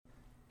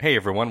Hey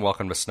everyone,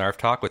 welcome to Snarf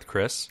Talk with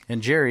Chris.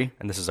 And Jerry.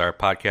 And this is our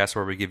podcast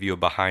where we give you a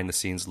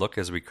behind-the-scenes look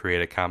as we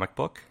create a comic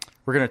book.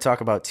 We're going to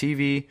talk about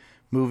TV,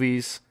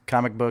 movies,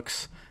 comic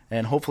books,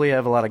 and hopefully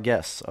have a lot of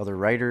guests, other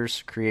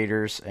writers,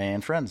 creators,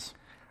 and friends.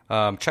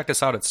 Check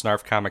us out at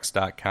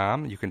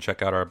snarfcomics.com. You can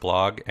check out our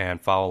blog and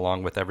follow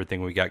along with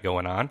everything we got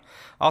going on.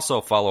 Also,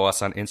 follow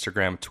us on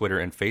Instagram, Twitter,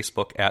 and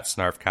Facebook at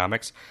Snarf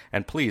Comics.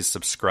 And please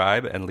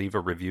subscribe and leave a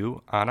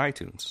review on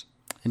iTunes.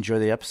 Enjoy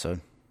the episode.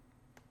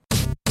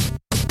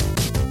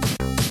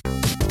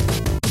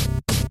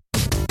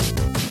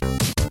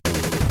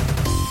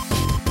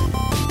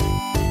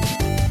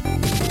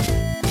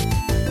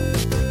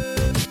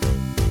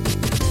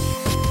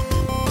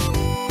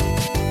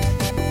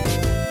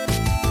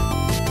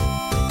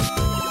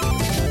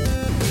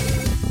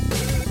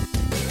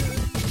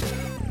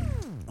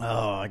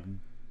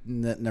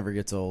 That never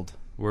gets old.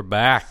 We're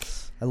back.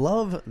 I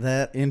love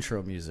that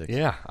intro music.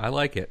 Yeah, I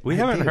like it. We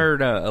haven't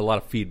heard a lot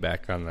of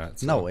feedback on that.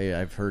 So. No,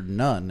 I've heard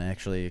none,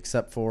 actually,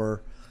 except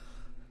for...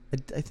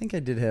 I think I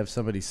did have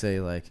somebody say,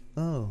 like,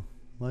 oh,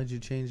 why'd you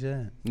change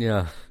that?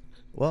 Yeah.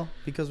 Well,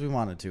 because we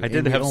wanted to. I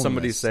did have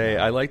somebody say,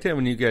 I liked it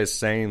when you guys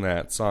sang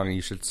that song,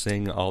 you should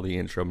sing all the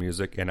intro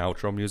music and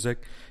outro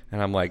music.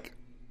 And I'm like,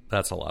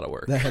 that's a lot of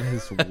work. That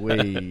is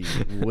way,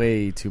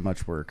 way too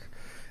much work.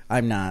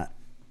 I'm not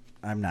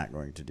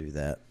going to do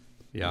that.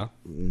 Yeah?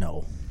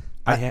 No.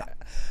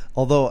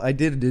 Although I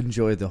did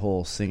enjoy the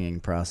whole singing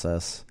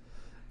process,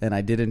 and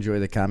I did enjoy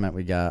the comment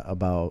we got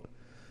about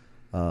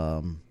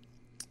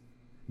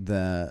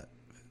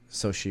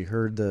so she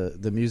heard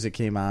the music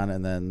came on,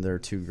 and then their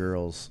two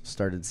girls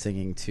started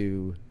singing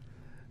to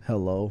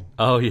Hello.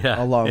 Oh,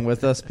 yeah. Along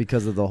with us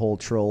because of the whole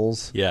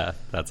Trolls yeah,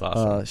 that's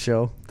awesome.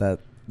 show.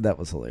 That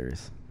was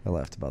hilarious. I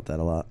laughed about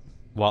that a lot.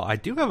 Well, I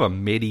do have a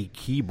MIDI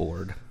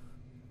keyboard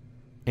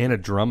and a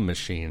drum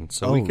machine,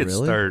 so we could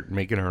start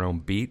making our own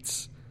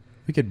beats.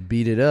 We could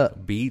beat it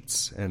up.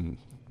 Beats and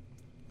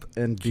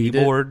beat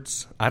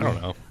keyboards. I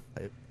don't know.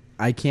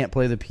 I can't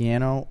play the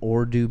piano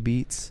or do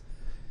beats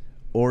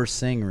or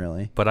sing,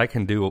 really. But I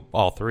can do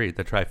all three,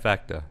 the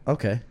trifecta.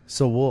 Okay,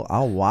 so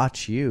I'll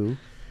watch you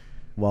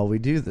while we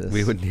do this.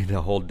 We would need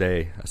a whole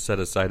day, set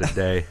aside a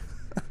day.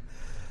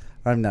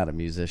 I'm not a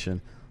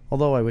musician,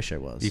 although I wish I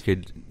was. You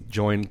could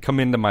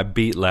come into my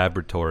beat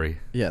laboratory.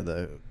 Yeah,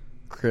 I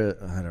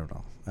don't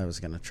know. I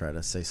was going to try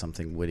to say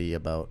something witty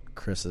about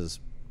Chris's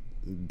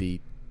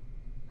beat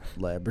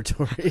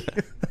laboratory.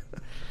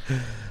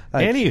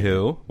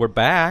 Anywho, we're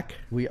back.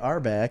 We are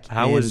back.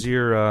 How was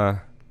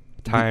your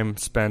time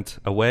spent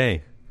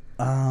away?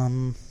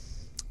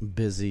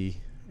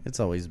 Busy. It's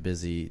always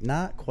busy.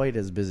 Not quite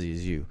as busy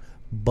as you,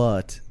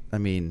 but, I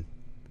mean,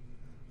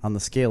 on the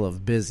scale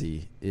of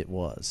busy, it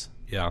was.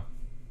 Yeah.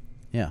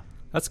 Yeah.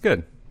 That's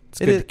good. It's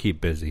good to keep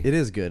busy. It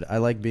is good. I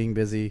like being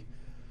busy.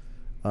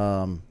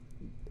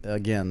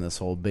 Again, this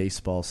whole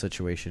baseball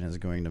situation is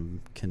going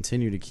to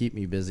continue to keep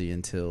me busy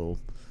until,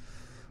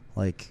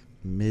 like,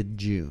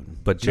 mid-June.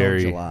 But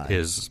Jerry July,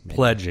 is maybe.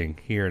 Pledging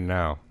here and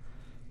now.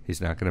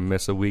 He's not going to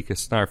miss a week of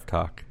Snarf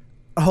Talk.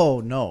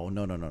 Oh, no.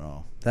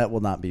 That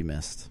will not be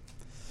missed.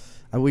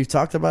 We've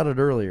talked about it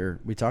earlier.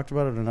 We talked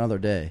about it another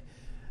day.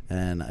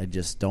 And I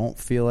just don't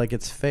feel like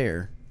it's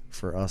fair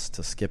for us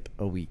to skip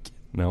a week.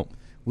 Nope.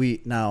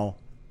 Now,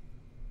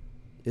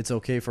 it's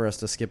okay for us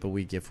to skip a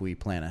week if we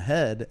plan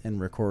ahead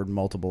and record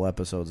multiple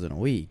episodes in a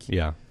week.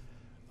 Yeah.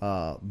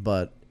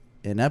 But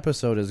an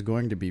episode is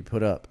going to be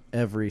put up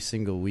every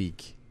single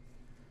week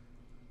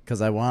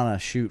because I want to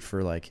shoot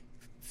for like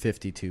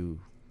 52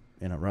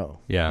 in a row.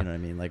 Yeah. You know what I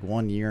mean? Like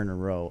 1 year in a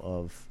row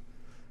of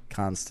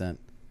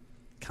constant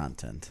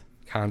content.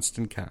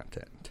 Constant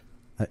content.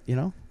 I like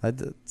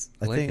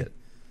think it.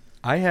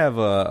 I have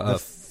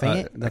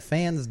the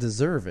fans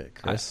deserve it,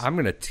 Chris. I'm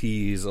going to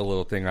tease a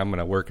little thing I'm going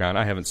to work on.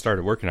 I haven't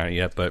started working on it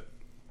yet, but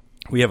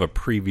we have a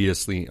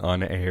previously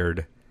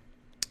unaired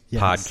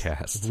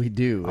podcast. We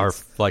do. Our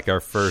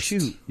first.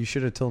 Shoot, you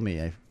should have told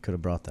me. I could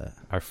have brought that.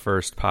 Our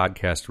first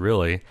podcast,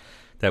 really,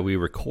 that we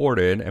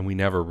recorded and we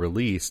never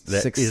released.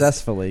 That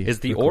successfully is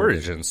the recorded.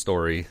 origin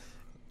story.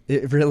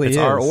 It really is.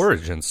 It's our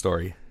origin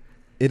story.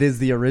 It is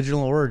the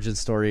original origin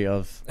story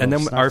of and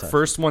then our Snarf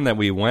first one that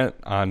we went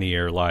on the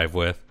air live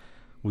with,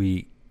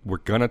 we were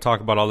going to talk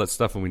about all that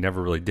stuff, and we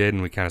never really did,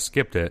 and we kind of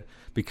skipped it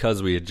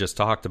because we had just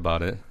talked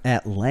about it.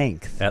 At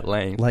length.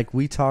 Like,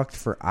 we talked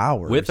for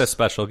hours. With a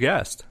special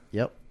guest.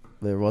 Yep.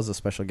 There was a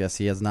special guest.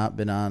 He has not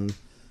been on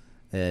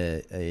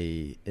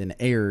an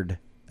aired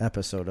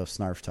episode of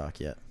Snarf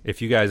Talk yet.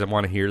 If you guys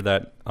want to hear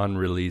that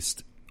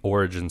unreleased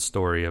origin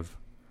story of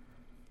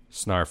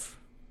Snarf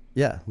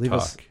leave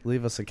Talk,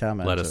 us a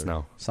comment. Let us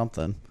know.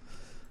 Something.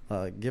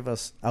 Give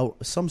us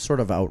some sort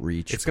of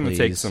outreach. It's going to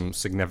take some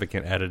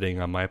significant editing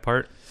on my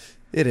part.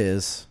 It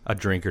is. A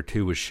drink or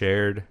two was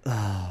shared.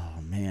 Oh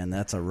man,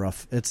 that's a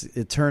rough.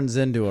 It turns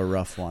into a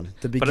rough one.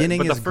 The beginning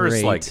but is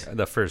first, great.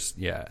 the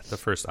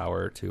first hour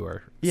or two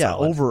are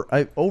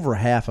solid. Over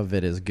half of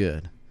it is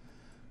good.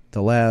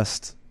 The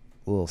last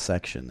little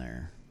section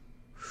there.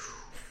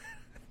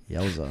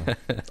 Yowza.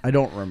 I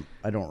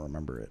don't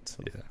remember it.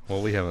 So. Yeah.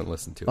 Well, we haven't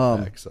listened to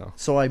it back, so.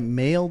 So I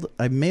mailed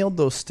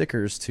those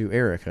stickers to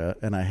Erica,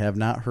 and I have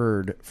not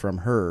heard from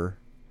her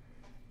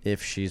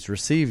if she's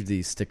received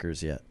these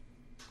stickers yet.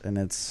 And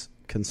it's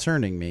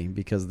concerning me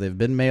because they've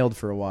been mailed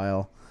for a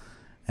while,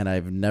 and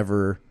I've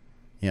never,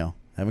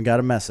 haven't got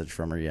a message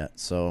from her yet.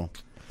 So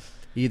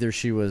either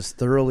she was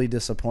thoroughly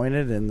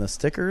disappointed in the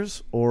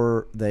stickers,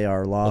 or they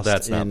are lost. Well,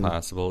 that's not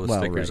possible. The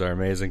stickers are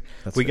amazing.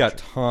 We got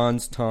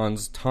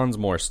tons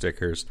more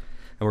stickers,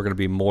 and we're going to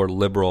be more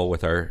liberal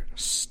with our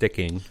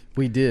sticking.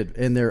 We did,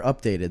 and they're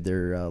updated.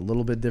 They're a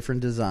little bit different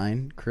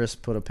design. Chris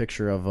put a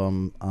picture of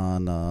them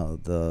on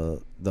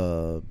the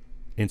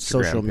Instagram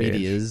social page.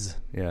 medias.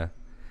 Yeah,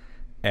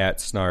 at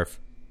Snarf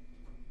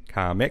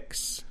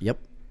Comics. Yep.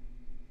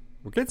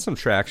 We're getting some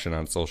traction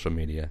on social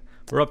media.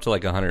 We're up to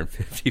like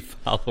 150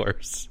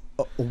 followers.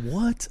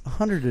 What?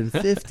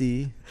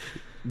 150?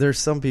 There's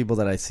some people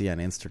that I see on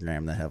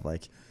Instagram that have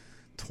like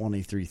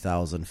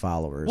 23,000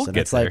 followers. We'll And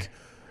get it's there.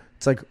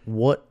 like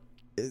what?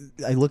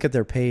 I look at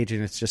their page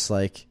and it's just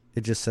like,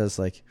 it just says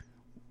like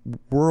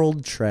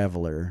world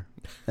traveler,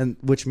 and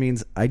which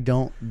means I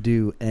don't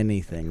do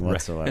anything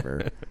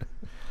whatsoever.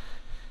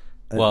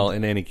 Well,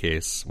 in any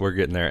case, we're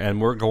getting there.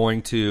 And we're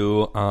going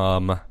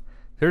to,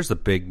 here's the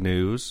big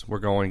news. We're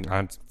going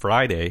on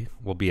Friday.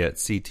 We'll be at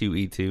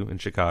C2E2 in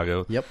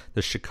Chicago. Yep.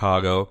 The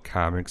Chicago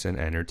Comics and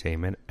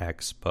Entertainment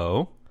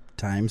Expo.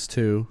 Times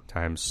 2.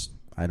 I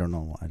don't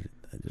know. I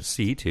just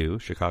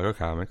C2, Chicago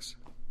Comics.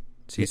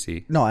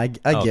 CC. No, I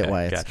get Okay,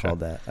 why it's gotcha.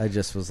 called that. I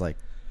just was like,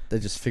 I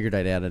just figured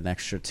I'd add an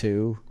extra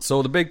 2.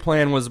 So the big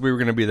plan was we were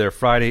going to be there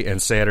Friday and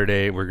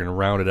Saturday. We're going to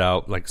round it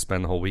out, like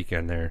spend the whole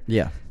weekend there.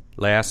 Yeah.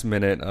 Last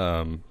minute,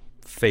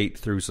 fate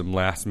threw some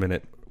last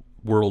minute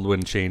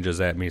whirlwind changes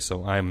at me,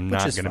 so I'm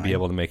not going to be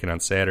able to make it on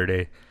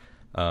Saturday.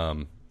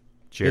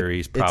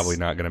 Jerry's probably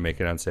not going to make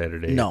it on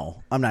Saturday.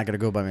 No, I'm not going to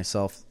go by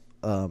myself.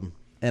 And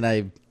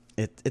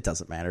it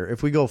doesn't matter.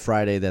 If we go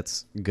Friday,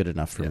 that's good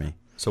enough for me.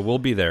 So we'll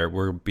be there.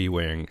 We'll be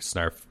wearing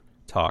Snarf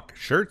Talk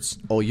shirts.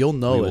 Oh, you'll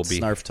know We will it's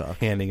be Snarf Talk.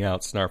 handing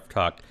out Snarf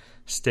Talk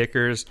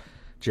stickers.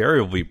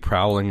 Jerry will be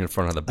prowling in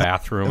front of the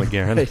bathroom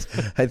again.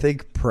 I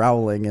think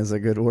prowling is a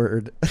good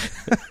word.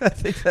 I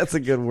think that's a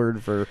good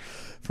word for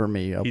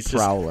me, a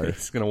prowler.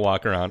 He's going to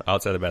walk around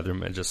outside the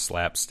bathroom and just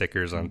slap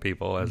stickers on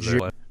people as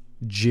they're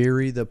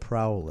Jerry the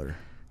Prowler.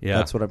 Yeah.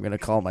 That's what I'm going to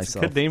call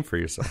myself. Good name for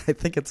yourself. I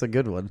think it's a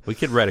good one. We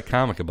could write a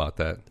comic about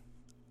that.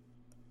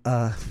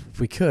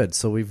 We could.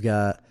 So we've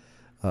got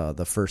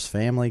the First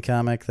Family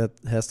comic that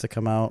has to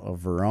come out of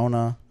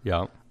Verona.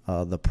 Yeah.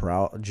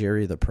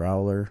 Jerry the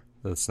Prowler.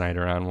 The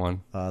Snyder on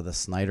one. The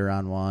Snyder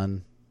on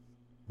one.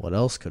 What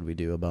else could we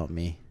do about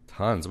me?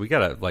 Tons. We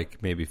got to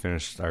maybe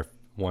finish our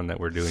one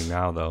that we're doing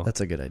now, though. That's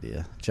a good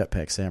idea.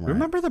 Jetpack Samurai.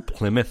 Remember the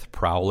Plymouth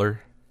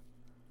Prowler?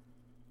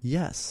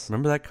 Yes.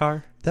 Remember that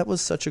car? That was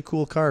such a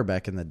cool car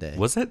back in the day.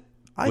 Was it?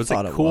 I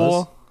thought it it cool?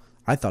 was.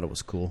 I thought it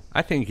was cool.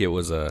 I think it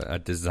was a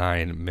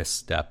design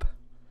misstep.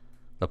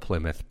 The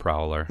Plymouth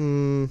Prowler.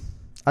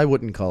 I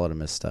wouldn't call it a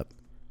misstep.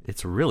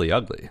 It's really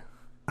ugly.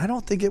 I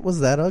don't think it was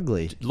that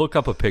ugly. Look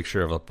up a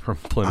picture of a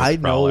Plymouth Prowler. I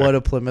know what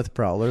a Plymouth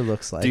Prowler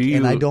looks like,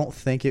 and I don't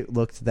think it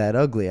looked that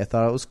ugly. I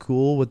thought it was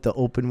cool with the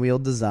open wheel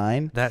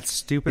design. That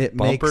stupid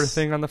bumper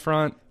thing on the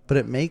front. But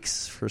it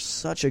makes for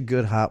such a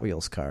good Hot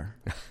Wheels car.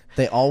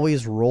 They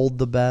always rolled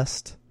the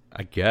best.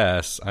 I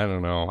guess. I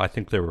don't know. I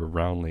think they were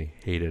roundly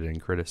hated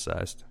and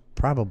criticized.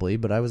 Probably,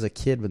 but I was a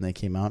kid when they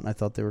came out, and I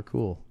thought they were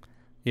cool.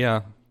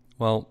 Yeah.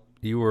 Well,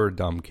 you were a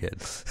dumb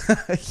kid.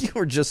 You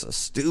were just a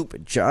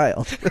stupid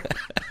child.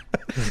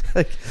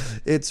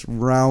 It's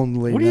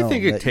roundly. What do you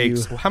think it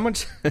takes? You, how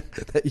much?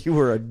 that you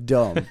were a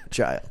dumb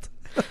child.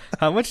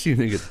 How much do you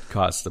think it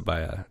costs to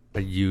buy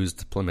a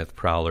used Plymouth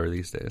Prowler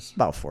these days?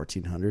 About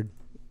 $1,400.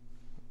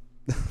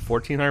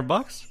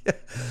 $1,400?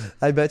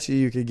 I bet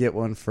you could get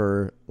one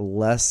for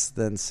less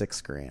than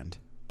 $6,000.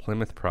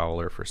 Plymouth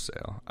Prowler for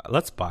sale.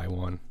 Let's buy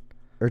one.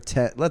 Or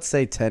let's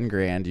say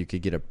 $10,000. You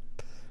could get a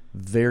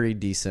very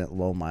decent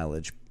low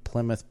mileage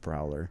Plymouth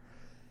Prowler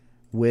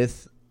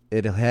with.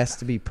 It has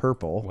to be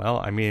purple. Well,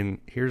 I mean,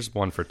 here's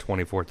one for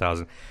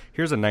 $24,000.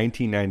 Here's a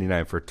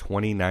 1999 for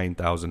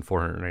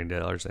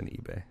 $29,490 on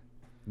eBay.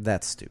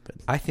 That's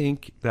stupid. I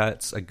think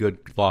that's a good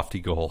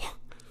lofty goal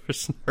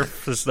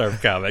for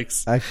Snarf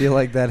Comics. I feel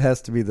like that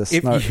has to be the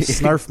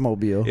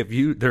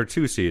Snarfmobile. They're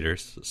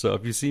two-seaters, so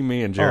if you see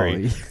me and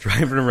Jerry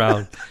driving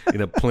around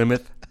in a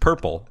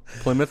purple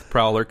Plymouth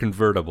Prowler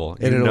convertible,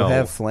 and it'll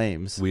have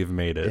flames. We've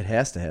made it. It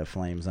has to have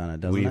flames on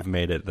it, doesn't it? We've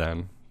made it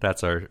then.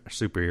 That's our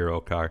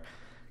superhero car.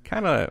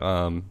 Kind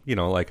of,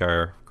 like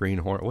our Green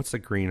Hornet. What's the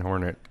Green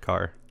Hornet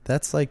car?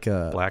 That's like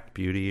a Black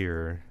Beauty,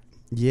 or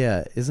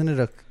yeah, isn't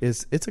it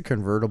it's a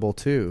convertible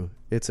too?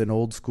 It's an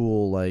old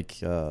school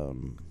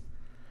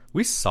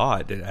we saw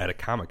it at a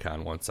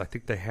Comic-Con once. I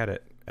think they had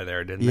it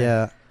there, didn't they?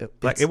 Yeah,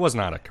 it was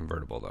not a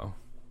convertible though.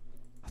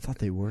 I thought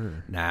they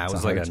were. Nah, it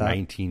was like a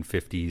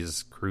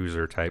 1950s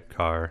cruiser type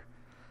car.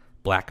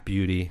 Black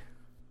Beauty.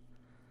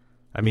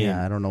 I mean,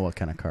 I don't know what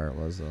kind of car it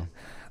was though.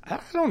 I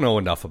don't know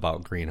enough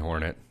about Green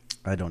Hornet.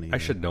 I don't either. I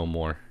should know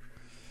more.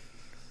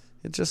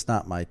 It's just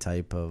not my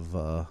type of.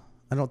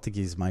 I don't think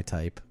he's my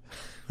type.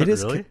 It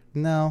is Really?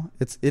 No.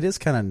 It is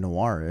kind of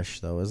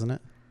noirish though, isn't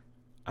it?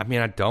 I mean,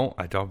 I don't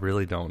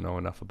really don't know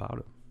enough about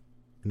him.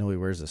 I know he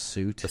wears a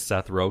suit. The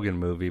Seth Rogen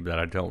movie that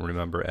I don't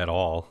remember at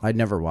all. I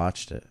never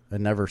watched it. I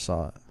never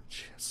saw it.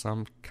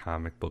 Some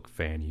comic book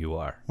fan you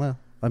are. Well,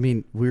 I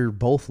mean, we're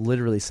both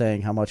literally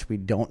saying how much we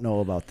don't know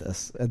about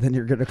this, and then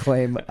you're going to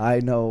claim I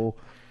know.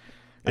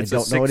 It's I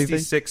don't a know anything.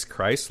 66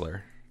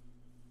 Chrysler,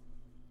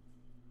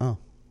 Oh,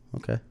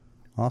 okay,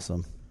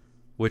 awesome.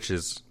 which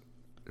is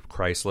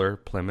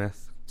Chrysler,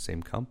 Plymouth,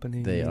 same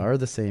company. They are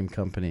the same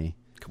company.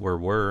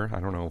 Were. I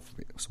don't know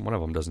if one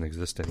of them doesn't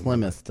exist anymore.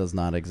 Plymouth does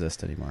not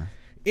exist anymore.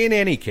 In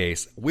any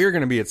case, we're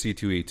going to be at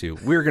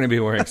C2E2. We're going to be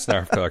wearing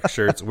Snarf Talk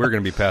shirts. We're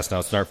going to be passing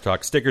out Snarf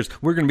Talk stickers.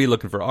 We're going to be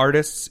looking for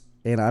artists.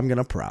 And I'm going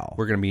to prowl.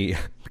 We're going to be,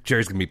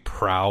 Jerry's going to be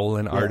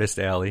prowling Artist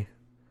Alley.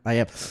 I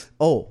am.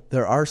 Oh,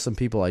 there are some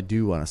people I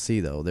do want to see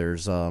though.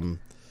 There's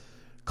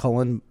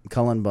Cullen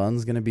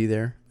Bunn's going to be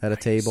there at a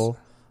table.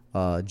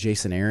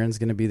 Jason Aaron's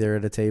going to be there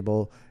at a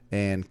table,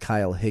 and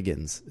Kyle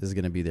Higgins is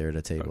going to be there at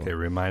a table. Okay,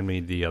 remind me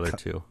the other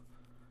two.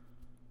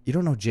 You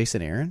don't know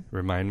Jason Aaron?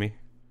 Remind me.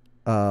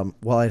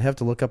 Well, I'd have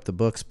to look up the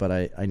books, but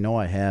I know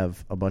I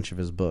have a bunch of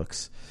his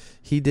books.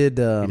 He did.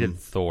 He did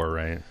Thor,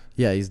 right?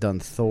 Yeah, he's done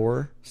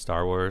Thor.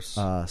 Star Wars.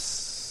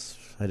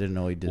 I didn't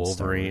know he did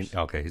Wolverine.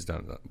 Star Wars. Okay, he's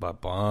done a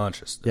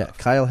bunch of stuff. Yeah,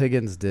 Kyle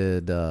Higgins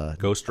did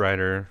Ghost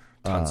Rider,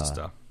 tons of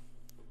stuff.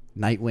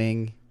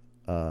 Nightwing.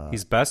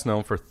 He's best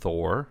known for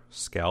Thor,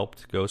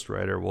 Scalped, Ghost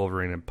Rider,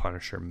 Wolverine, and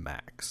Punisher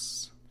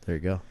Max. There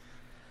you go.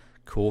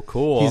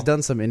 Cool. He's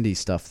done some indie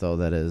stuff though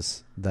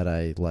that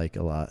I like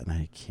a lot, and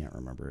I can't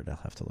remember it. I'll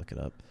have to look it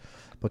up.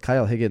 But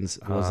Kyle Higgins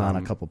was on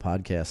a couple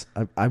podcasts.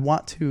 I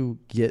want to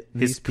get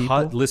these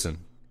people. Listen,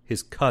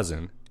 his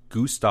cousin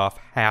Gustav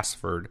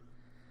Hasford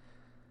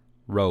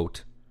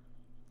wrote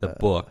the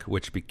book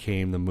which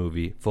became the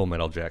movie Full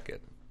Metal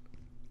Jacket.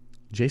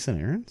 Jason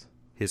Aaron's?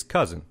 His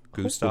cousin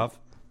Gustav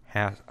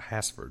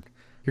Hasford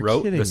You're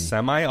wrote kidding the me.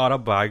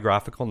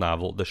 semi-autobiographical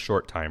novel The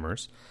Short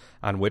Timers,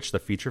 on which the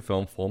feature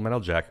film Full Metal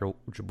Jacket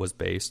was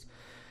based,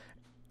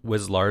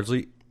 was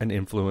largely an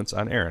influence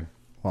on Aaron.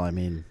 Well, I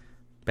mean,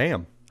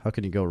 Bam. how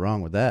can you go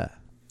wrong with that?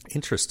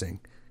 Interesting.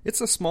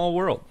 It's a small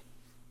world.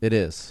 It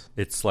is.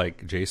 It's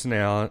like Jason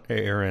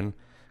Aaron,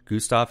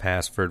 Gustav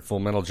Hasford, Full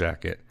Metal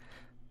Jacket,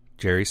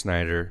 Jerry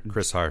Snyder,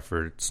 Chris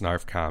Harford,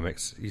 Snarf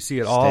Comics. You see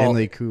it all.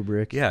 Stanley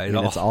Kubrick. Yeah,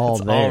 it's all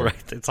there. All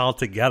right. It's all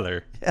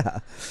together. Yeah,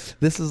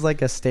 this is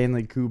like a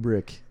Stanley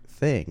Kubrick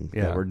thing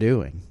that we're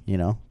doing. You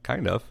know,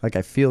 Kind of. like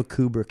I feel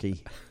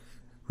Kubricky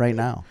right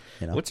now.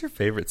 You know, What's your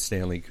favorite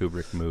Stanley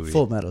Kubrick movie?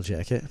 Full Metal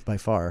Jacket by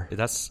far. Is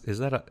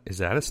that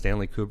a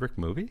Stanley Kubrick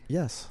movie?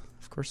 Yes,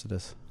 of course it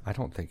is. I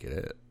don't think it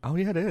is. Oh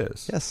yeah, it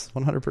is. Yes,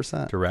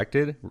 100%.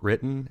 Directed,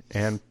 written,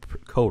 and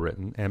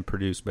co-written and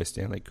produced by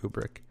Stanley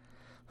Kubrick.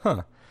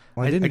 Huh.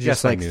 Well, I didn't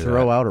just like knew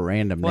throw that. out a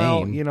random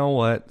Well, name. you know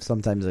what?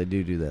 Sometimes I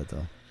do that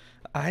though.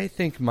 I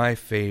think my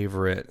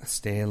favorite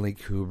Stanley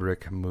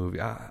Kubrick movie.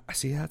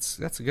 See, that's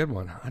a good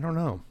one. I don't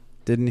know.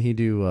 Didn't he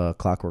do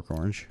Clockwork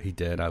Orange? He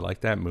did. I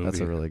like that movie. That's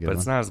a really good but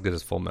it's one. not as good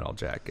as Full Metal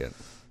Jacket.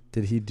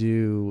 Did he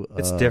do?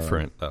 It's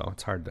different though.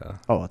 It's hard to.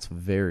 Oh, it's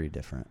very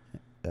different.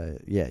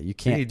 Yeah, you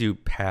Can you can't. do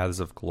Paths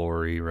of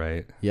Glory?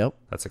 Right. Yep.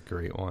 That's a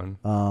great one.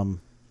 Oh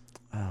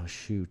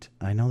shoot,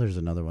 I know there's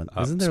another one.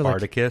 Isn't there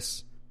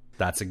Spartacus?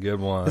 That's a good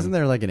one. Isn't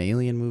there like an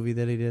alien movie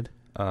that he did?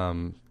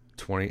 The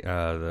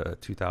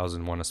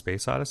 2001: A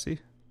Space Odyssey.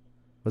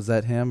 Was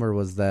that him or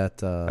was that?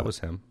 That was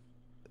him.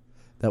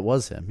 That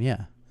was him.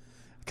 Yeah.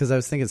 Because I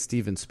was thinking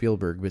Steven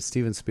Spielberg, but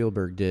Steven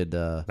Spielberg did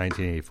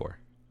 1984.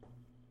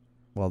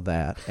 well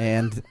that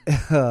and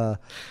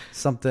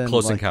something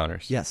Close like-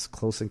 Encounters. Yes,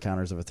 Close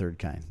Encounters of a Third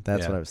Kind.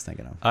 That's Yeah. what I was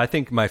thinking of. I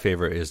think my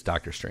favorite is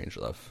Doctor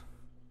Strangelove.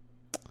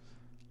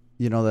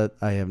 You know that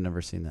I have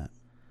never seen that.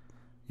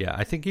 Yeah,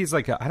 I think he's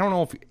like I don't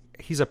know if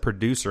he's a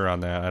producer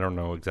on that. I don't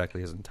know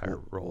exactly his entire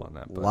role on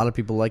that. A But lot of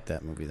people like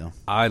that movie though.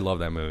 I love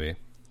that movie,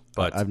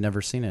 but I've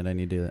never seen it. I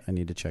need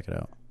to check it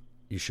out.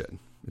 you should.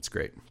 It's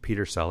great.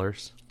 Peter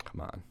Sellers.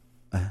 Come on.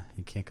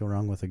 You can't go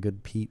wrong with a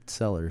good Pete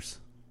Sellers.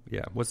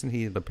 Yeah, wasn't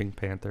he the Pink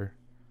Panther?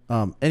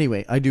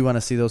 Anyway, I do want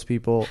to see those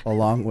people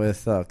along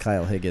with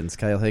Kyle Higgins.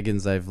 Kyle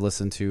Higgins I've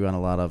listened to on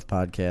a lot of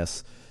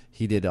podcasts.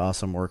 He did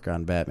awesome work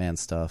on Batman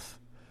stuff.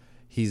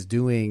 He's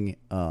doing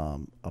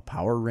a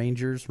Power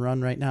Rangers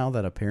run right now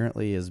that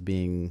apparently is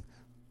being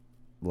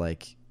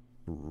like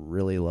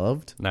really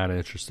loved. Not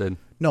interested.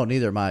 No,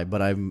 neither am I,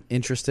 but I'm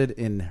interested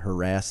in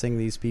harassing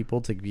these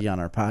people to be on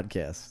our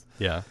podcast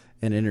Yeah.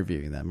 and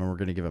interviewing them. And we're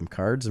going to give them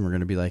cards and we're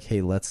going to be like,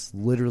 hey, let's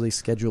literally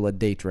schedule a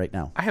date right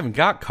now. I haven't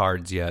got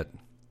cards yet.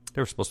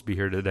 They were supposed to be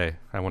here today.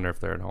 I wonder if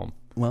they're at home.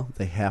 Well,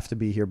 they have to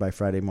be here by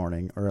Friday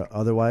morning, or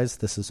otherwise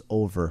this is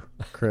over,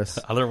 Chris.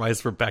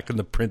 Otherwise, we're back in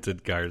the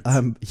printed cards.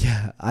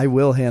 Yeah, I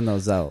will hand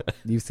those out.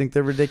 You think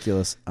they're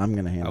ridiculous? I'm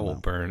going to hand I them will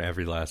out. burn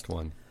every last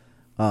one.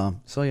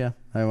 So yeah,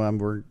 I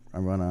want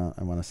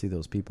to see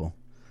those people.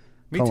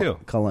 Me too.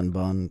 Cullen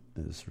Bunn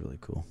is really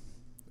cool.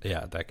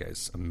 Yeah, that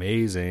guy's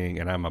amazing,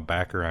 and I'm a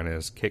backer on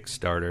his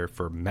Kickstarter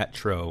for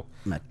Metro,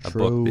 a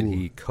book that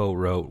he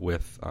co-wrote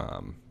with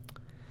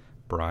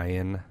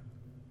Brian.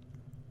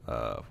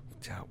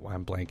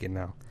 I'm blanking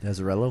now.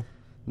 Azzarello?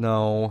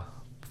 No,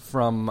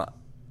 from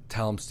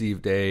Tell 'em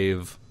Steve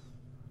Dave.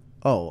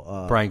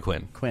 Oh, Brian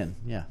Quinn. Quinn,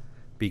 yeah.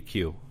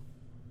 BQ.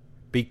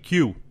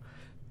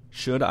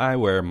 Should I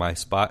wear my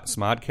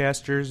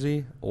Smodcast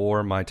jersey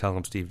or my Tell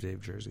 'em Steve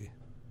Dave jersey?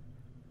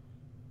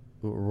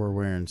 We're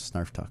wearing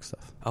Snarf Talk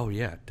stuff. Oh,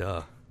 yeah,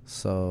 duh.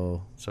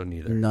 So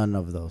neither. none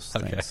of those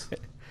things.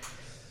 Okay.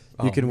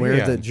 You can wear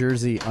man. the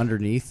jersey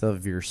underneath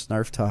of your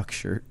Snarf Talk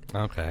shirt.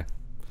 Okay.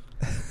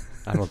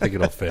 I don't think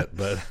it'll fit,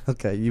 but...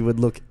 Okay, you would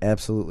look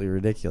absolutely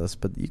ridiculous,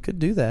 but you could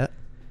do that.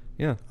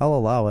 Yeah. I'll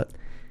allow it.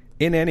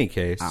 In any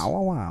case, I'll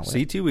allow it.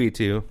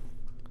 C2E2,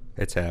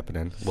 it's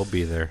happening. We'll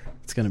be there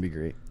It's going to be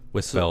great.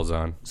 with bells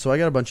on. So I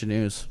got a bunch of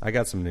news. I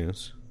got some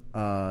news.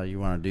 You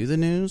want to do the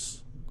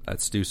news?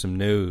 Let's do some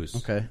news.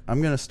 Okay.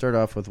 I'm going to start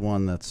off with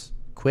one that's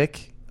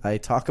quick. I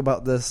talk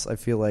about this, I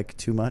feel like,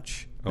 too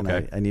much. And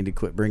Okay. I need to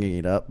quit bringing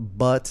it up.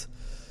 But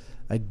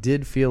I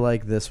did feel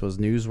like this was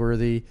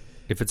newsworthy.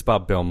 If it's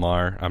about Bill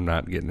Maher, I'm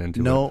not getting into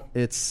it. No,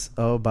 it's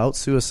about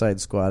Suicide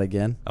Squad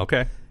again.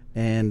 Okay.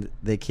 And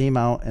they came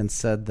out and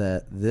said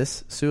that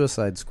this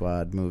Suicide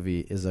Squad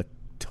movie is a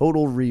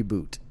total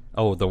reboot.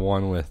 Oh, the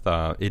one with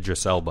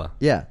Idris Elba.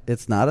 Yeah,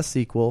 it's not a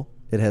sequel.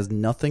 It has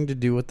nothing to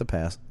do with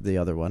the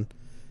other one.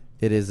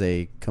 It is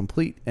a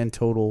complete and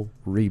total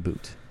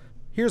reboot.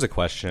 Here's a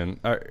question.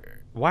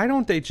 Why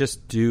don't they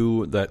just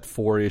do that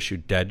 4-issue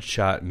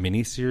Deadshot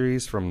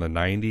miniseries from the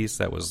 90s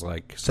that was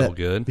like so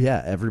good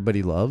Yeah,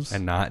 everybody loves.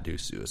 and not do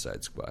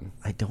Suicide Squad?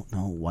 I don't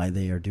know why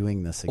they are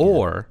doing this again.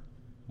 Or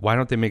why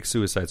don't they make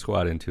Suicide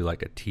Squad into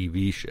like a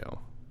TV show?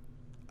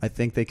 I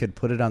think they could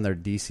put it on their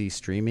DC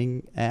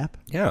streaming app,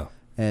 Yeah.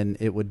 and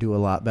it would do a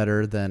lot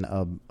better than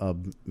a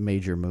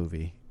major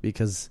movie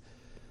because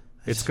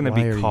It's going to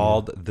why are be you-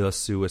 called The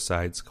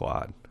Suicide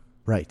Squad.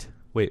 Right.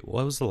 Wait,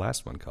 what was the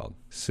last one called?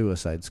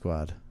 Suicide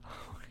Squad.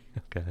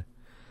 Okay.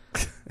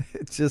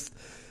 It's just,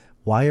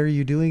 why are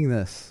you doing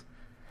this?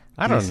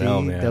 I don't DC,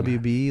 know, man.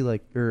 WB,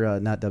 like, or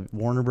not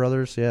Warner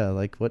Brothers, yeah.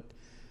 Like,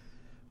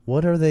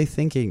 what are they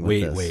thinking?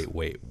 With this?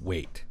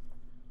 Wait.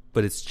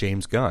 But it's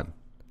James Gunn.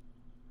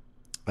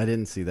 I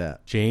didn't see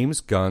that. James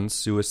Gunn's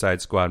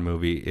Suicide Squad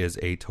movie is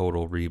a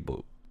total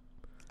reboot.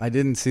 I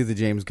didn't see the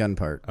James Gunn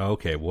part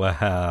Okay,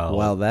 well,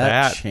 Well,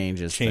 that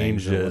changes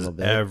things a little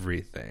bit.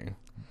 everything.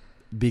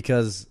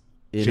 because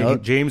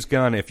James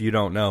Gunn, if you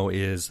don't know,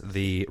 is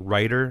the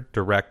writer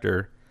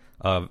director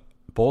of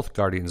both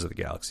Guardians of the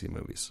Galaxy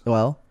movies.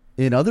 well,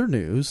 in other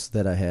news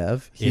that I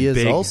have, he In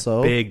is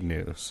also big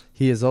news.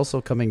 he is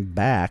also coming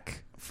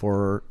back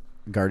for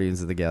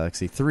Guardians of the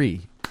Galaxy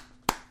 3.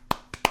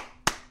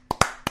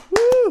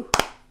 Woo!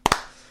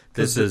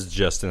 This is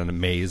just an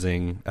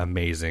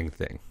amazing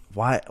thing.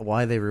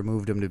 Why they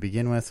removed him to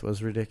begin with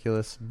was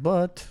ridiculous,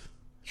 but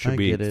I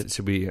get it.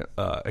 Should we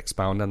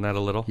expound on that a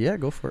little? Yeah,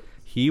 go for it.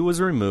 He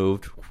was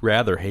removed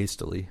rather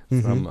hastily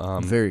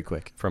from Very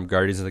quick. from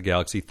Guardians of the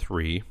Galaxy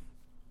 3.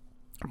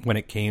 When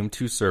it came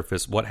to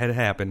surface, what had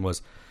happened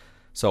was,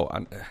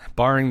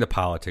 barring the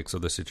politics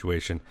of the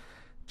situation,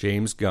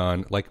 James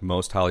Gunn, like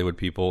most Hollywood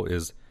people,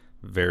 is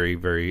very,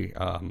 very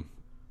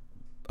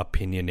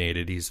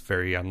opinionated. He's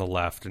very on the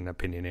left and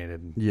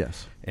opinionated.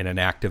 Yes. And an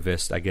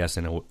activist, I guess,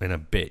 in a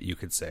bit, you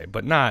could say,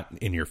 but not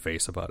in your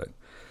face about it.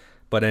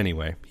 But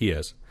anyway, he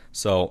is.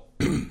 So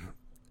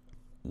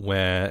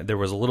when there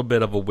was a little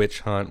bit of a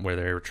witch hunt where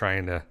they were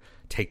trying to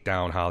take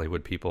down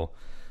Hollywood people,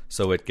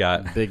 so it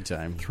got Big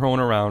time. thrown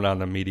around on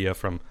the media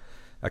from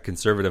a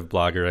conservative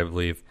blogger, I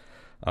believe.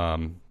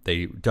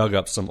 They dug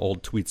up some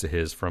old tweets of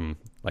his from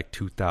like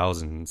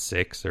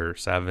 2006 or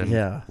 7,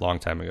 Yeah. long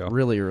time ago.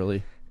 Really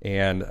early.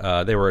 And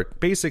they were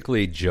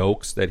basically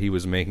jokes that he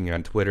was making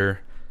on Twitter,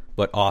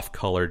 but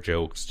off-color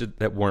jokes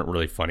that weren't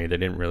really funny. They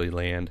didn't really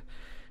land.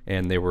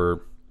 And they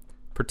were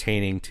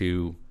pertaining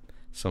to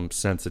some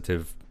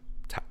sensitive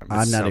I'm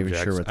not subjects.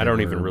 even sure what they I don't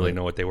were, even really but-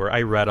 know what they were.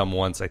 I read them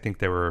once. I think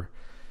they were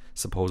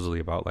supposedly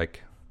about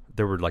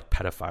they were like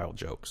pedophile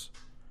jokes.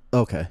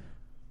 Okay.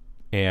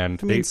 And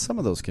I mean, some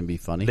of those can be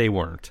funny. they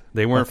weren't.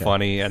 They weren't Okay.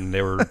 funny, and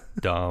they were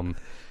dumb.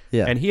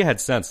 Yeah. And he had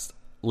since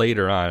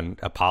later on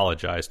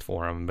apologized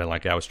for him and been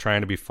like, I was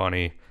trying to be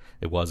funny.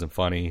 It wasn't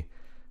funny.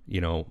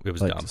 It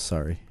was dumb.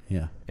 Sorry.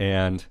 Yeah.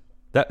 And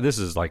this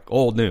is like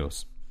old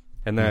news.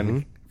 And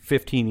then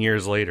 15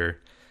 years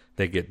later,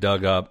 they get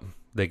dug up.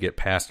 They get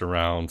passed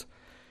around.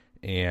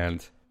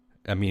 And,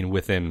 I mean,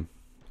 within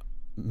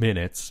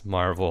minutes,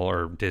 Marvel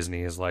or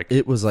Disney is like,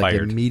 It was like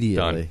fired,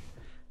 immediately.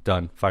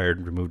 Done,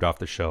 fired, removed off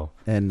the show.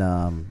 And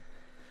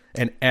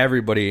And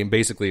everybody, and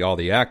basically all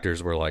the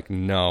actors were like,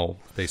 no.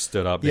 They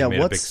stood up. They made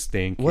a big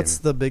stink. What's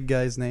the big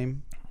guy's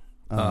name?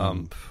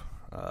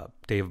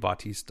 Dave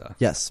Bautista.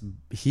 Yes,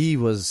 he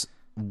was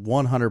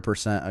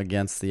 100%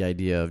 against the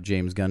idea of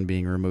James Gunn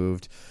being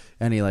removed,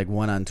 and he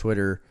went on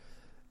Twitter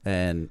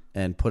and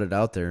put it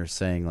out there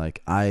saying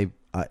I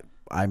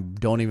I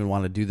don't even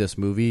want to do this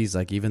movie. He's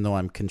like, even though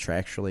I'm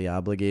contractually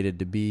obligated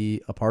to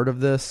be a part of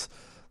this,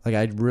 like,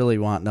 I really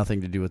want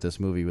nothing to do with this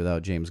movie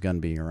without James Gunn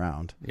being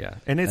around. Yeah.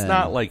 And it's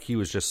not like he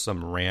was just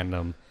some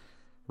random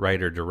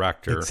writer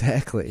director.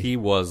 Exactly.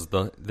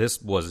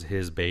 This was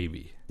his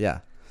baby. Yeah.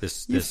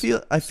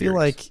 I feel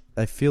like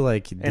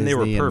Disney and they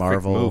were perfect and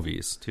Marvel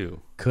movies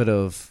too. could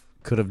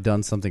have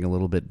done something a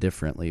little bit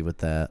differently with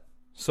that.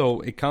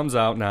 So it comes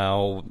out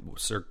now,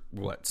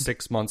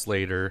 6 months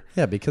later.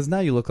 Yeah, because now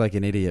you look like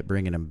an idiot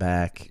bringing him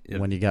back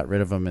when you got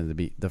rid of him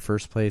in the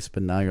first place.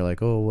 But now you're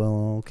like, oh,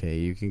 well, okay,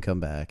 you can come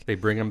back. They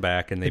bring him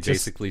back, and they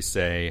basically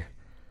say,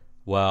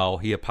 well,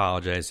 he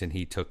apologized and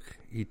he took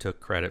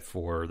credit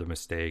for the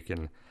mistake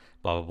and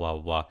blah, blah, blah,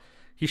 blah, blah.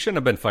 He shouldn't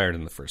have been fired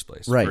in the first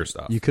place, right. First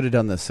off. You could have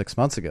done this 6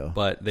 months ago.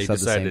 But they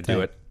decided to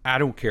do it. I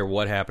don't care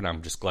what happened.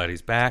 I'm just glad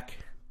he's back.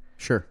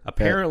 Sure.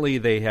 Apparently,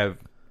 they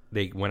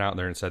went out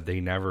there and said they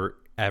never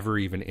ever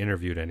even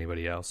interviewed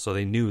anybody else. So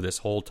they knew this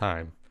whole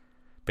time,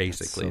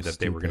 basically, that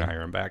they were going to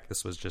hire him back.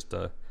 This was just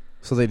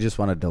So they just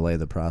want to delay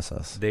the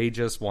process. They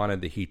just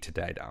wanted the heat to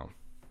die down.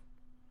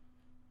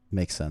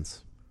 Makes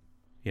sense.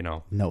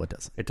 No, it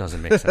doesn't. It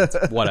doesn't make sense.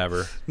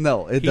 Whatever.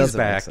 No, it doesn't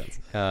make sense.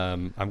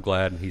 I'm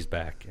glad he's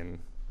back. And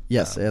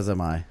yes, as am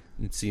I.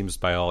 It seems,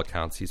 by all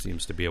accounts, he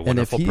seems to be a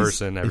wonderful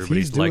person.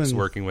 Everybody likes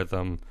working with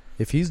him.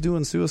 If he's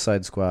doing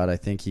Suicide Squad, I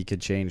think he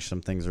could change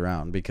some things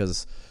around,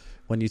 because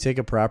when you take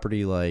a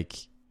property like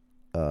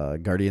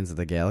Guardians of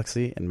the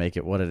Galaxy and make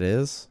it what it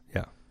is,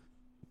 yeah,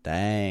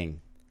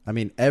 dang. I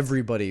mean,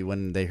 everybody,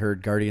 when they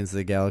heard Guardians of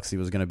the Galaxy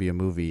was going to be a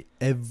movie,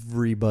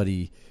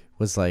 everybody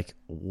was like,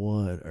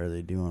 what are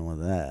they doing with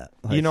that?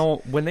 Like,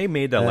 when they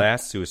made the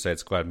last Suicide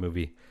Squad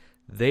movie,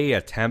 they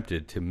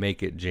attempted to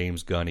make it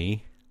James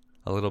Gunny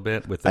a little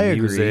bit with the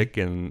music,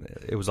 and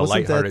it was a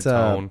lighthearted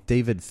tone.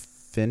 David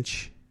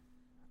Finch?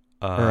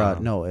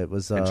 No, it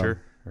was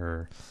Fincher,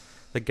 or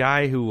the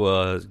guy who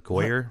was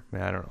Goyer.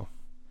 I don't know.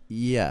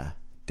 Yeah,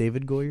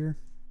 David Goyer.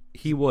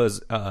 He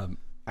was,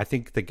 I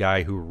think, the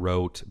guy who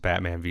wrote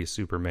Batman v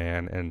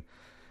Superman and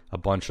a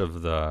bunch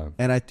of the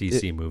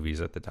DC movies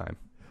at the time.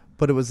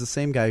 But it was the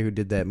same guy who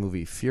did that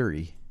movie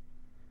Fury.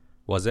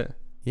 Was it?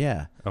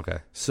 Yeah. Okay.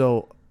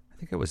 So I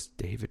think it was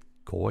David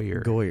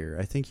Goyer. Goyer,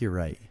 I think you're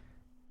right.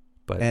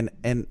 But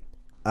and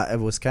I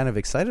was kind of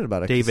excited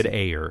about it. David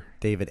Ayer.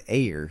 David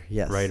Ayer,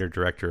 yes. Writer,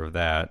 director of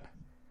that.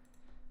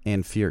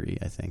 And Fury,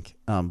 I think.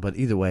 But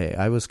either way,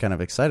 I was kind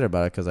of excited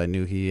about it because I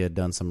knew he had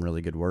done some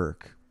really good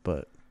work.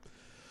 But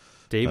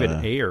David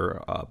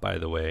Ayer, by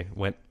the way,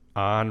 went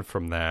on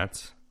from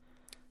that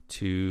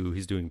to,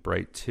 he's doing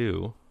Bright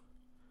 2.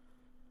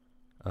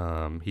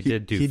 He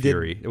did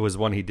Fury. It was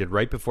one he did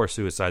right before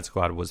Suicide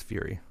Squad was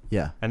Fury.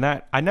 Yeah. And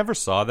that, I never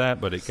saw that,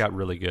 but it got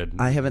really good.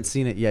 I haven't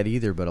seen it yet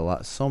either,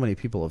 but so many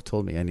people have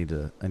told me I need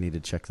to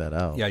check that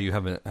out. Yeah, you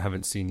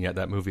haven't seen yet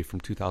that movie from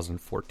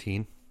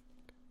 2014.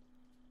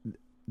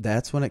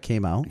 That's when it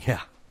came out?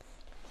 Yeah.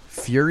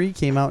 Fury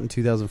came out in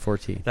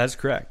 2014. That's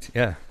correct.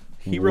 Yeah.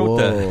 He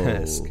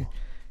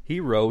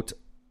wrote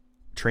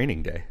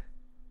Training Day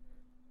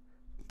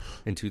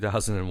in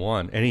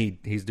 2001, and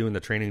he's doing the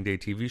Training Day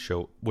TV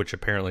show, which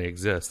apparently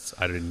exists.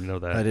 I didn't know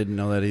that. I didn't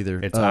know that either.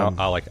 It's out.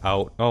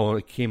 Oh,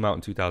 it came out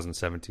in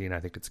 2017. I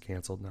think it's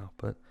canceled now,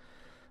 but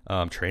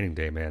Training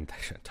Day, man,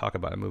 talk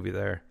about a movie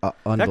there.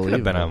 Unbelievable. That could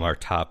have been on our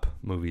top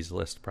movies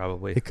list,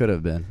 probably. It could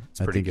have been.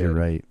 I think you're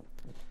right.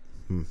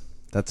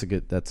 That's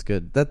good.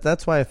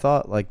 That's why I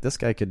thought like this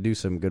guy could do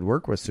some good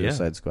work with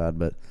Suicide Squad,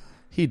 but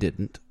he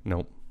didn't.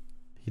 Nope.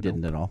 He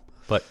didn't at all.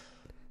 But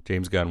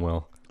James Gunn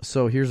will.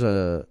 So here's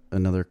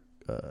another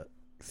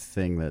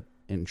thing that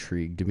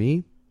intrigued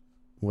me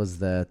was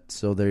that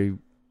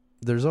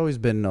there's always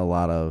been a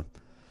lot of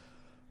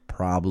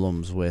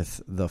problems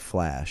with the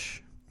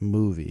Flash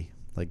movie,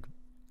 like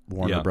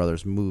Warner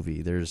Brothers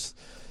movie.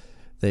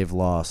 They've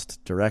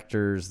lost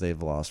directors,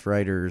 they've lost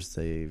writers,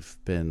 they've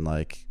been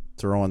like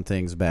throwing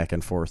things back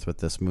and forth with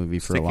this movie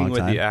for a long time.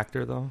 Sticking with the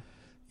actor though.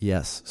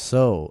 Yes.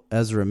 So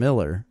Ezra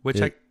Miller,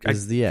 which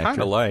is the actor.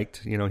 Kind of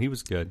liked. He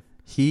was good.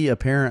 He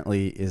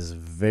apparently is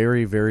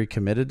very, very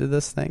committed to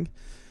this thing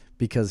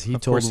because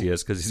of course he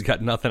is, because he's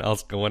got nothing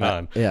else going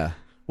on. Yeah.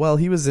 Well,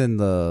 he was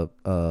in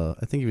I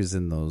think he was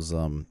in those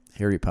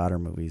Harry Potter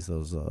movies,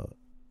 those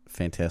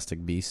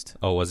Fantastic Beast.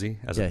 Oh, was he?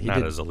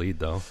 Not as a lead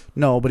though.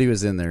 No, but he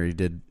was in there.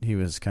 He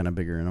was kind of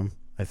bigger in them,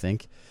 I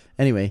think.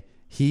 Anyway,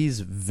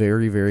 he's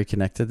very, very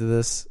connected to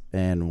this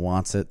and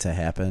wants it to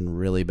happen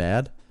really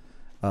bad.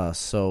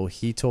 So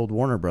he told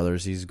Warner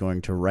Brothers he's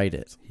going to write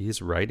it.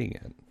 He's writing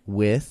it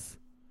with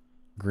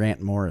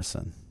Grant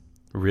Morrison.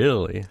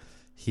 Really?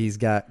 He's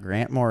got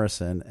Grant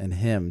Morrison and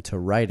him to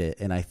write it,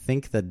 and I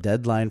think the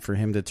deadline for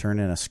him to turn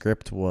in a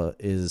script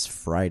is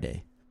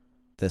Friday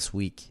this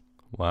week.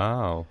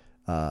 Wow.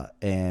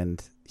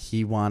 And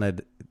he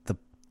wanted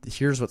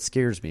here's what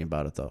scares me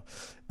about it though.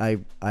 I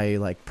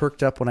like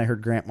perked up when I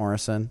heard Grant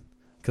Morrison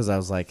because I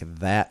was like,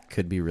 that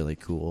could be really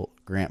cool.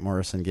 Grant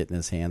Morrison getting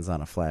his hands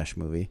on a Flash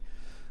movie.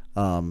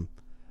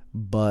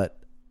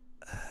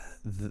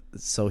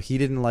 So he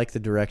didn't like the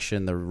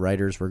direction the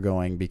writers were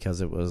going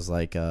because it was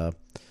like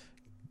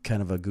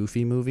kind of a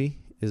goofy movie,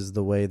 is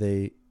the way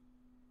they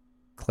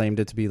claimed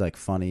it to be, like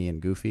funny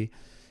and goofy.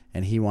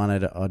 And he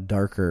wanted a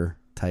darker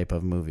type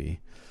of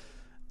movie.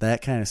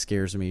 That kind of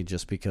scares me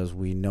just because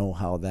we know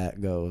how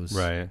that goes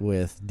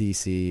with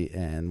DC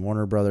and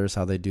Warner Brothers,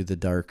 how they do the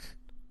dark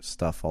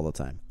stuff all the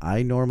time.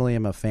 I normally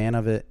am a fan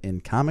of it in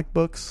comic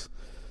books,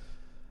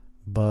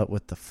 but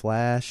with The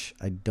Flash,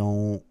 I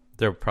don't.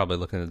 They're probably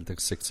looking at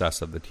the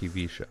success of the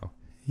TV show.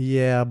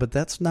 Yeah, but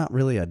that's not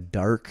really a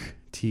dark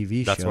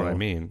TV show. That's what I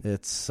mean.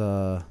 It's,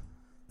 I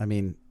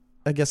mean,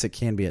 I guess it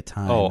can be at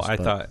times. Oh, I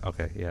thought,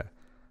 okay, yeah.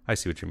 I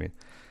see what you mean.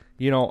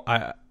 You know,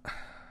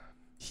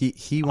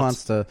 He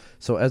wants to,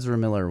 so Ezra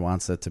Miller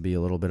wants it to be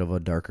a little bit of a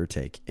darker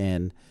take,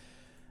 and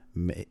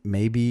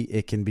maybe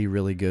it can be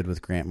really good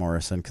with Grant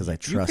Morrison because I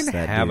trust that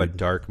dude. You can have a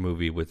dark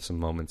movie with some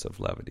moments of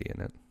levity in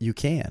it. You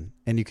can,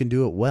 and you can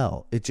do it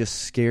well. It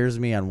just scares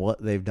me on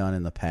what they've done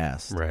in the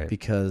past, right?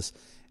 Because,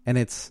 and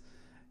it's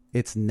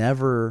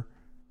never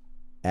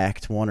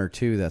Act 1 or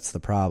 2 that's the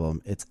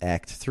problem. It's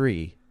Act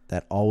 3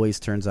 that always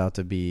turns out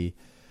to be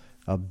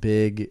a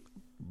big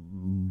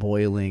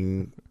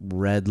boiling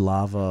red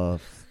lava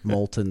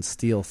molten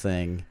steel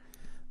thing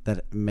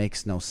that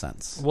makes no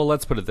sense. Well,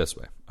 let's put it this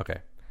way. Okay.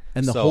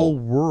 And the whole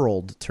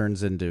world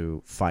turns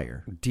into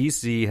fire.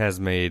 DC has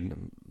made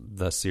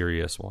the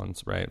serious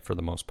ones, right, for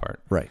the most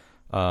part. Right.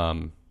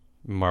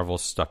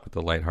 Marvel's stuck with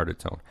the lighthearted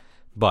tone.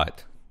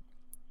 But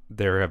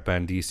there have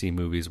been DC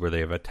movies where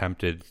they have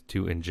attempted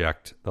to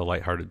inject the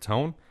lighthearted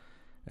tone,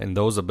 and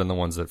those have been the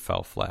ones that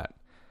fell flat.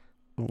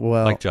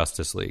 Well, like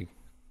Justice League.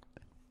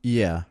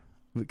 Yeah,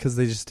 because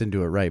they just didn't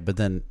do it right. But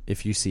then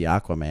if you see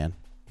Aquaman,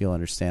 you'll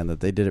understand that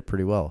they did it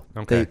pretty well.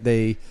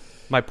 Okay.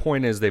 My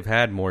point is they've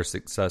had more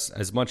success.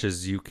 As much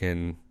as you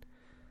can,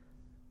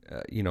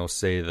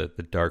 say that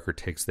the darker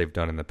takes they've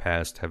done in the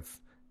past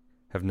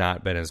have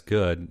not been as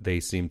good, they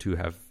seem to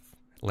have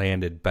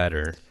landed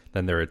better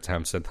than their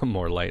attempts at the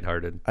more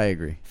lighthearted. I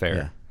agree. Fair.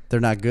 Yeah.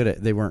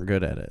 They weren't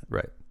good at it.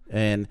 Right.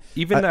 And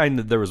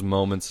even there was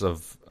moments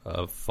of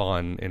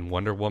fun in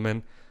Wonder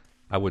Woman.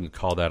 I wouldn't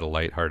call that a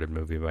lighthearted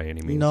movie by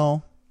any means.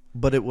 No,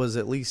 but it was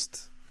at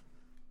least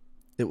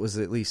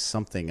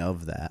something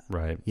of that.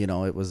 Right.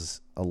 It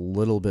was a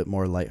little bit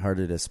more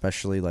lighthearted,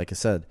 especially, like I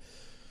said,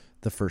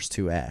 the first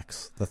 2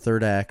 acts. The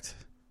third act,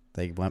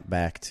 they went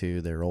back to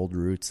their old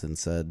roots and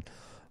said,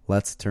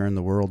 let's turn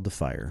the world to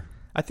fire.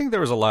 I think there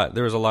was a lot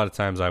of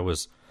times I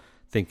was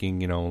thinking,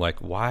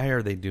 why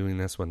are they doing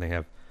this when they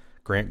have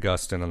Grant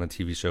Gustin on the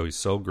TV show? He's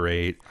so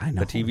great. I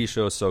know. The TV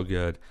show is so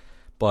good.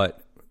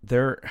 But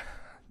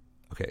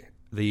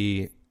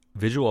the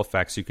visual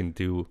effects you can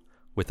do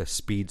with a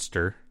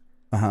speedster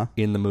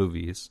in the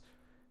movies,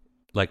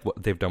 like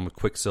what they've done with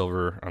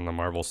Quicksilver on the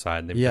Marvel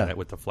side, they've done it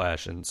with the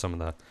Flash and some of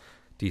the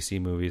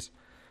DC movies,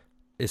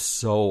 is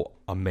so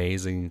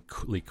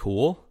amazingly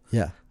cool.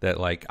 Yeah, that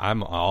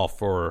I'm all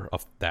for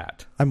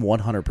that. I'm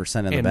 100%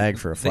 in the bag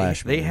for a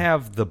Flash movie. They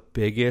have the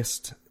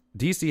biggest.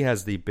 DC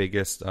has the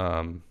biggest.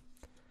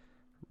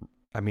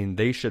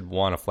 They should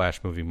want a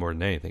Flash movie more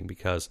than anything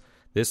because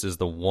this is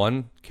the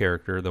one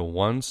character, the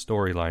one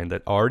storyline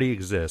that already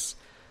exists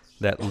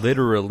that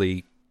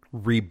literally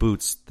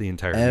reboots the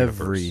entire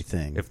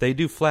everything. Universe. If they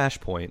do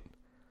Flashpoint,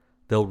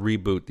 they'll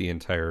reboot the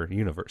entire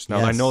universe.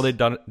 Now, I know they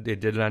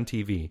did it on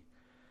TV.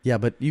 Yeah,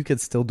 but you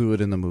could still do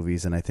it in the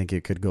movies, and I think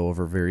it could go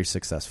over very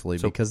successfully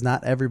because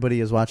not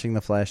everybody is watching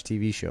the Flash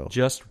TV show.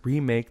 Just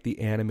remake the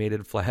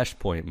animated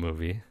Flashpoint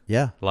movie.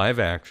 Yeah. Live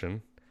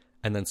action,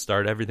 and then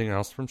start everything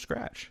else from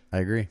scratch. I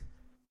agree.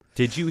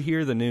 Did you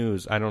hear the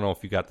news? I don't know if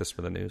you got this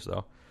for the news,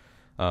 though.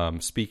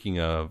 Speaking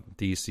of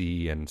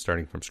DC and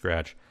starting from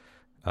scratch,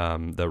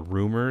 the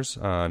rumors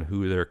on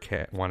who they're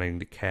wanting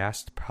to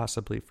cast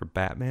possibly for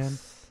Batman?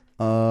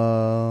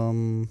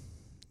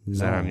 Is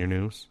that on your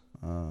news?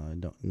 I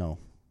don't know.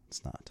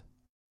 It's not.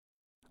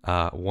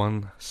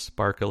 One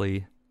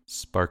sparkly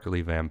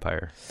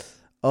vampire.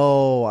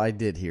 Oh, I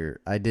did hear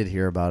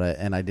about it,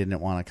 and I didn't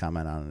want to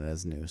comment on it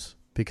as news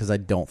because I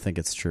don't think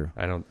it's true.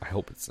 I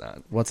hope it's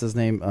not. What's his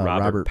name?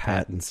 Robert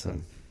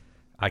Pattinson.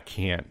 I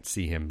can't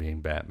see him being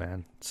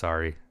Batman.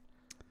 Sorry.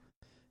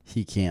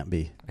 He can't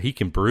be. He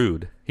can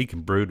brood. He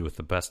can brood with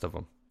the best of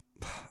them.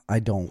 I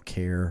don't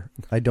care.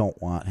 I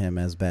don't want him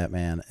as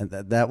Batman, and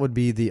that would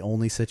be the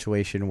only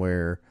situation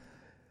where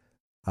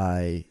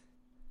I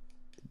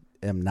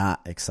am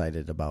not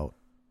excited about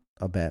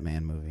a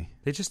Batman movie.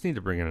 They just need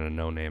to bring in a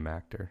no-name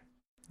actor.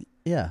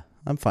 Yeah,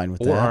 I'm fine with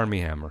that. Or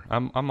Armie Hammer.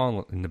 I'm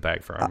all in the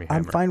bag for Armie Hammer.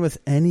 I'm fine with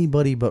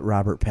anybody but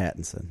Robert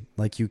Pattinson.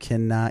 Like, you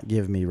cannot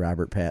give me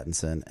Robert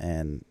Pattinson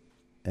and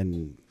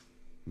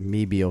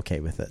me be okay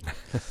with it.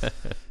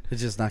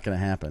 It's just not going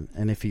to happen.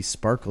 And if he's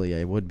sparkly,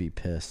 I would be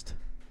pissed.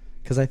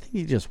 Because I think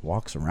he just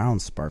walks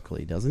around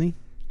sparkly, doesn't he?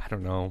 I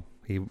don't know.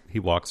 He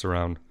walks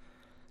around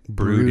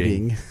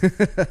brooding.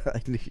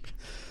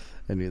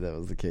 I knew that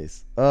was the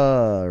case.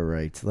 All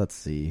right, let's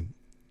see.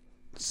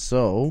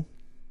 So,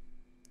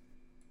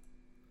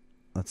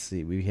 let's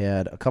see. We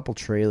had a couple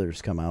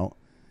trailers come out.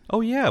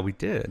 Oh, yeah, we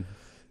did.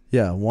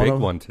 Yeah.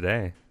 One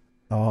today.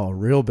 Oh,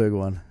 real big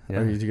one. Yeah.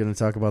 Are you going to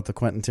talk about the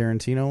Quentin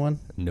Tarantino one?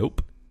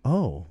 Nope.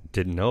 Oh.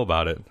 Didn't know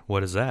about it.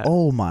 What is that?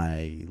 Oh,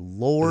 my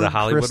Lord, The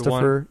Hollywood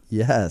Christopher. one?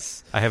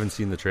 Yes. I haven't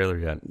seen the trailer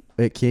yet.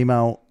 It came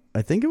out,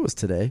 I think it was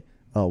today.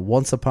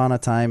 Once Upon a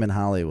Time in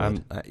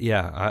Hollywood. I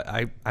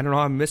don't know how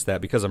I missed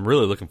that because I'm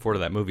really looking forward to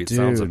that movie. It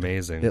sounds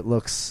amazing. It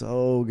looks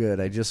so good.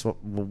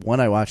 When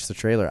I watched the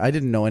trailer, I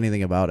didn't know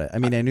anything about it. I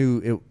mean, I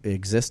knew it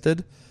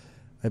existed,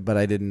 but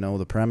I didn't know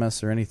the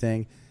premise or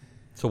anything.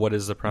 So what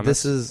is the premise?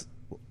 This is,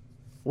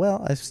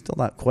 well, I'm still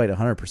not quite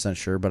 100%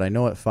 sure, but I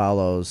know it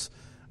follows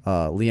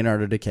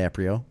Leonardo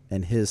DiCaprio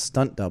and his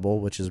stunt double,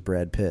 which is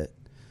Brad Pitt.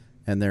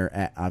 And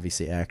they're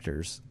obviously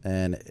actors.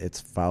 And it's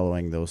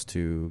following those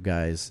two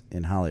guys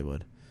in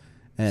Hollywood.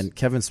 And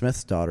Kevin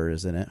Smith's daughter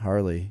is in it,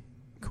 Harley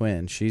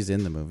Quinn. She's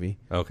in the movie.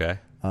 Okay.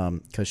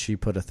 Because she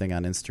put a thing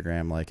on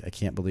Instagram like, I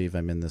can't believe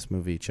I'm in this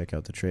movie. Check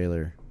out the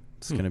trailer.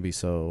 It's going to be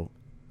so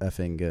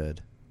effing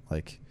good.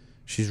 Like,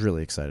 she's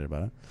really excited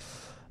about it.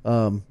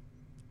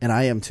 And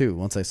I am too,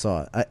 once I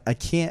saw it. I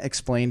can't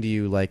explain to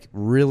you, like,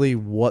 really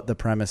what the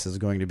premise is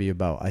going to be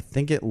about. I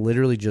think it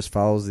literally just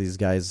follows these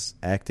guys'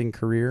 acting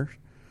career.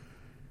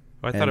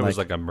 Well, I thought it was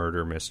like a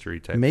murder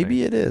mystery type maybe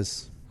thing. It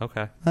is.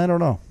 Okay. I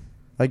don't know.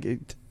 Like, if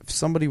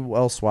somebody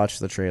else watched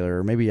the trailer,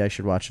 or maybe I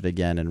should watch it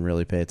again and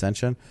really pay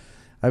attention.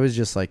 I was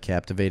just, like,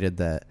 captivated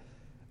that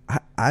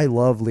I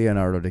love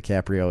Leonardo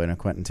DiCaprio in a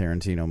Quentin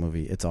Tarantino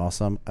movie. It's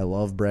awesome. I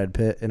love Brad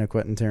Pitt in a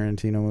Quentin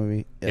Tarantino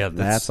movie. Yeah,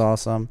 that's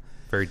awesome.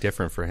 Very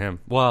different for him.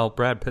 Well,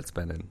 Brad Pitt's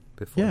been in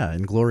before. Yeah,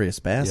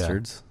 Inglourious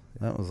Bastards.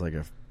 Yeah. That was like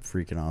a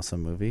freaking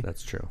awesome movie.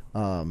 That's true.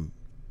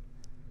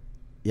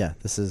 Yeah,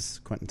 this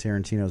is Quentin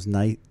Tarantino's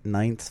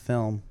ninth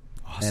film,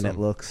 awesome. And it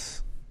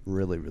looks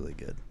really, really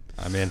good.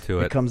 I'm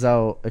into it. It comes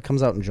out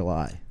in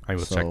July. I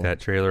will check that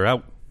trailer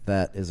out.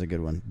 That is a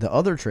good one. The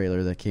other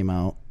trailer that came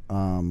out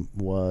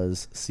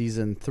was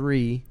season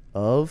 3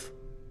 of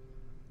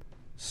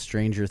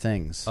Stranger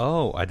Things.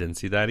 Oh, I didn't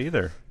see that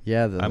either.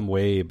 Yeah, I'm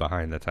way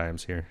behind the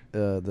times here.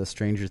 The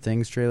Stranger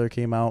Things trailer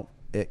came out.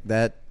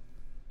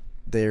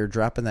 They're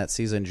dropping that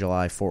season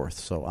July 4th.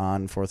 So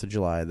on 4th of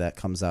July, that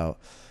comes out.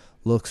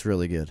 Looks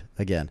really good.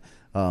 Again,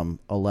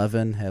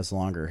 11 has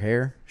longer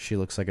hair. She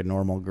looks like a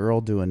normal girl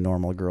doing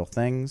normal girl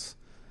things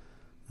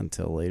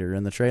until later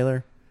in the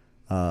trailer.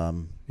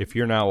 If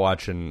you're not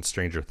watching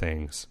Stranger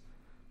Things,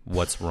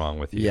 what's wrong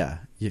with you? Yeah,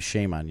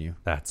 shame on you.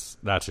 That's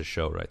a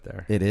show right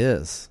there. It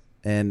is.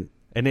 And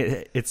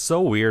it's so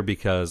weird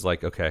because,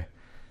 like, okay,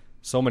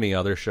 so many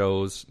other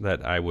shows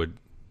that I would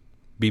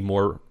be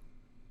more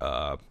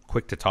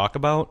quick to talk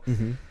about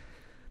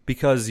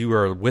because you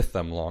are with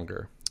them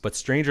longer. But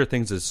Stranger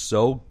Things is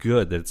so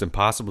good that it's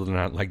impossible to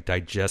not, like,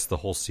 digest the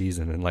whole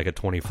season in like a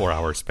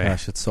 24-hour span.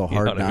 Gosh, it's so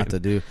hard not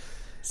to do.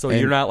 So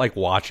you're not, like,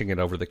 watching it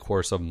over the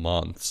course of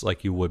months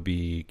like you would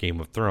be Game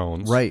of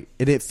Thrones. Right.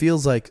 And it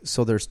feels like,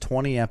 so there's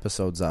 20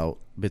 episodes out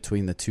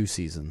between the two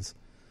seasons.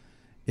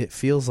 It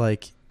feels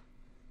like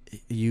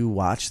you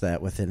watch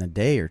that within a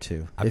day or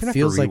two. It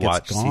feels like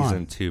it's gone.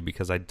 Season 2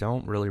 because I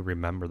don't really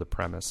remember the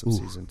premise of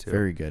season 2.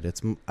 Very good.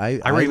 I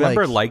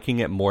remember liking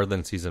it more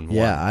than season 1.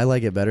 Yeah, I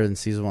like it better than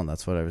season 1.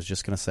 That's what I was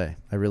just going to say.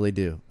 I really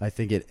do. I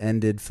think it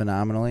ended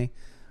phenomenally.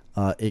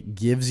 It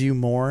gives you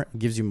more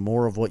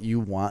of what you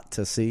want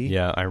to see.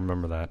 Yeah, I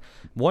remember that.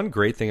 One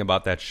great thing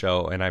about that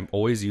show, and I'm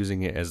always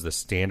using it as the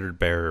standard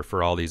bearer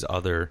for all these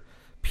other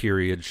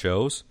period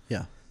shows.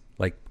 Yeah.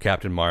 Like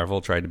Captain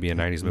Marvel tried to be a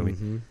 90s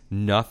movie.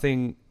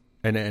 Nothing,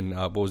 and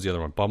what was the other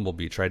one?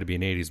 Bumblebee tried to be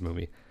an 80s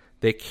movie.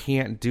 They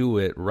can't do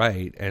it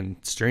right, and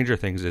Stranger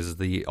Things is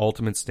the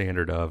ultimate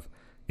standard of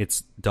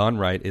it's done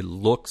right. It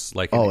looks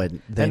like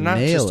and not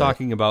just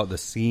talking about the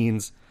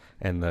scenes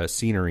and the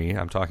scenery.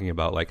 I'm talking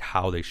about, like,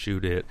 how they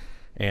shoot it,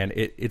 and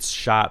it's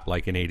shot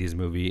like an 80s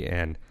movie,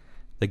 and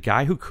the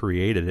guy who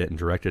created it and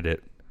directed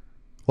it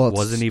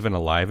wasn't even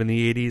alive in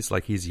the 80s.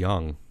 Like, he's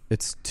young.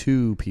 It's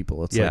two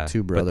people. It's like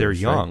two brothers. But they're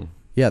young. Right?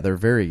 Yeah, they're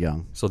very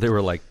young. So they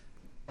were like,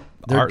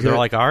 they're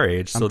like our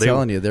age. So I'm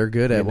telling you, they're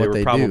good at what they do. They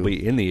were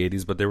probably in the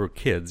 80s, but they were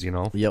kids, you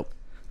know? Yep.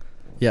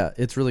 Yeah,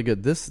 it's really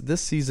good.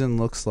 This season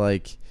looks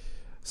like,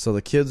 so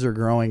the kids are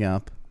growing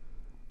up,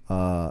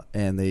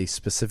 and they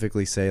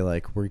specifically say,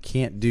 like, we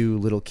can't do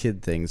little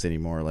kid things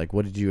anymore. Like,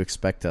 what did you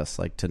expect us,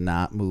 like, to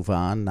not move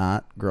on,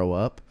 not grow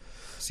up?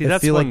 See, I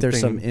feel like there's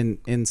some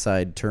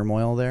inside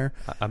turmoil there.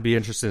 I'd be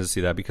interested to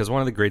see that because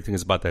one of the great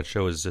things about that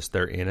show is just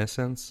their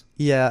innocence.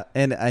 Yeah,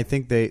 and I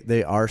think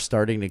they are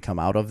starting to come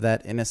out of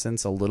that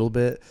innocence a little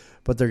bit,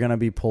 but they're going to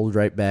be pulled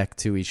right back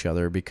to each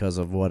other because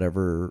of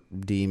whatever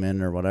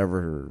demon or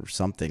whatever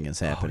something is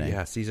happening. Oh,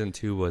 yeah, season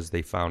 2 was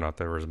they found out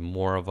there was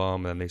more of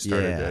them, and they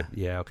started to...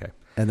 Yeah, okay.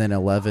 And then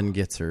 11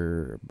 gets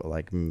her,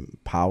 like,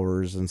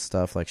 powers and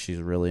stuff. Like,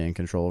 she's really in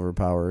control of her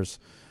powers.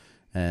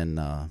 And,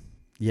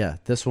 yeah,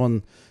 this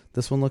one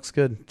looks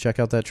good. Check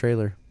out that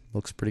trailer.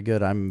 Looks pretty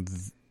good.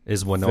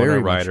 Is Winona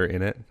Ryder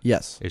in it?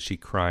 Yes. Is she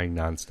crying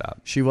nonstop?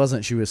 She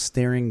wasn't. She was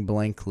staring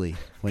blankly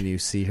when you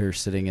see her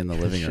sitting in the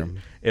living room.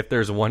 If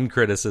there's one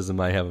criticism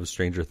I have of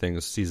Stranger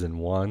Things season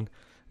 1,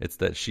 it's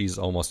that she's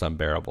almost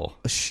unbearable.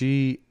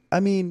 I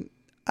mean,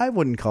 I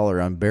wouldn't call her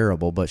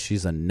unbearable, but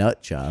she's a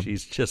nut job.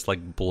 She's just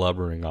like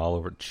blubbering all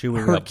over,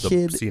 chewing Her up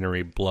kid- the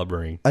scenery,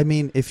 blubbering. I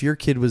mean, if your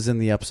kid was in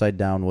the Upside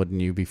Down,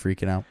 wouldn't you be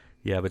freaking out?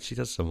 Yeah, but she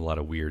does a lot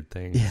of weird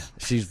things. Yeah,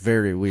 she's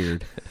very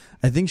weird.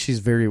 I think she's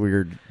very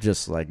weird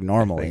just like I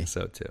normally. think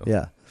so too.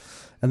 Yeah.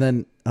 And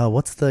then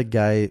what's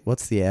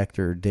the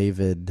actor,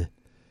 David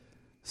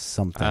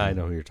something? I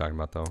know who you're talking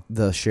about, though.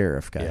 The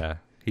sheriff guy. Yeah,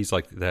 he's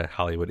like the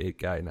Hollywood 8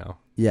 guy now.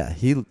 Yeah,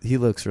 he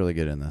looks really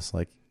good in this.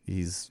 Like,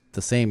 he's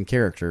the same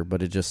character,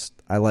 but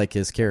I like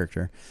his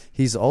character.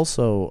 He's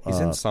also He's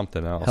in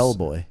something else.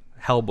 Hellboy.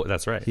 Hellboy,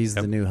 that's right. He's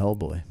Yep. the new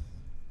Hellboy.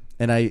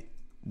 And I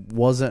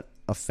wasn't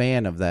a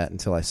fan of that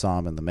until I saw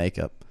him in the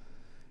makeup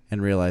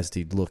and realized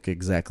he'd look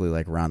exactly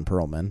like Ron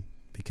Perlman,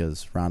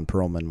 because Ron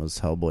Perlman was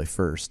Hellboy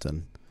first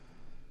and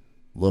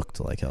looked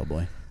like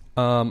Hellboy.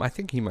 I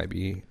think he might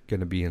be going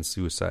to be in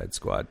Suicide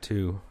Squad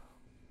too.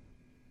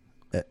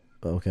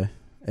 Okay.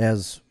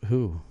 As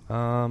who?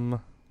 I'll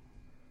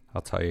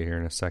tell you here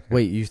in a second.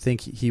 Wait, you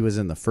think he was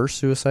in the first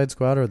Suicide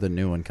Squad or the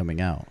new one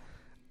coming out?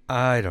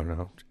 I don't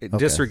know. Okay.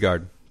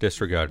 Disregard.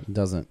 It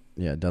doesn't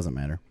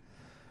matter.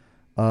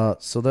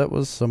 So that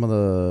was some of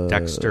the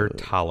Dexter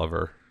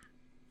Tolliver.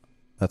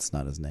 That's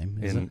not his name,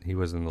 is it? He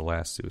was in the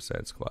last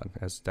Suicide Squad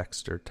as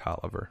Dexter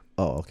Tolliver.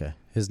 Oh, okay.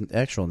 His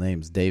actual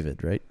name's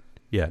David, right?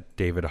 Yeah,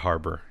 David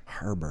Harbour.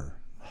 Harbour.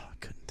 Oh, I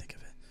couldn't think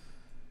of it.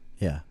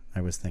 Yeah, I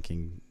wasn't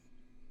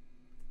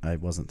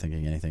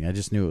thinking anything. I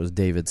just knew it was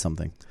David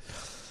something.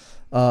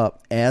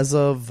 As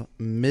of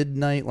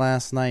midnight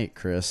last night,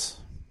 Chris,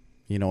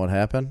 you know what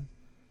happened?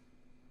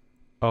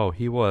 Oh,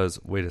 he was.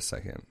 Wait a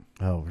second.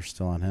 Oh, we're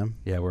still on him?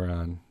 Yeah, we're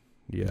on.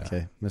 Yeah.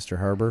 Okay, Mr.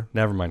 Harbour.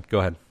 Never mind. Go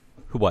ahead.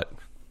 Who? What?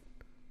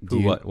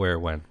 What? Where?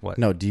 When? What?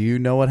 No, do you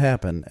know what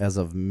happened as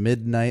of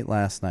midnight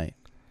last night?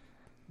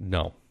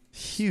 No.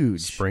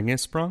 Huge. Spring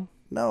is sprung?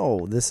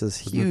 No, this is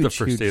Isn't huge. it the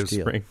first huge day of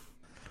deal. spring?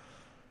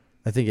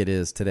 I think it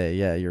is today.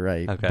 Yeah, you're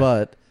right. Okay.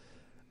 But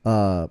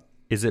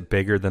is it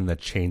bigger than the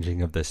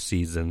changing of the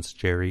seasons,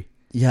 Jerry?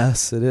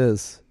 yes, it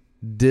is.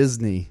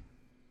 Disney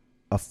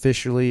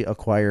officially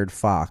acquired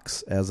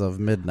Fox as of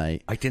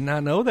midnight. I did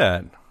not know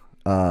that.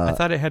 I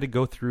thought it had to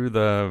go through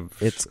the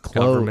It's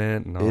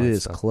government and all It that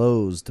is stuff.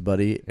 closed,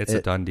 buddy. It's a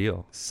done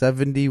deal.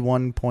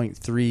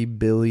 $71.3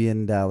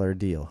 billion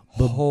deal.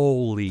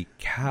 Holy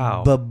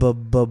cow.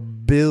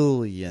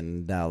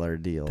 Billion dollar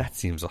deal. That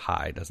seems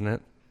high, doesn't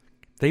it?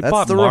 They That's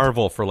bought the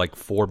Marvel for like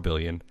 $4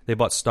 billion. They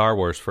bought Star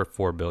Wars for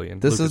 $4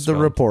 billion. This is the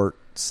Lucasfilm. report.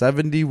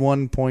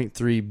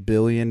 $71.3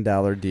 billion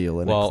deal,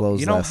 and it closed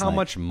you know last how night.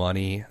 much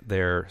money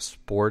their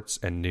sports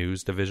and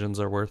news divisions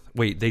are worth?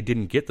 Wait, they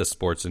didn't get the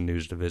sports and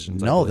news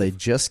divisions. I No, they believe.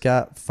 just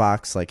got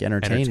Fox like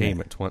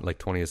entertainment. like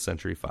 20th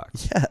Century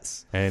Fox.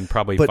 Yes. And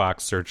probably But-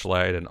 Fox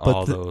Searchlight and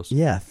all those.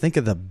 Yeah, think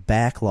of the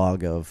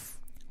backlog of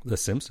The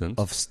Simpsons.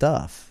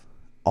 stuff.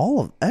 All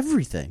of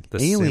everything. The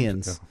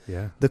Aliens. Simpsons.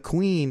 Yeah. The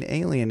Queen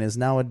alien is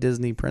now a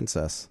Disney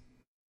princess.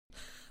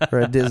 Or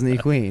a Disney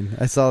queen.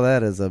 I saw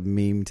that as a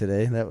meme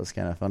today. That was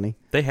kind of funny.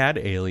 They had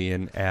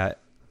Alien at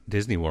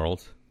Disney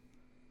World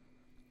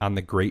on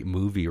the Great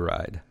Movie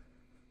Ride.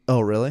 Oh,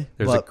 really?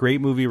 There's a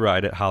Great Movie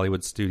Ride at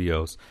Hollywood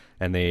Studios,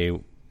 and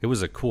it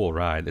was a cool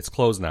ride. It's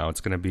closed now.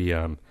 It's going to be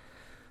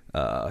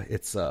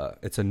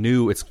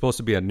it's supposed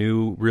to be a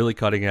new, really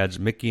cutting edge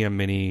Mickey and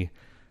Minnie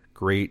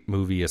Great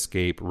Movie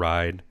Escape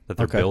ride that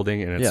they're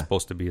building, and it's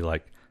supposed to be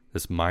like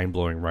this mind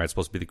blowing ride. It's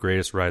supposed to be the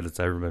greatest ride that's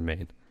ever been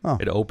made. Oh.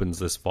 It opens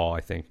this fall, I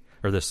think,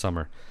 or this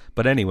summer.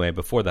 But anyway,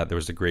 before that, there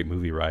was a Great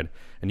Movie Ride,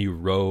 and you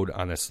rode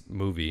on this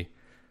movie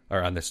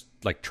or on this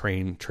like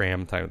tram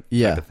type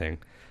of thing.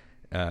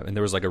 And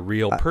there was like a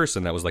real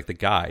person that was like the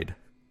guide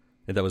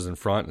that was in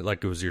front,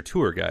 like it was your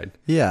tour guide.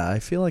 Yeah, I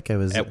feel like I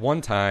was... At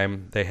one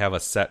time, they have a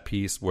set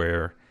piece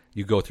where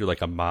you go through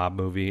like a mob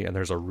movie, and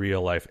there's a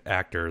real life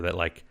actor that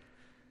like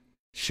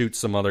shoots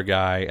some other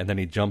guy, and then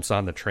he jumps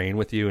on the train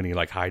with you, and he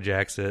like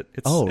hijacks it.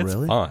 It's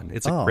really? fun.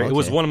 It's Oh, great. It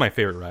was okay. one of my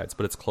favorite rides,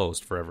 but it's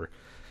closed forever.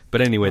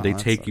 But anyway, they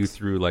that take you sucks.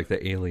 through like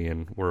the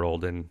alien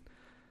world, and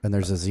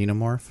there's a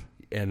xenomorph?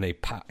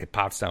 it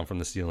pops down from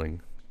the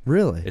ceiling.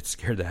 Really? It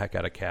scared the heck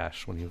out of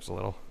Cash when he was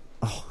little.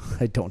 Oh,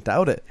 I don't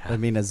doubt it. I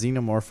mean, a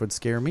xenomorph would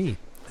scare me.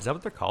 Is that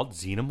what they're called?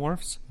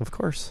 Xenomorphs? Of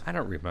course. I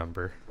don't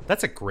remember.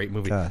 That's a great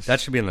movie. Gosh. That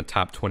should be on the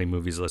top 20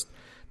 movies list.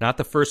 Not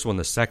the first one,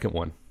 the second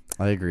one.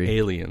 I agree.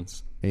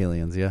 Aliens.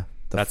 Aliens, yeah.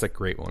 That's a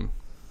great one.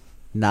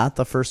 Not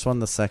the first one,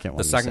 the second one.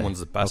 The you second say. one's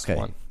the best Okay,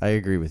 one. I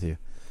agree with you.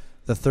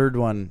 The third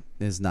one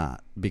is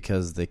not,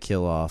 because they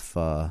kill off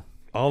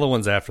All the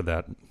ones after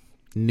that,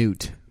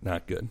 Newt.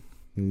 not good.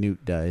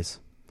 Newt dies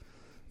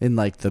in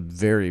like the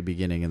very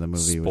beginning of the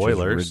movie,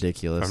 Spoilers. which is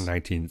ridiculous. From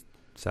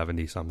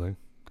 1970 something.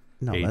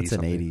 No, 80 that's an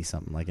something. 80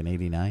 something, like an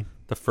 89.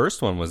 The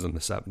first one was in the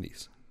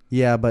 70s.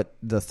 Yeah, but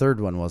the third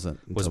one wasn't.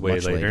 Was until way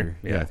much later.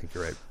 Yeah, I think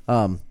you're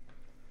right.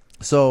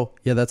 So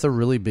yeah, that's a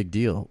really big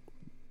deal.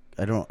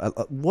 I don't.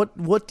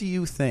 What do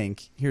you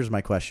think? Here's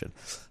my question: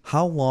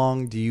 how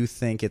long do you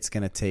think it's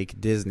going to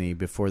take Disney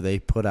before they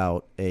put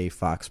out a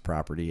Fox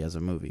property as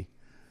a movie?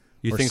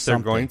 You or think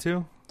something. they're going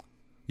to?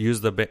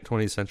 use the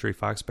 20th Century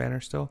Fox banner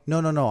still? No.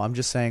 I'm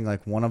just saying,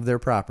 like, one of their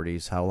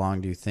properties. How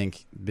long do you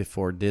think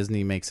before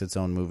Disney makes its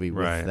own movie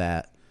with Right.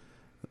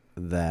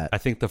 that? I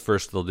think the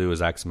first they'll do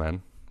is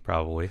X-Men,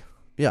 probably.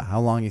 Yeah.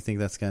 How long do you think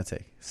that's going to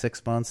take?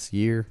 6 months,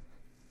 year?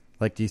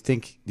 Like, do you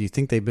think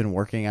they've been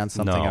working on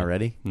something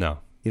already? No.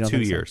 You don't 2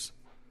 think so? years.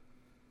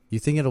 You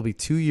think it'll be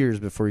 2 years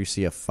before you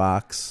see a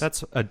Fox?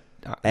 That's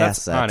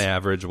Asset. on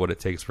average what it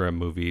takes for a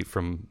movie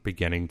from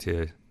beginning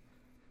to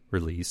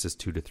release is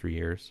 2 to 3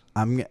 years.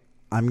 I'm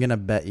gonna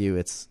bet you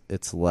it's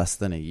less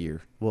than a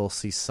year. We'll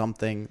see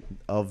something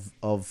of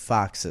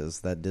Fox's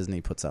that Disney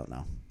puts out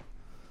now.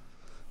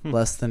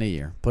 Less than a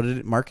year.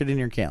 Mark it in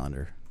your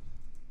calendar.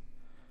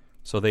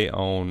 So they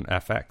own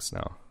FX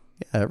now.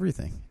 Yeah,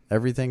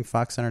 everything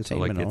Fox So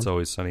Entertainment like It's owns.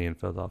 Always Sunny in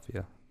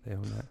Philadelphia. They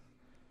own that.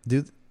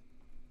 Dude,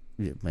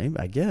 yeah, maybe,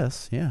 I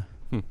guess, yeah.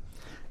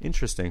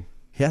 Interesting.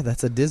 Yeah,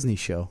 that's a Disney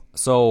show.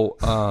 So,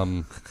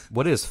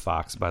 what is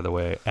Fox, by the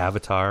way?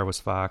 Avatar was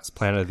Fox.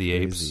 Planet of the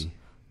Apes. Crazy.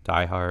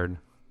 Die Hard.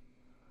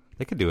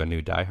 They could do a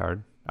new Die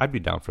Hard. I'd be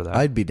down for that.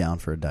 I'd be down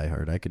for a Die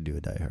Hard. I could do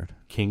a Die Hard.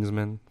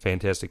 Kingsman.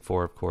 Fantastic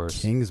Four, of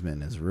course.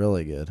 Kingsman is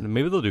really good.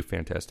 Maybe they'll do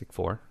Fantastic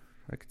Four.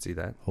 I could see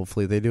that.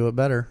 Hopefully they do it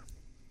better.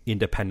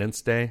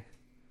 Independence Day.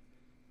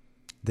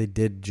 They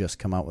did just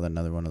come out with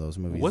another one of those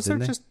movies,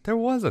 Wasn't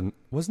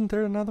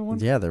there another one?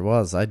 Yeah, there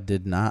was. I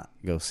did not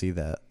go see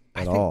that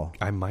at all.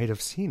 I might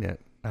have seen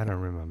it. I don't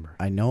remember.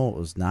 I know it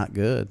was not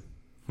good.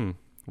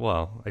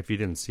 Well, if you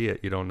didn't see it,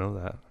 you don't know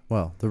that.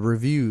 Well, the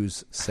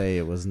reviews say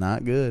it was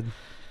not good.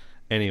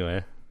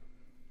 Anyway,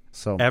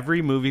 So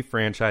every movie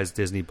franchise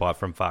Disney bought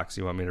from Fox.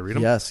 You want me to read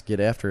them? yes, get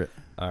after it.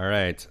 All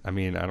right. I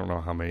mean, I don't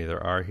know how many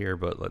there are here,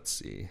 but let's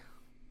see.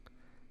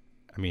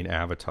 I mean,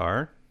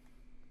 Avatar.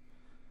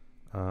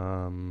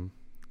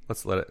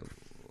 Let's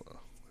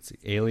see.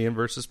 Alien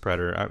versus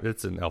Predator.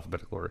 It's in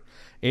alphabetical order.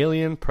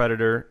 Alien,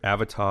 Predator,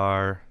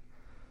 Avatar,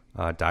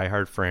 Die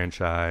Hard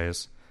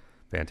franchise,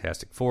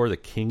 Fantastic Four, the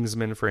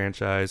Kingsman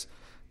franchise,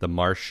 The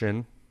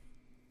Martian,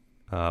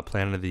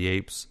 Planet of the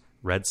Apes,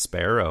 Red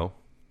Sparrow,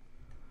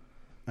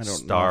 I don't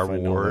Star know if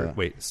I know Wars. that.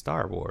 Wait,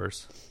 Star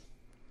Wars.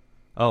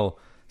 Oh,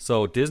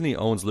 so Disney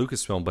owns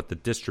Lucasfilm, but the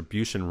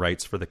distribution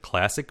rights for the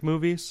classic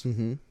movies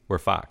were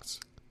Fox.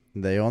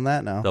 They own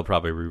that now. They'll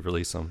probably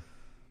re-release them.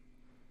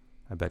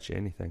 I bet you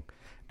anything.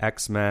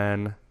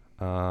 X-Men.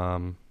 I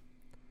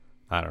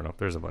don't know.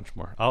 There's a bunch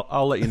more.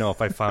 I'll let you know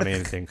if I found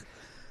anything.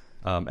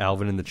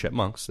 Alvin and the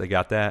Chipmunks. They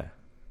got that.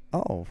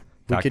 Oh,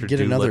 we Dr. could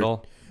get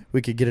Dolittle.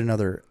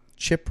 another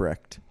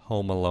Chipwrecked.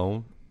 Home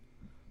Alone.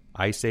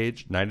 Ice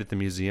Age. Night at the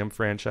Museum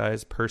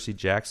franchise. Percy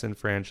Jackson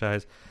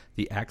franchise.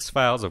 The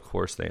X-Files, of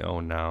course, they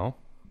own now.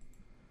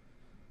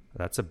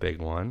 That's a big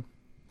one.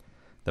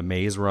 The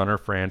Maze Runner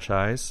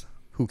franchise.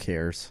 Who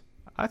cares?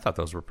 I thought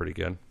those were pretty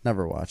good.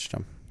 Never watched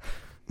them.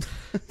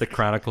 The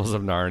Chronicles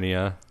of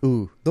Narnia.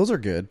 Ooh, those are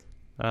good.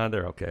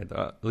 They're okay.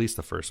 At least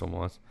the first one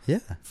was. Yeah.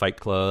 Fight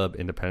Club,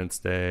 Independence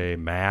Day,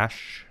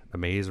 MASH, The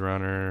Maze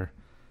Runner.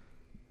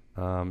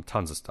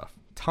 Tons of stuff.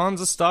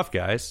 Tons of stuff,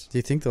 guys. Do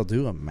you think they'll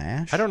do a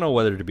MASH? I don't know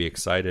whether to be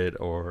excited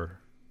or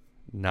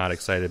not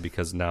excited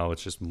because now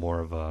it's just more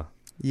of a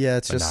Yeah,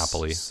 it's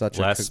monopoly. just such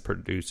Less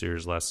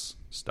producers, less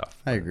stuff.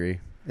 I agree.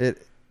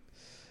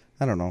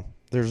 I don't know.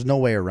 There's no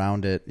way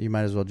around it. You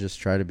might as well just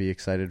try to be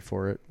excited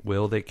for it.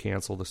 Will they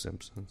cancel The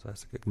Simpsons?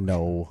 That's a good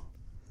question.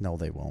 No,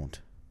 they won't.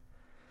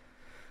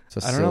 It's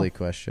a I don't silly know.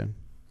 question.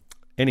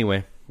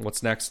 Anyway,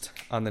 what's next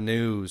on the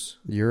news?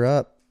 You're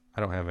up.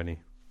 I don't have any.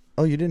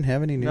 Oh, you didn't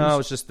have any news? No,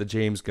 it's just the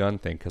James Gunn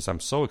thing because I'm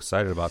so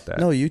excited about that.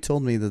 No, you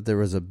told me that there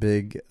was a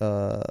big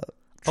trailer.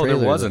 Oh, there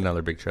was that-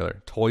 another big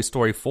trailer. Toy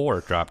Story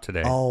 4 dropped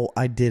today. Oh,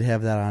 I did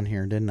have that on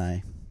here, didn't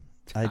I?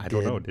 I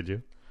don't know. Did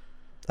you?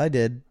 I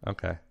did.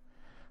 Okay.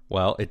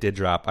 Well, it did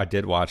drop. I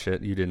did watch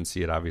it. You didn't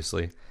see it,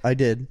 obviously. I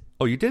did.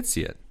 Oh, you did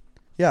see it.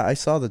 Yeah, I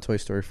saw the Toy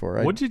Story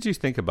 4. What did you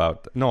think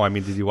about? No, I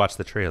mean, did you watch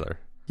the trailer?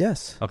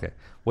 Yes. Okay.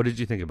 What did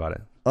you think about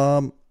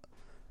it?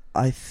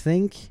 I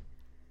think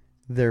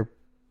they're.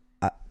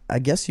 I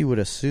guess you would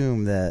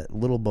assume that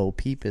Little Bo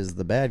Peep is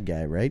the bad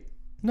guy, right?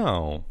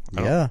 No. I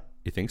don't- Yeah.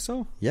 You think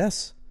so?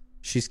 Yes.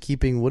 She's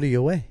keeping Woody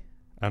away.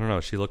 I don't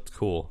know. She looked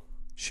cool.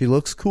 She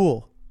looks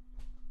cool,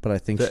 but I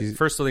think The she's.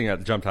 first thing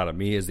that jumped out at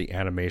me is the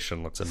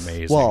animation looks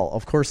amazing. Well,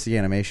 of course the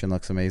animation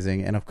looks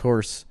amazing, and of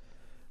course,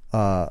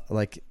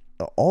 like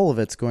all of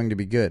it's going to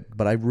be good.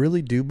 But I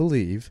really do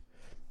believe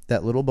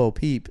that Little Bo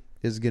Peep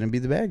is going to be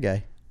the bad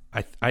guy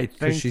I because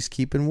think she's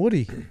keeping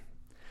Woody.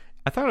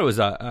 I thought it was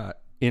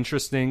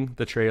interesting,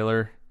 the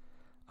trailer.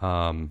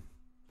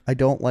 I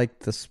don't like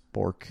the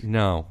spork.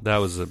 No, that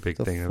was a big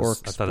The thing. fork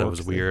I thought that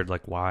was spork weird.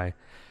 Like, why?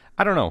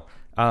 I don't know.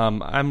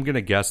 I'm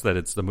gonna guess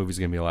that the movie's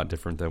gonna be a lot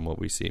different than what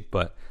we see,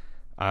 but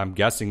I'm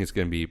guessing it's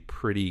gonna be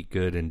pretty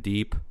good and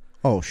deep.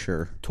 Oh,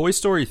 sure. Toy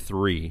Story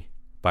 3,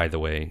 by the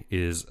way,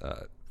 is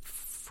a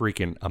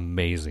freaking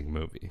amazing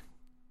movie.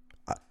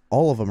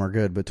 All of them are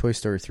good, but Toy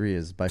Story 3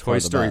 is by far Toy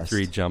the Story best.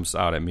 3 jumps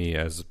out at me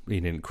as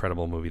being an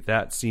incredible movie.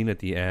 That scene at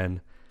the end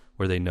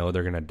where they know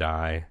they're gonna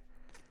die,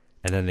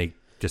 and then they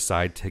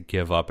decide to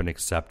give up and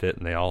accept it,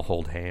 and they all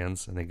hold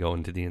hands and they go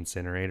into the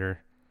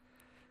incinerator.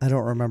 I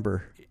don't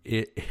remember.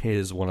 It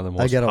is one of the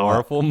most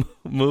powerful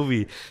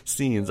movie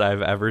scenes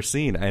I've ever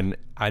seen, and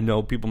I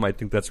know people might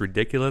think that's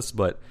ridiculous,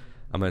 but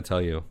I'm going to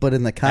tell you. But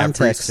in the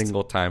context, every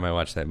single time I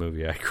watch that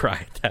movie, I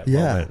cry at that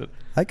moment.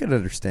 I could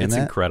understand that. It's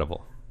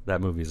incredible. That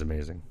movie is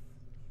amazing.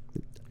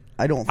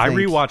 I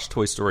rewatched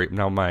Toy Story.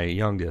 Now my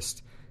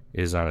youngest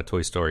is on a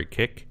Toy Story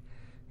kick.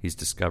 He's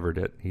discovered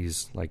it.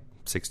 He's like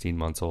 16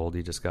 months old.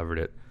 He discovered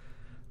it.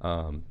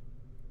 I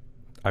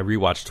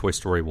rewatched Toy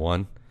Story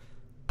 1.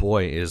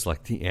 Boy, is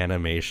like the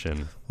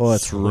animation. Well,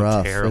 it's so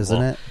rough, terrible.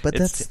 Isn't it? But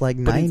that's like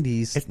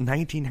 90s. It's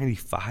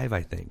 1995,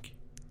 I think.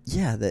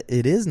 Yeah,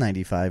 it is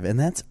 95, and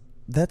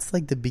that's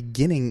like the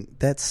beginning.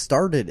 That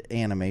started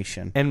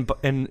animation. And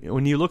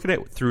when you look at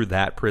it through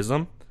that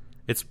prism,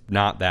 it's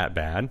not that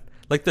bad.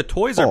 Like the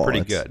toys are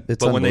pretty good,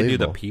 but when they do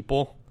the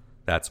people,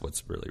 that's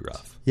what's really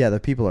rough. Yeah, the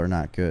people are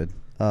not good.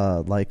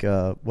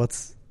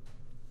 What's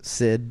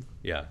Sid?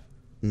 Yeah.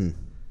 You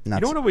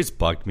know what always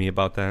bugged me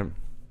about that?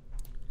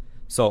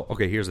 So,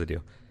 okay, here's the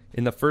deal.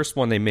 In the first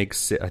one, they make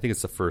Sid, I think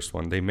it's the first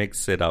one, they make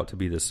Sid out to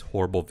be this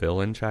horrible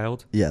villain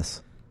child.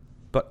 Yes.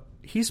 But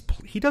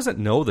he doesn't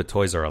know the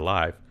toys are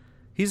alive.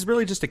 He's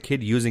really just a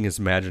kid using his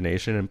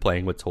imagination and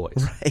playing with toys.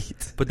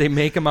 Right. But they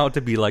make him out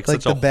to be like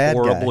such a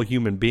horrible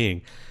human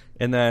being.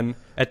 And then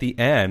at the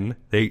end,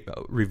 they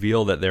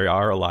reveal that they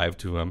are alive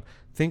to him.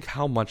 Think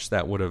how much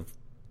that would have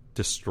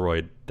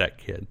destroyed that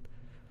kid.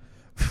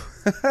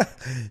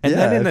 And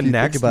then in the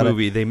next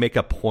movie, they make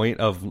a point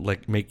of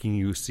like making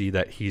you see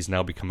that he's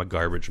now become a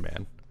garbage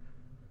man.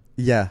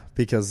 Yeah,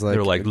 because like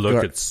they're like,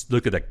 look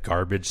at that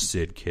garbage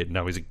Sid kid.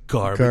 Now he's a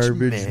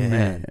garbage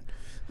man.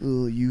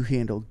 Oh, you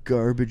handle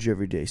garbage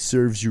every day.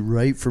 Serves you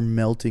right for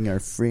melting our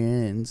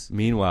friends.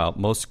 Meanwhile,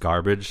 most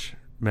garbage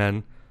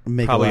men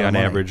make probably on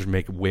average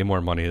make way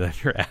more money than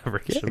your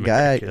average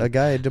American. A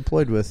guy I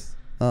deployed with,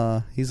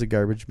 he's a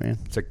garbage man.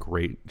 It's a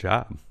great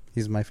job.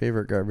 He's my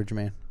favorite garbage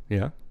man.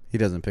 Yeah. He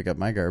doesn't pick up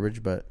my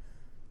garbage, but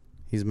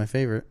he's my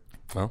favorite.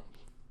 Well,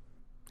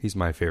 he's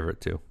my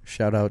favorite too.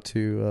 Shout out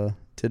to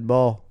Tid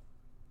Ball.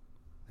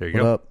 There you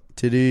go. What up,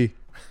 Tiddy?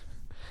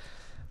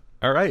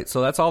 All right,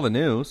 so that's all the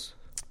news.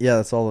 Yeah,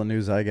 that's all the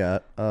news I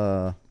got.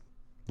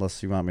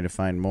 Unless you want me to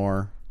find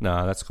more.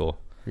 No, that's cool.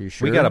 Are you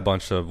sure? We got a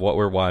bunch of what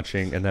we're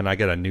watching, and then I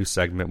got a new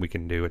segment we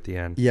can do at the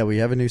end. Yeah, we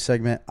have a new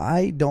segment.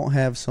 I don't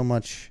have so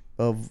much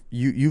of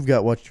you. You've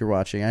got what you're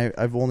watching.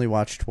 I've only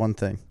watched one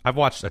thing. I've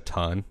watched a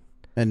ton.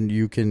 And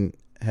you can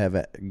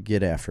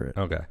get after it.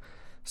 Okay.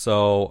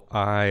 So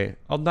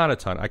not a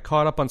ton. I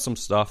caught up on some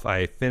stuff.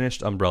 I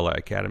finished Umbrella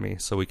Academy,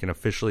 so we can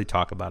officially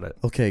talk about it.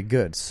 Okay,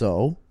 good.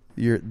 So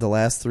the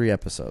last 3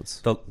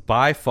 episodes.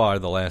 By far,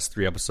 the last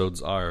 3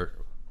 episodes are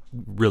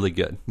really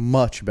good.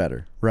 Much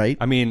better, right?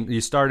 I mean,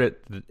 you start at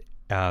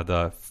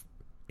the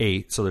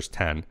 8, so there's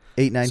 10.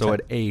 8, 9, so 10.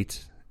 At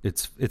 8,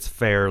 it's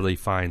fairly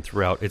fine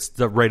throughout. It's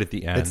right at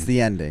the end. It's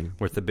the ending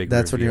with the big.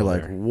 That's when you're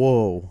like,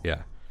 whoa.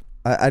 Yeah.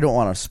 I don't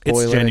want to spoil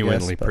it. It's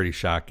genuinely pretty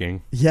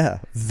shocking.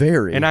 Yeah,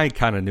 very. And I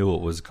kind of knew it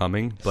was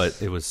coming,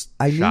 but it was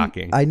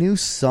shocking. I knew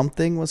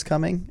something was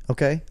coming.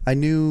 Okay, I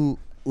knew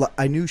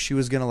she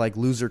was gonna like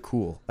lose her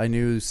cool. I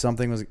knew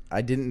something was.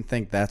 I didn't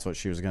think that's what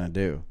she was gonna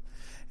do,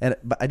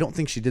 but I don't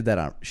think she did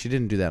that She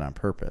didn't do that on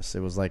purpose. It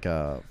was like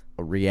a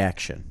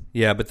reaction.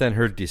 Yeah, but then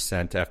her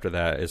descent after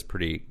that is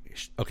pretty.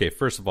 Okay,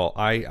 first of all,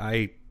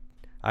 I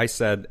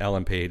said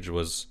Ellen Page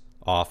was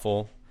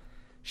awful.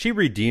 She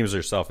redeems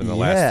herself in the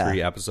last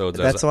 3 episodes.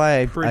 That's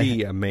why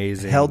pretty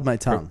amazing. Held my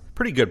tongue.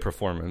 Pretty good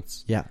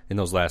performance. Yeah. In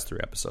those last 3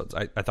 episodes,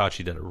 I thought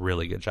she did a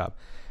really good job,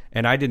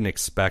 and I didn't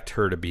expect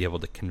her to be able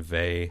to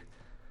convey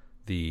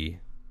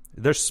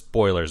There's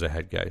spoilers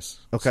ahead, guys.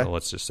 Okay. So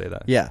let's just say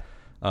that. Yeah.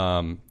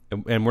 And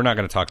we're not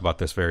going to talk about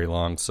this very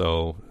long,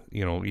 so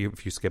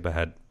if you skip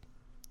ahead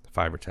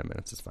 5 or 10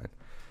 minutes, it's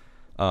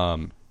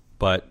fine.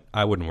 But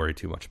I wouldn't worry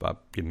too much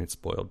about getting it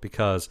spoiled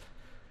because.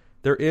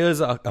 There is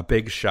a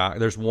big shock.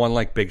 There's one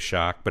big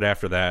shock, but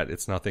after that,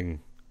 it's nothing.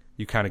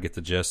 You kind of get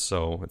the gist,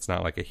 so it's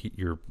not like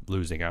you're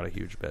losing out a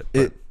huge bit.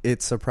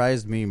 It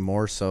surprised me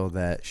more so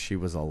that she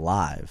was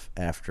alive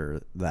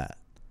after that.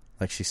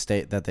 Like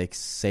that they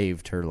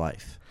saved her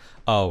life.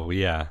 Oh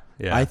yeah.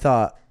 I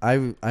thought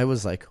I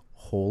was like,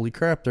 holy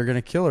crap, they're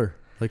gonna kill her.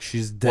 Like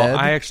she's dead. Well,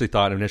 I actually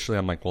thought initially,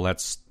 I'm like, well,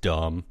 that's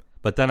dumb.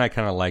 But then I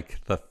kind of like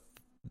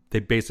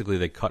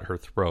they cut her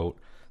throat.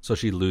 So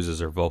she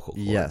loses her vocal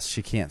cords. Yes,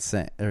 she can't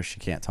sing or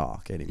she can't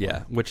talk anymore.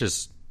 Yeah, which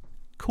is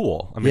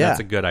cool. I mean, that's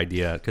a good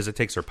idea because it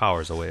takes her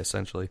powers away,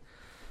 essentially.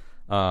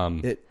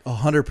 It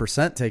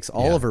 100% takes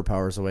all of her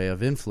powers away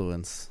of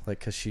influence, like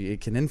because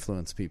it can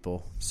influence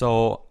people.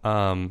 So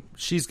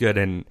she's good,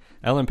 and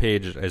Ellen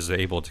Page is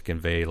able to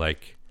convey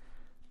like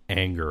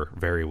anger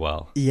very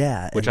well.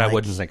 Yeah, which I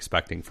wasn't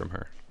expecting from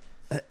her.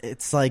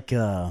 It's like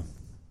I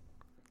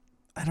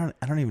don't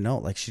even know.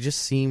 Like she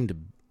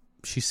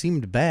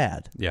seemed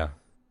bad. Yeah.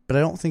 But I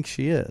don't think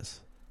she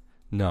is.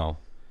 No.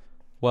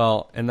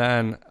 Well, and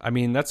then, I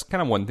mean, that's kind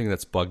of one thing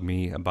that's bugged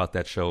me about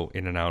that show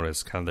In and Out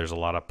is kind of there's a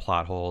lot of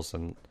plot holes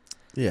and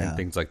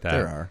things like that.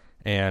 There are.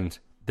 And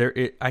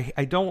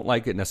I don't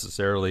like it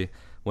necessarily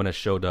when a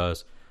show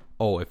does,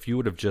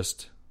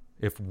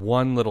 if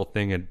one little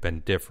thing had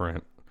been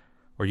different,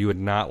 or you had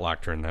not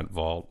locked her in that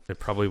vault, it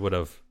probably would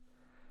have,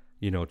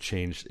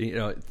 changed.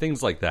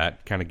 Things like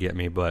that kind of get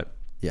me. But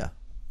Yeah.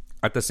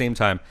 at the same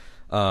time,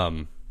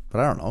 But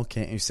I don't know.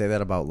 Can't you say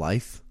that about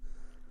life?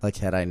 Like,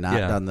 had I not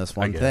done this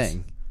one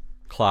thing?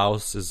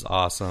 Klaus is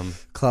awesome.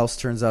 Klaus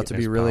turns out to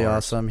be really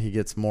powers. awesome. He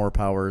gets more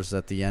powers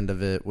at the end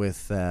of it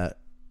with that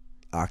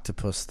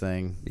octopus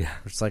thing. Yeah.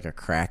 It's like a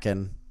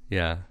kraken.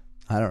 Yeah.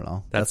 I don't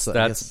know. That's I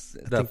guess-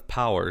 I the think-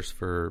 powers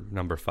for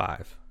number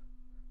 5.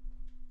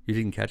 You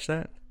didn't catch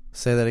that?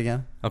 Say that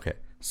again. Okay.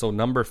 So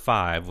number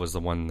 5 was the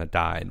one that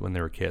died when they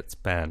were kids,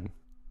 Ben.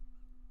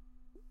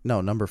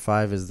 No, number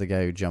 5 is the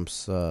guy who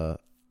jumps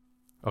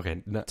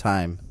Okay.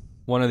 time.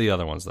 One of the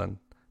other ones then.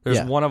 There's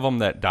Yeah. one of them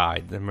that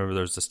died. Remember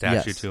there's the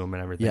statue Yes. to him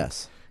and everything?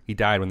 Yes. He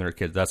died when they were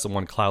kids. That's the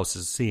one Klaus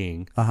is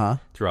seeing Uh-huh.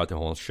 throughout the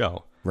whole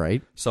show.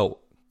 Right. So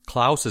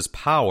Klaus's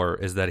power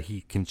is that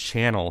he can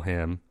channel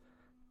him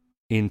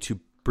into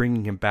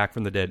bringing him back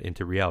from the dead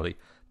into reality.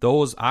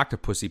 Those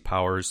octopusy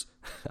powers,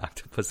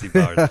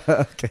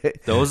 Okay.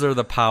 those are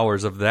the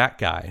powers of that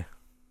guy.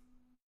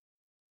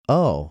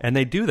 Oh. And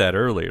they do that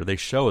earlier. They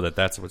show that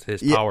that's what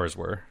his Yeah. powers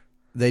were.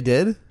 They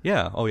did?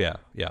 Yeah. Oh, yeah.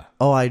 Yeah.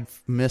 Oh, I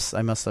must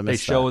have missed They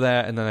show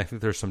that, and then I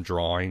think there's some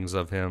drawings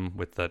of him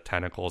with the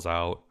tentacles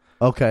out.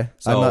 Okay.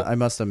 So I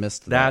must have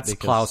missed that. That's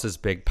because- Klaus's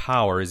big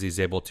power, is he's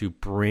able to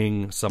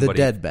bring somebody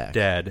dead back.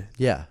 dead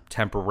Yeah.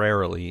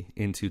 temporarily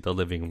into the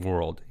living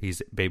world.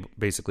 He's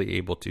basically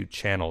able to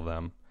channel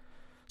them.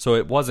 So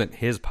it wasn't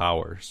his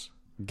powers.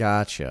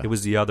 Gotcha. It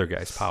was the other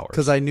guy's powers.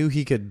 Because I knew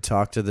he could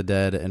talk to the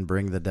dead and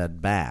bring the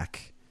dead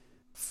back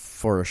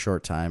for a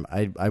short time.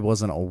 I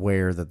wasn't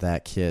aware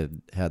that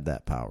kid had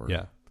that power.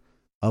 Yeah.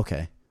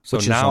 Okay. So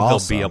Which is now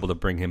awesome. he'll be able to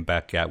bring him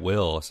back at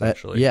will,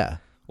 essentially. Yeah.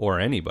 Or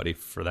anybody,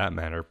 for that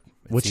matter.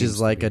 It Which seems is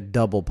to like be. a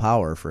double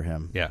power for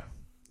him. Yeah.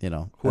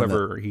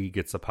 Whoever. He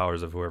gets the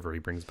powers of whoever he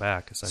brings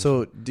back,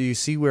 essentially. So do you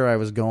see where I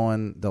was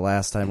going the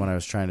last time when I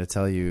was trying to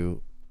tell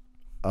you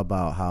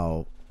about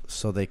how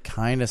so they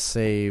kind of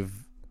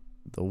save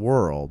the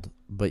world,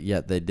 but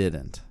yet they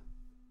didn't,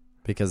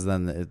 because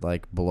then it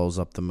like blows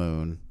up the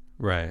moon,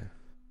 right.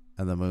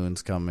 and the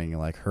moon's coming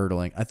like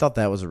hurtling. I thought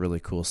that was a really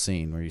cool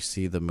scene where you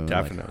see the moon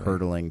like Definitely.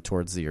 hurtling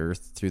towards the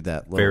earth through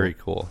that little. Very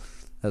cool.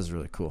 That was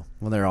really cool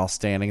when they're all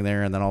standing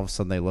there, and then all of a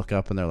sudden they look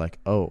up and they're like,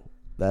 "Oh,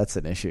 that's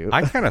an issue."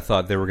 I kind of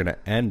thought they were going to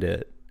end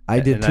it. I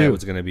did and too. that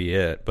was going to be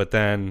it. But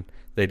then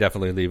they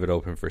definitely leave it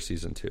open for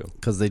season 2.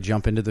 Because they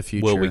jump into the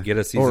future. Will we get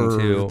a season or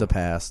 2? The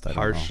past. I don't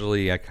know.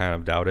 Partially, I kind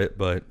of doubt it,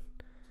 but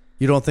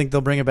You don't think they'll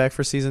bring it back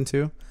for season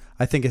 2?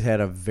 I think it had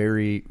a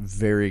very,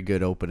 very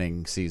good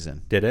opening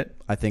season. did it?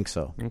 I think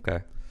so. Okay.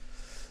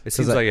 It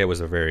seems like it was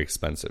a very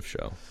expensive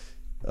show.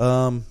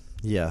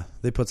 Yeah,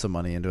 they put some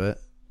money into it.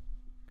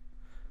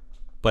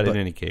 But in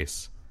any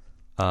case,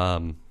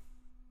 when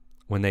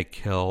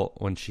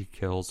she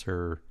kills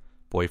her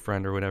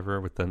boyfriend or whatever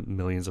with the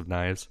millions of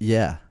knives,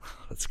 Yeah.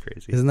 that's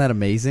crazy. Isn't that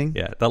amazing?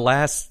 Yeah, the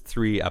last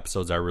 3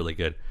 episodes are really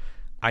good.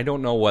 I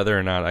don't know whether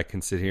or not I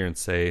can sit here and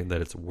say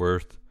that it's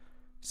worth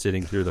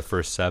sitting through the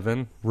first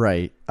 7.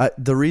 Right.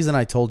 The reason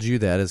I told you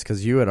that is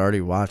because you had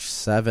already watched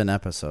 7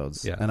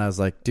 episodes. Yeah. And I was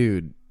like,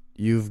 dude,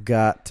 you've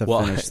got to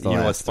finish the you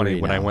know last what's funny?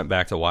 3 When I now. went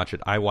back to watch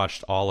it, I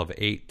watched all of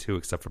 8 too,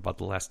 except for about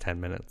the last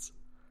 10 minutes.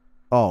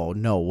 Oh,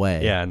 no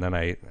way. Yeah, and then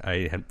I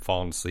had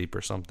fallen asleep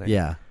or something.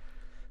 Yeah.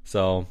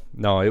 So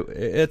no,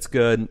 it's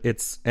good.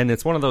 It's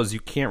one of those you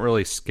can't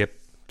really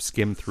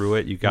skim through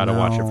it. You got to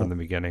watch it No. from the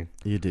beginning.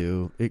 You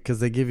do. Because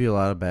they give you a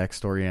lot of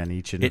backstory on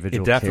each It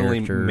individual definitely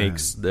character.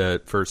 makes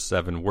the first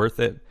 7 worth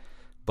it,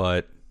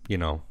 but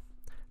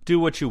do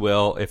what you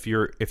will. If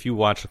you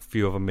watch a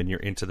few of them and you're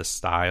into the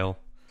style,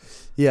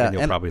 yeah, then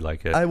you'll and probably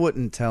like it. I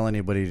wouldn't tell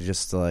anybody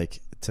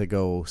to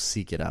go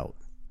seek it out.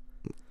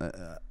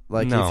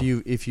 No.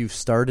 if you've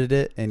started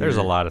it and There's a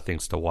you're- lot of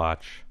things to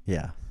watch.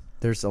 Yeah.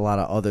 There's a lot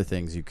of other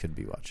things you could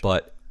be watching.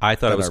 But I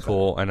thought That it was are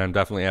cool, and I'm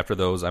definitely after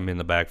those. I'm in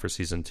the bag for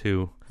season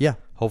 2. yeah.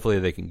 Hopefully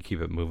they can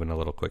keep it moving a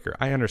little quicker.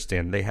 I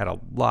understand they had a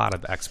lot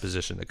of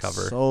exposition to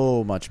cover.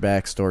 So much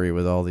backstory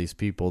with all these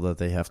people that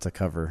they have to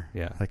cover.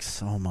 Yeah. Like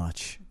so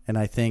much. And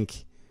I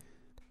think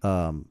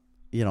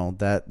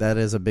that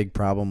is a big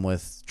problem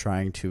with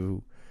trying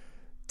to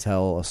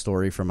tell a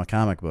story from a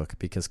comic book,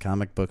 because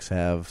comic books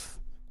have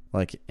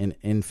like an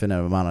infinite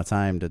amount of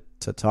time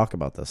to talk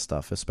about this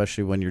stuff,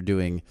 especially when you're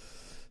doing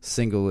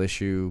single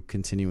issue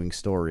continuing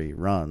story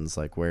runs,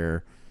 like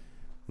where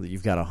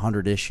you've got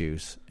 100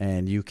 issues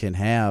and you can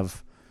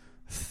have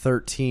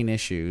 13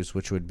 issues,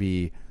 which would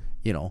be,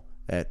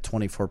 at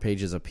 24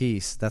 pages a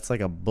piece. That's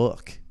like a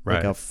book,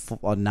 Right. like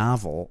a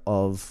novel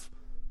of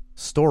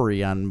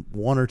story on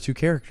 1 or 2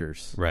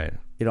 characters. Right.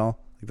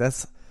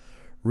 That's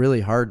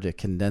really hard to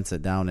condense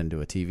it down into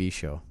a TV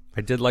show.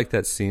 I did like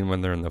that scene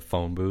when they're in the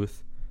phone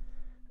booth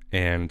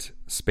and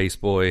Space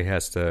Boy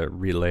has to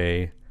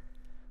relay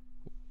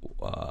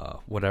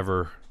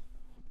whatever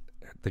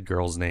the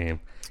girl's name.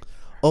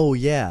 Oh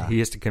yeah. He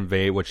has to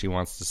convey what she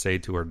wants to say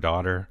to her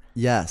daughter.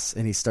 Yes,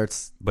 and he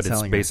starts But it's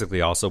telling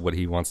basically also what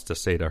he wants to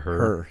say to her.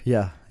 her.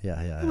 Yeah.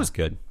 It was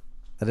good.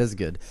 That is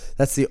good.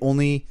 That's the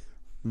only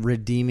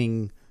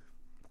redeeming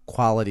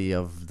quality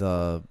of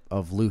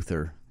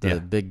Luther, the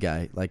big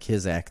guy, like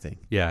his acting.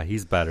 Yeah,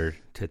 he's better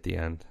at the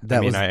end.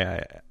 That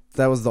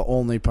was the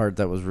only part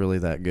that was really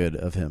that good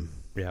of him.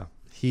 Yeah.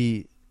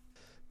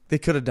 They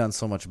could have done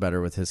so much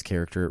better with his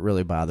character. It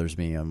really bothers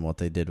me on what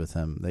they did with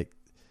him. They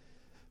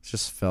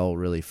just fell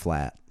really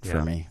flat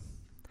for me.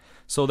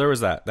 So there was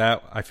that.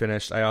 That I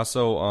finished. I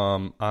also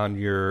on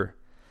your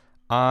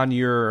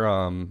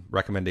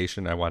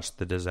recommendation, I watched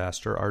The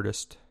Disaster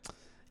Artist.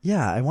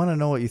 Yeah, I want to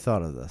know what you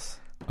thought of this.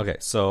 Okay,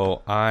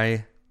 so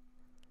I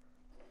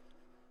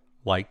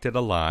liked it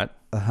a lot.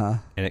 And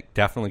it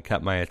definitely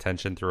kept my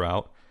attention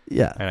throughout.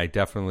 Yeah. And I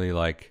definitely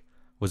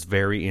was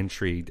very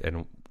intrigued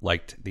and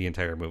liked the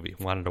entire movie.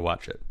 Wanted to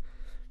watch it.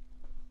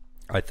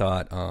 I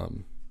thought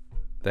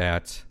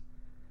that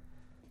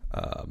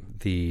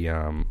the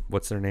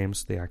what's their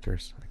names? The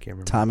actors? I can't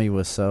remember. Tommy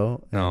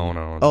Wiseau.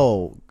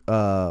 No.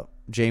 Oh,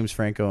 James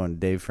Franco and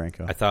Dave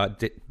Franco. I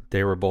thought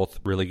they were both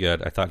really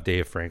good. I thought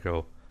Dave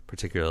Franco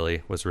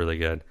particularly was really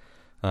good.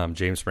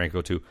 James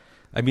Franco too.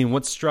 I mean,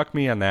 what struck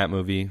me on that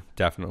movie,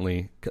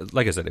 definitely,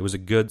 like I said, it was a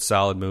good,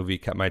 solid movie,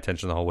 kept my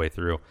attention the whole way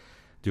through.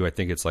 Do I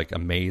think it's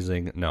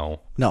amazing?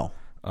 No.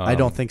 I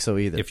don't think so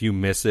either. If you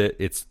miss it,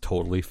 it's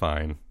totally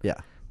fine.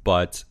 Yeah.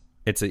 But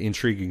it's an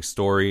intriguing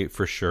story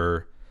for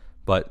sure.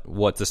 But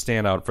what the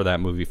standout for that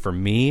movie for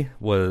me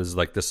was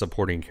the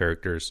supporting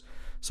characters.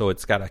 So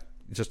it's got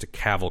just a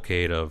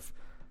cavalcade of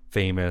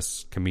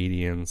famous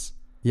comedians.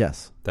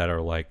 Yes. That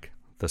are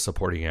the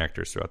supporting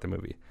actors throughout the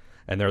movie.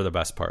 And they're the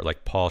best part.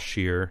 Like Paul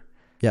Scheer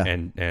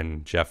and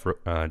Seth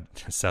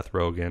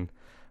Rogen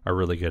are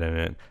really good in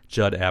it.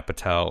 Judd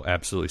Apatow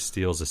absolutely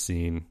steals the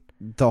scene.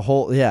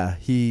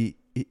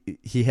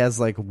 He has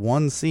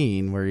one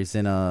scene where he's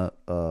in a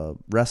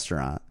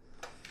restaurant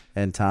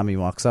and Tommy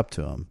walks up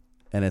to him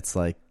and it's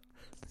the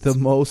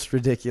most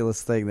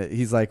ridiculous thing that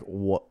he's like,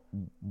 "What?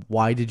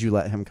 Why did you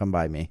let him come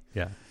by me?"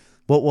 Yeah.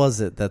 What was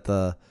it that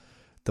the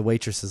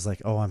waitress is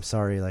like, "Oh, I'm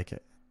sorry."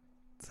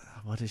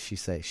 What does she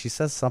say? She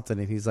says something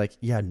and he's like,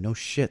 "Yeah, no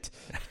shit.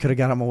 You could have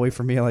got him away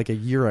from me a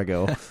year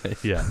ago."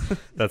 Yeah,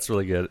 that's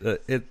really good.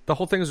 The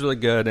whole thing is really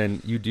good,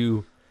 and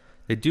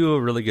they do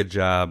a really good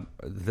job.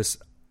 This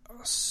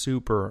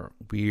super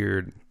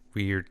weird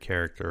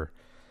character,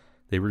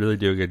 they really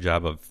do a good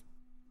job of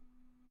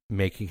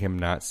making him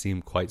not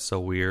seem quite so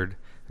weird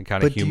and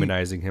kind of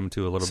humanizing him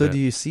too a little bit. So do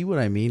you see what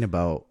I mean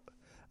about?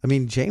 I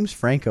mean, James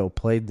Franco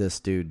played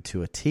this dude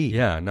to a T.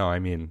 Yeah, no, I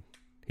mean,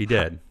 he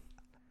did.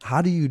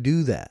 How do you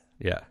do that?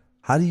 Yeah.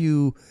 How do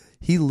you?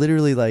 He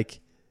literally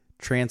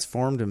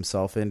transformed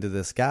himself into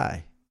this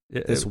guy,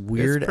 this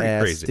weird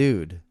ass crazy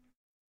dude,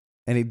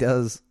 and he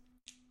does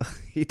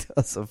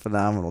a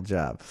phenomenal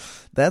job.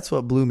 That's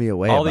what blew me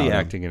away. All about the him.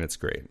 acting in it's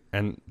great,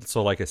 and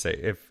so like I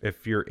say,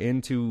 if you're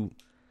into,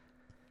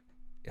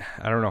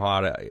 I don't know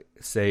how to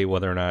say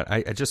whether or not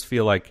I just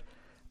feel like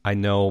I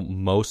know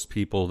most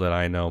people that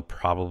I know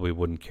probably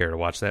wouldn't care to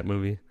watch that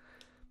movie,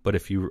 but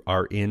if you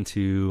are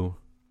into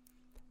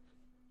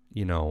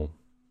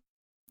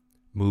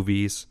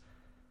movies,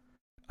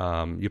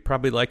 you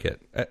probably like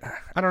it.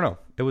 I don't know.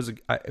 It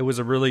was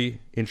a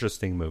really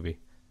interesting movie.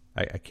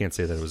 I can't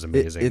say that it was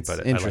amazing, it's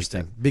but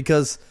interesting I liked it.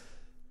 Because,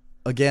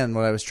 again,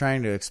 what I was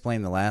trying to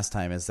explain the last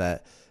time is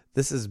that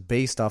this is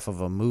based off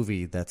of a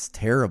movie that's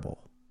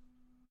terrible.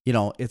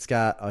 It's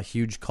got a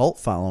huge cult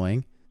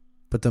following,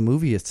 but the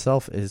movie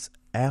itself is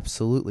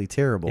absolutely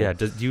terrible. Yeah.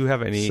 Do you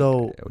have any?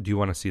 So, do you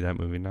want to see that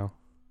movie now?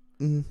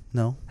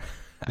 No.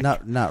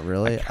 Not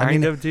really. I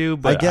kind of do,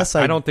 but I guess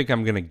I don't think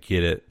I'm going to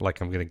get it. I'm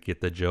going to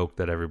get the joke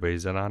that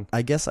everybody's in on.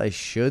 I guess I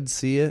should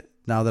see it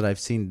now that I've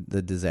seen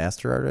The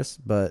Disaster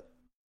Artist, but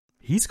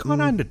he's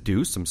gone on to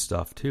do some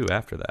stuff too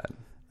after that.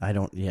 I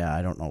don't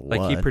know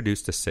what. He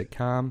produced a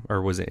sitcom,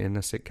 or was it in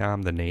a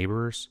sitcom, The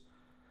Neighbors?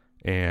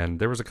 And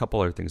there was a couple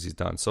other things he's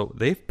done. So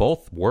they've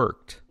both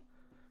worked,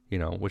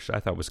 which I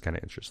thought was kind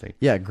of interesting.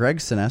 Yeah, Greg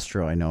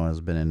Sinestro, I know, has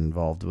been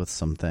involved with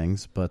some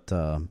things, but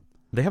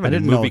they have a new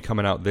movie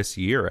coming out this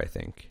year, I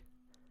think.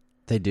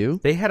 They do?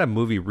 They had a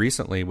movie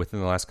recently within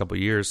the last couple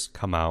of years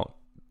come out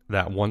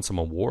that won some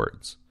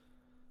awards.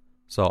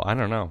 So I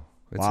don't know.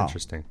 It's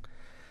interesting.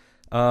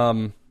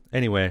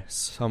 Anyway,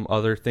 some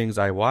other things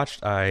I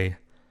watched. I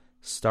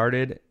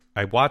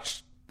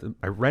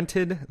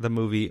rented the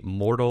movie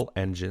Mortal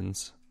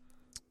Engines.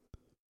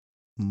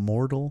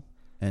 Mortal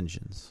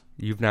Engines.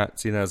 You've not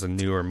seen that as a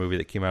newer movie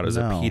that came out. It was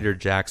a Peter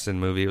Jackson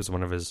movie. It was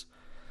one of his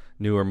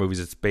newer movies.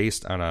 It's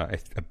based on I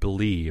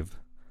believe,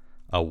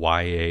 a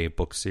YA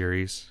book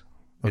series.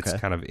 Okay. It's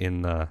kind of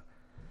in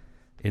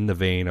the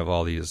vein of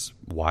all these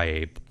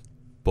YA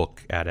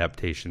book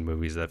adaptation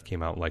movies that have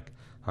came out, like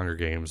Hunger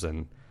Games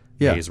and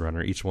Maze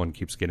Runner. Each one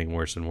keeps getting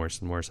worse and worse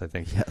and worse, I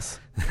think. Yes.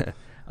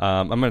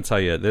 I'm going to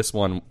tell you, this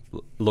one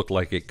looked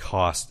like it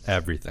cost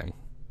everything.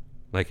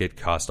 Like it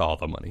cost all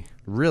the money.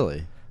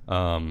 Really?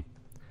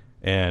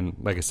 And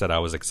like I said, I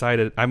was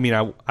excited. I mean,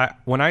 I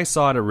when I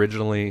saw it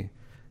originally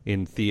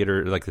in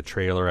theater, like the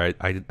trailer,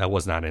 I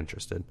was not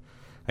interested.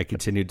 I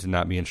continued to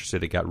not be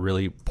interested. It got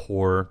really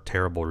poor,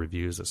 terrible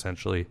reviews,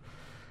 essentially.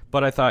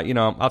 But I thought,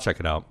 I'll check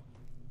it out.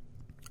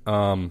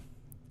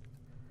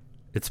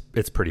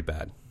 It's pretty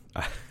bad.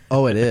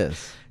 Oh, it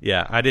is.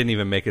 Yeah, I didn't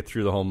even make it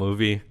through the whole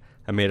movie.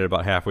 I made it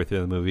about halfway through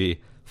the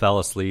movie, fell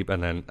asleep,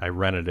 and then I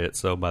rented it.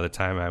 So by the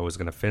time I was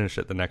going to finish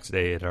it the next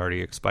day, it had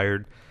already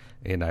expired,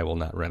 and I will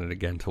not rent it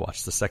again to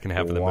watch the second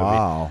half of the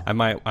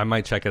movie. I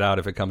might check it out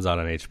if it comes out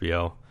on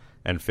HBO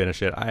and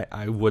finish it.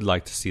 I would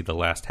like to see the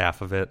last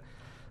half of it.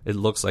 It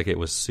looks like it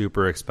was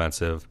super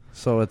expensive.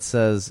 So it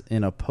says,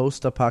 in a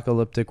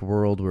post-apocalyptic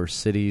world where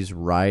cities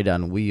ride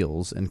on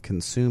wheels and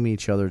consume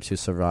each other to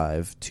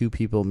survive, two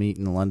people meet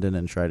in London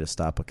and try to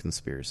stop a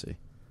conspiracy.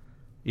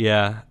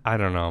 Yeah, I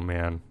don't know,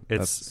 man.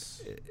 It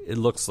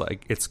looks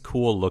like it's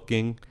cool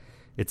looking.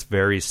 It's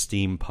very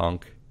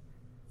steampunk.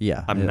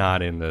 Yeah. I'm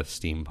not into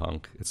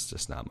steampunk. It's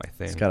just not my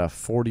thing. It's got a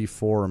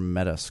 44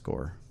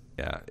 Metascore.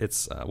 Yeah,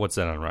 it's what's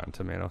that on Rotten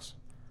Tomatoes?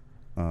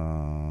 I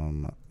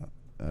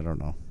don't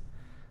know.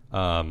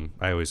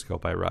 I always go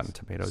by Rotten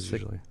Tomatoes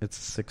usually. It's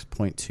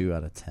 6.2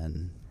 out of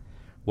 10.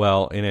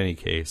 Well, in any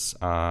case,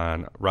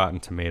 on Rotten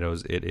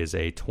Tomatoes, it is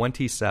a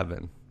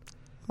 27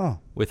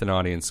 with an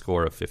audience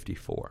score of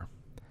 54.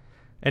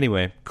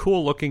 Anyway,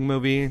 cool looking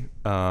movie,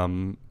 but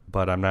I'm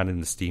not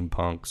into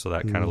steampunk, so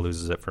that kind of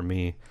loses it for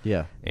me.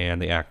 Yeah.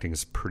 And the acting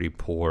is pretty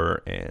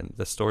poor, and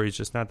the story is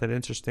just not that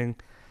interesting.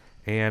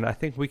 And I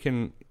think we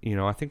can,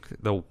 I think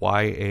the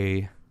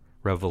YA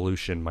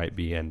revolution might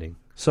be ending.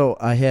 So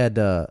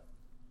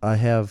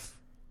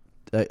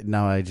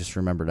now I just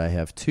remembered I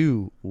have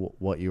two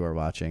What You Are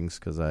Watchings,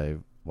 because I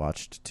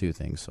watched two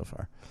things so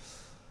far.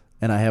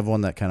 And I have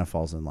one that kind of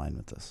falls in line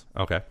with this.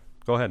 Okay.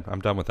 Go ahead. I'm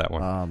done with that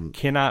one.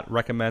 Cannot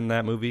recommend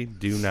that movie.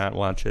 Do not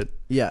watch it.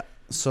 Yeah.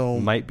 So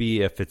might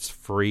be if it's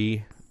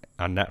free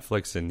on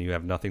Netflix and you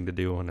have nothing to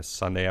do on a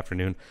Sunday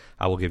afternoon,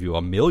 I will give you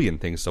a million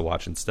things to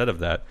watch instead of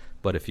that.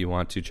 But if you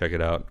want to, check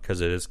it out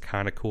because it is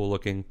kind of cool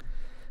looking.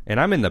 And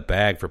I'm in the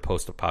bag for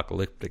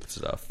post-apocalyptic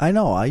stuff. I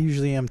know. I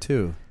usually am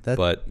too.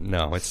 But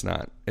no, it's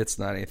not. It's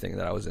not anything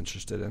that I was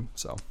interested in.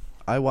 So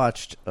I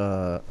watched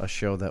a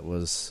show that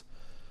was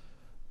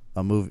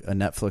a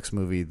Netflix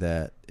movie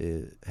that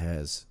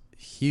has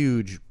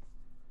huge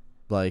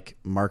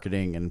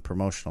marketing and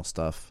promotional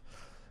stuff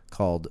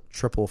called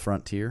Triple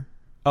Frontier.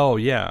 Oh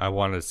yeah, I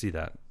wanted to see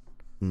that.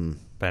 Ben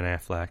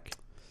Affleck.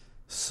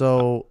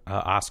 So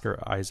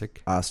Oscar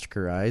Isaac,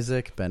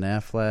 Ben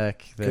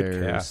Affleck.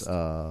 There's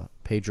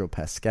Pedro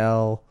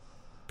Pascal.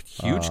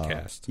 Huge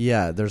cast.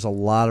 Yeah, there's a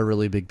lot of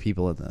really big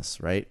people in this,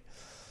 right?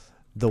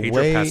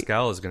 Pedro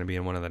Pascal is going to be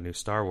in one of the new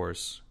Star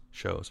Wars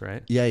shows,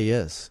 right? Yeah, he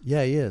is.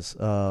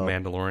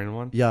 Mandalorian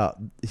one. Yeah,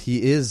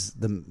 he is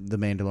the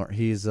Mandalorian.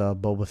 He's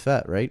Boba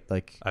Fett, right?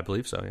 I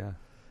believe so.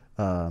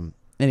 Yeah.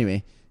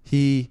 Anyway,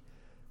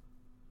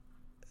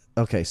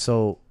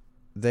 so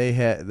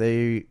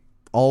they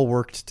all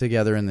worked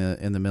together in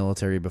the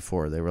military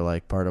before. They were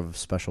part of a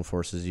special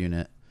forces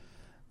unit.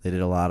 They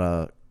did a lot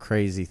of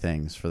crazy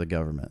things for the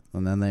government,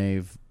 and then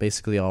they've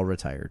basically all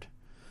retired.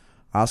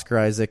 Oscar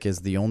Isaac is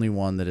the only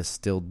one that is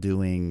still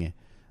doing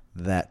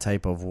that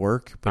type of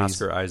work. But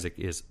Oscar Isaac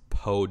is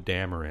Poe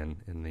Dameron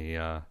in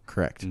the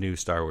correct new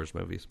Star Wars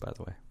movies, by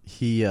the way.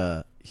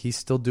 He's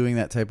still doing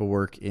that type of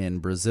work in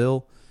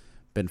Brazil.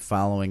 Been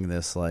following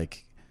this I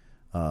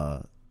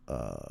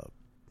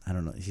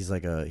don't know. He's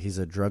he's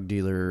a drug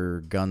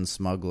dealer, gun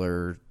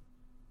smuggler,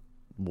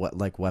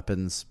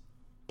 weapons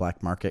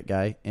black market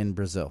guy in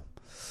Brazil.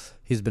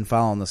 He's been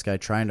following this guy,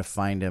 trying to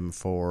find him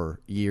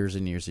for years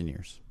and years and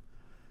years.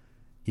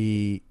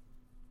 He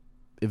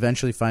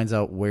eventually finds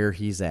out where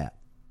he's at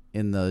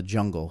in the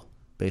jungle,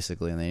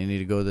 basically, and they need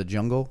to go to the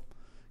jungle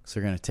because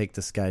they're going to take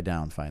this guy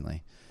down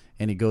finally.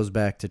 And he goes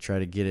back to try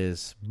to get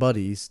his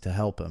buddies to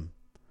help him,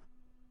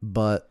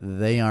 but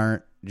they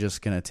aren't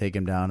just going to take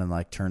him down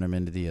and turn him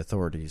into the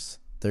authorities.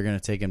 They're going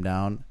to take him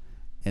down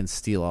and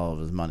steal all of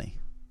his money.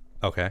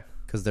 Okay.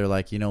 Because they're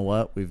like, you know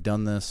what? We've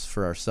done this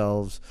for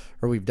ourselves,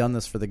 or we've done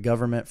this for the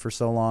government for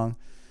so long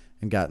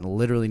and gotten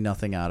literally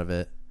nothing out of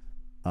it.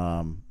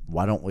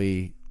 Why don't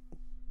we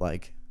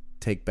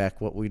take back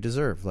what we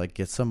deserve?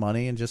 Get some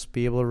money and just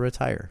be able to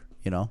retire,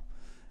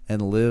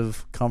 and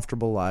live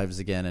comfortable lives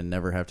again and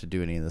never have to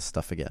do any of this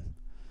stuff again.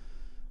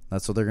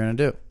 That's what they're going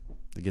to do.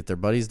 They get their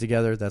buddies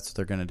together. That's what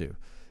they're going to do.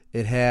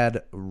 It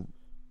had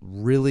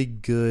really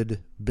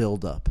good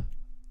build-up.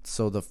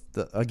 So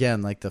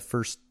the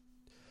first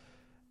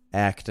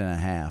act and a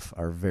half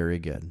are very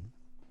good.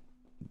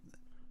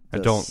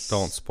 Don't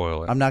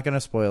spoil it. I'm not going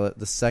to spoil it.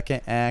 The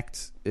second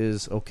act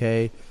is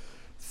okay.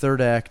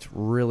 Third act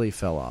really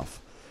fell off.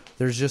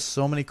 There's just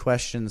so many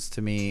questions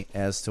to me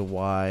as to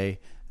why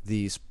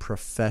these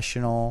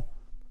professional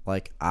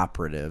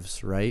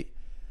operatives, right,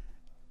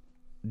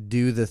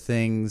 do the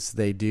things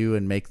they do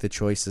and make the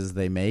choices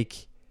they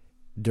make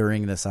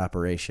during this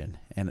operation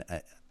and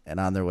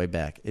on their way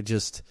back. It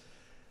just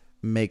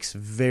makes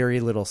very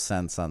little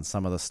sense on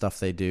some of the stuff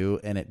they do,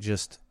 and it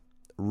just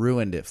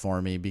ruined it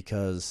for me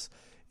because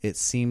it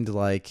seemed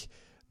like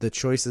the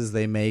choices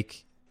they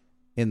make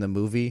in the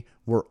movie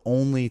were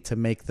only to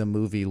make the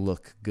movie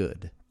look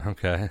good.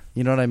 Okay.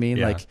 You know what I mean?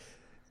 Yeah. Like,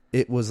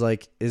 it was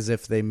like as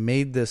if they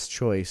made this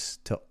choice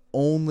to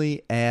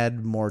only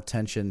add more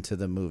tension to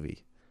the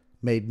movie.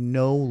 Made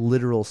no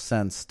literal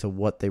sense to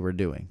what they were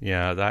doing.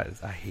 Yeah,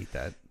 I hate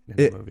that in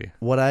the movie.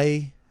 What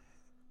I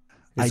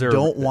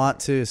don't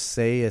want to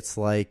say it's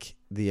like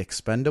The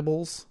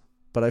Expendables,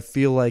 but I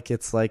feel like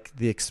it's like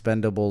The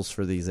Expendables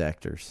for these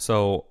actors.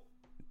 So,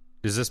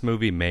 is this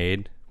movie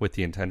made with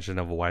the intention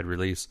of a wide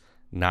release,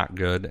 not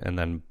good, and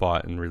then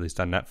bought and released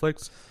on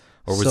Netflix?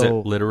 Or was it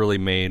literally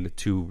made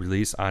to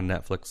release on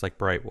Netflix like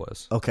Bright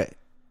was? Okay,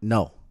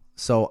 no.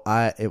 So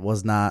it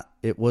was not.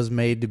 It was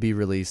made to be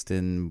released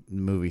in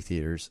movie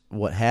theaters.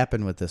 What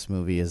happened with this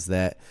movie is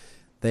that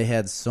they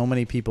had so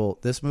many people.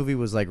 This movie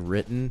was like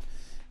written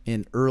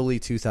in early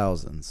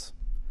 2000s,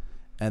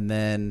 and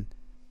then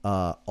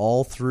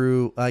all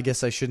through. I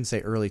guess I shouldn't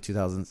say early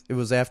 2000s. It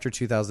was after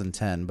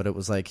 2010, but it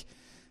was like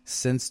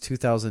since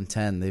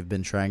 2010 they've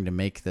been trying to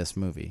make this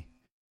movie.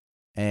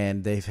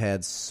 And they've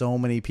had so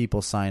many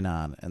people sign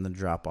on and then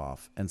drop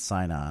off and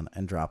sign on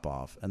and drop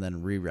off and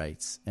then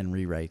rewrites and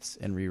rewrites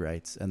and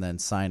rewrites and then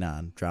sign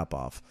on, drop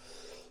off.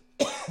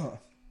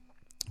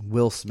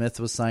 Will Smith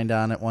was signed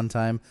on at one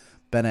time.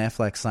 Ben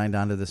Affleck signed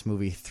on to this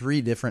movie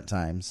 3 different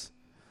times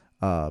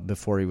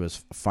before he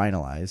was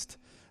finalized.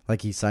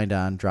 Like he signed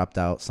on, dropped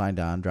out, signed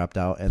on, dropped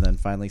out, and then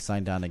finally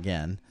signed on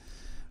again.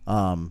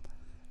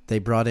 They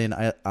brought in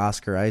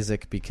Oscar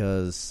Isaac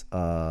because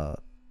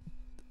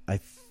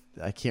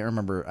I can't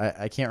remember.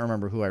 I can't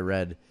remember who I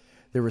read.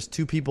 There was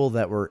 2 people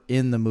that were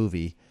in the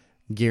movie,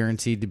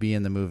 guaranteed to be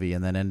in the movie,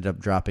 and then ended up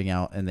dropping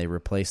out, and they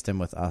replaced him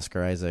with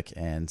Oscar Isaac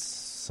and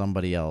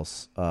somebody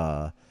else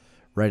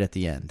right at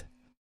the end.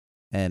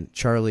 And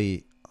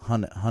Charlie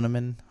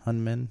Hunnam.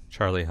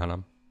 Charlie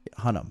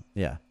Hunnam,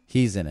 yeah,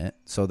 he's in it.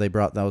 So they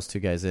brought those 2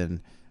 guys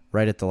in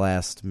right at the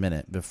last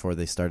minute before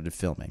they started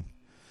filming,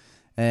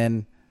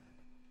 and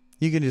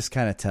you can just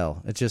kind of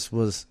tell. It just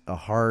was a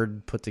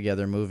hard put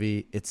together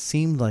movie. It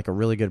seemed like a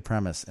really good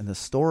premise, and the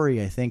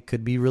story I think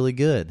could be really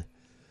good.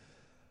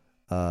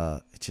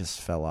 It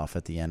just fell off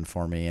at the end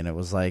for me, and it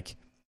was like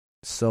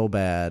so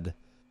bad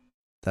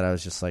that I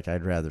was just like,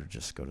 I'd rather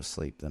just go to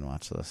sleep than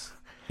watch this.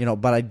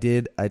 But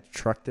I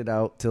trucked it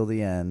out till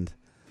the end,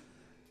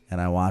 and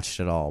I watched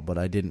it all, but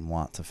I didn't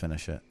want to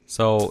finish it.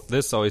 So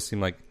this always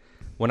seemed like,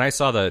 when I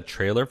saw the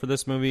trailer for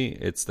this movie,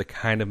 it's the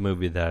kind of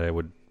movie that I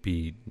would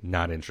be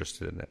not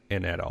interested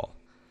in at all.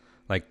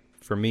 Like,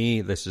 for me,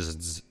 this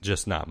is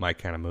just not my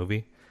kind of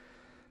movie.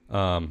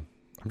 I'm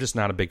just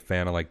not a big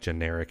fan of like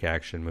generic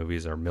action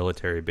movies or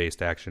military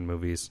based action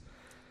movies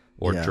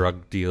or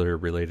drug dealer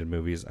related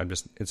movies.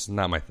 It's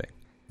not my thing.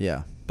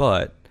 Yeah.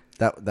 But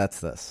that's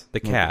this. The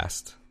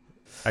cast.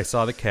 I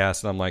saw the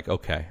cast and I'm like,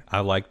 okay,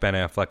 I like Ben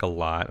Affleck a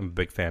lot. I'm a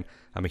big fan.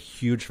 I'm a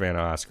huge fan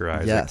of Oscar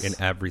Isaac in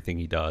everything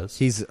he does.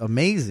 He's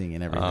amazing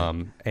in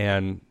everything.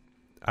 And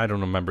I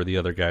don't remember the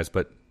other guys,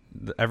 but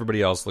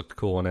everybody else looked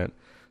cool in it.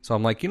 So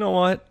I'm like, you know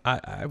what?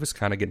 I was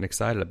kind of getting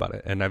excited about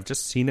it. And I've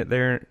just seen it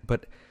there.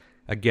 But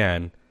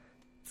again,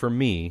 for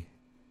me,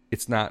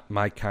 it's not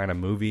my kind of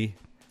movie.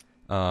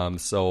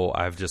 So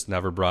I've just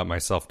never brought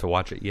myself to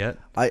watch it yet.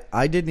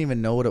 I didn't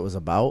even know what it was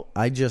about.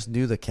 I just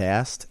knew the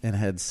cast and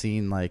had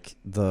seen like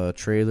the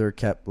trailer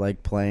kept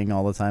like playing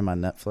all the time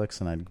on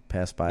Netflix, and I'd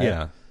pass by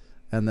it.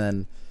 And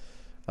then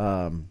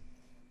the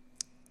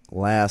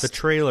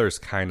trailer's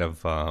kind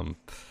of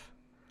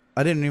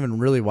I didn't even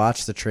really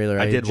watch the trailer.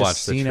 I did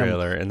watch the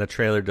trailer, and the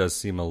trailer does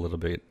seem a little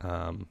bit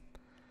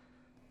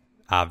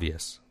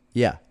obvious.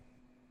 Yeah,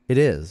 it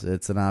is.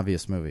 It's an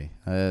obvious movie.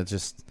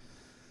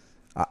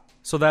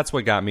 So that's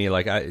what got me.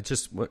 Like,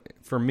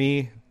 for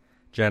me,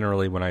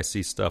 generally, when I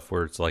see stuff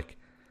where it's like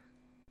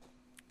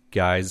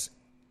guys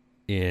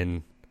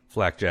in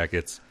flak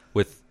jackets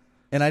with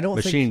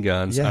machine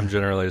guns, I'm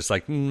generally just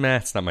like,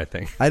 it's not my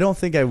thing. I don't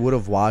think I would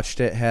have watched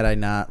it had I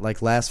not.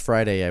 Like last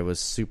Friday, I was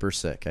super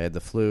sick. I had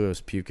the flu. I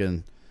was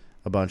puking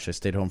a bunch. I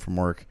stayed home from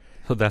work.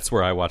 So that's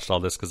where I watched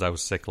all this, because I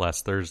was sick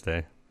last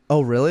Thursday.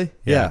 Oh, really?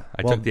 Yeah.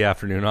 I took the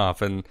afternoon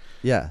off, and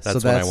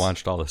that's when I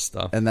watched all this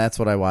stuff. And that's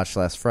what I watched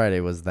last Friday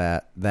was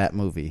that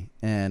movie.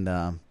 And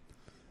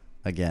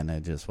again,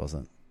 it just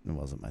wasn't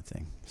my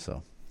thing.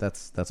 So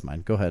that's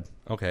mine. Go ahead.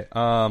 Okay.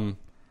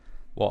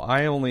 Well,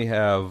 I only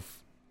have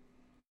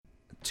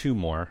 2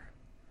 more,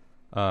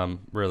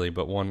 really,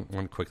 but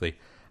one quickly.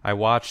 I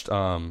watched.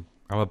 I'm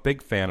a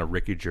big fan of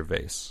Ricky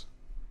Gervais.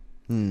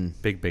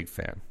 Big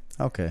fan.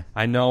 Okay.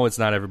 I know it's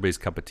not everybody's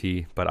cup of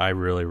tea, but I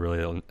really,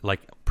 really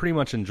pretty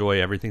much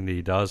enjoy everything that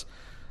he does.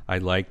 I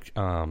like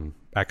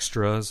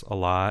Extras a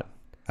lot.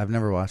 I've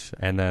never watched it.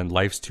 And then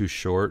Life's Too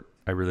Short.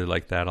 I really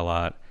like that a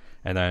lot.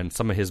 And then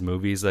some of his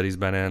movies that he's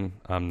been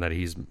in, that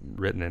he's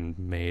written and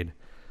made.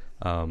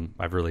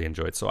 I've really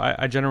enjoyed. So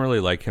I generally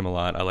like him a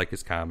lot. I like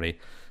his comedy.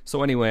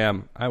 So anyway,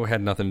 I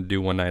had nothing to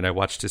do one night. I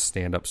watched his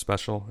stand-up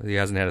special. He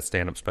hasn't had a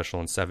stand-up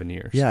special in 7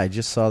 years. Yeah, I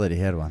just saw that he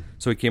had one.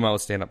 So he came out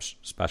with stand-up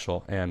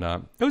special, and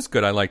it was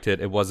good. I liked it.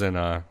 It wasn't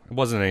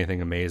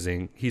anything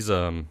amazing. He's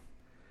a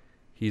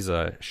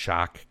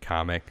shock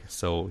comic,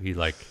 so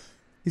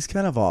he's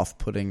kind of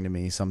off-putting to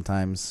me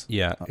sometimes.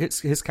 Yeah,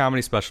 his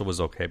comedy special was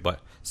okay,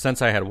 but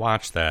since I had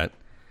watched that,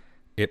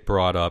 it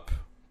brought up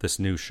this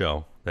new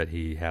show that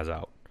he has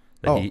out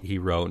that he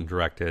wrote and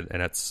directed,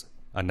 and it's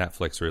a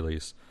Netflix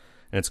release.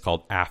 And it's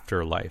called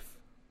Afterlife.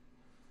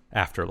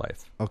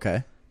 Afterlife.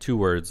 Okay. 2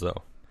 words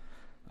though.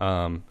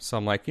 So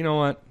I'm like, you know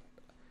what?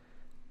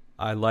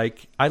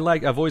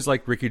 I've always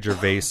liked Ricky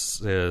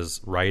Gervais's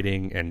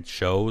writing and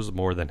shows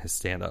more than his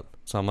stand-up.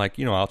 So I'm like,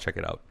 I'll check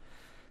it out.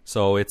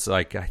 So it's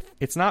like,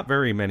 it's not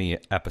very many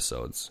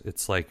episodes.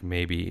 It's like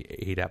maybe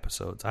 8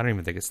 episodes. I don't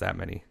even think it's that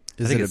many.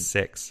 I think it's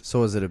 6.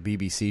 So is it a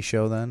BBC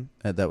show then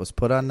that was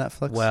put on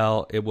Netflix?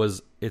 Well,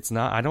 it's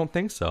not. I don't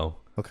think so.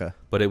 Okay.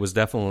 But it was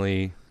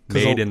definitely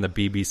made in the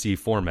BBC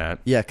format.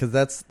 Yeah, because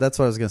that's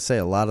what I was going to say.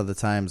 A lot of the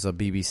times,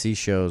 BBC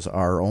shows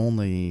are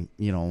only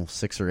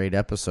 6 or 8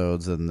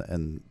 episodes,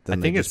 and then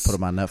they just put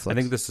them on Netflix. I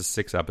think this is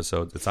 6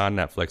 episodes. It's on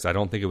Netflix. I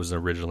don't think it was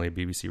originally a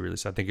BBC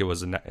release. I think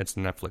it's a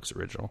Netflix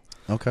original.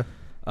 Okay.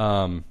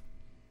 And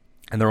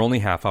they're only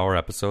half-hour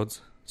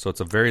episodes, so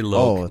it's a very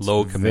low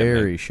commitment.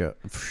 Very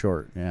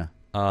short. Yeah.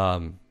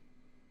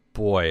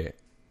 Boy,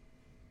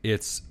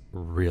 it's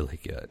really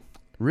good.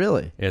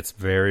 Really? It's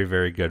very,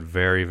 very good.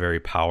 Very,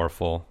 very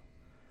powerful.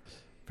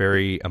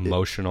 Very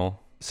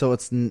emotional. So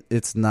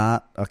it's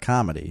not a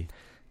comedy.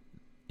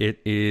 It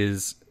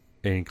is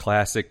in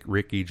classic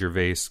Ricky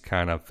Gervais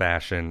kind of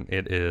fashion.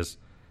 It is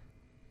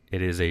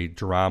a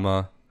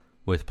drama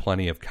with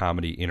plenty of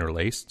comedy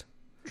interlaced.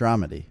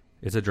 Dramedy.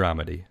 It's a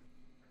dramedy.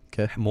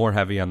 Okay. More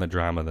heavy on the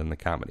drama than the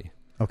comedy.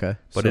 Okay.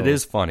 But it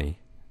is funny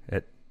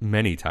at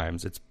many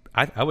times.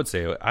 I would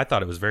say I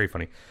thought it was very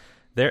funny.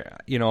 There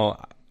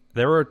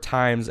were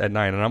times at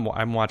night, and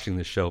I'm watching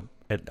the show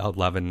at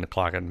 11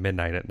 o'clock at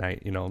midnight at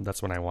night.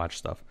 That's when I watch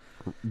stuff.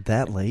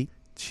 That late?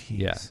 Jeez.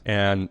 Yeah.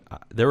 And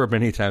there were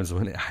many times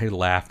when I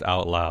laughed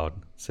out loud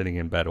sitting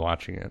in bed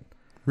watching it.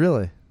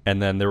 Really?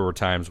 And then there were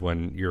times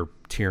when you're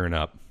tearing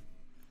up.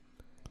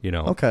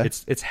 Okay.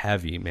 It's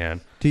heavy, man.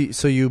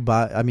 So you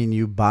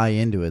buy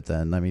into it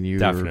then? You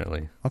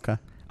definitely. Okay.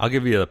 I'll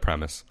give you the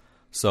premise.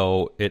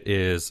 So it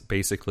is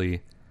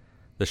basically,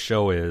 the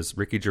show is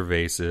Ricky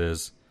Gervais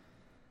is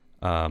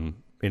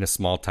in a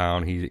small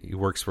town. He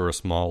works for a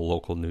small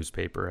local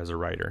newspaper as a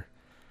writer.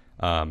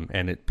 And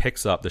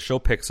the show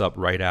picks up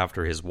right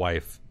after his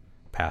wife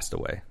passed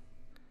away.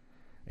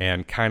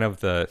 And kind of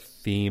the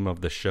theme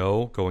of the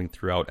show going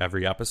throughout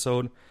every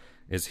episode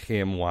is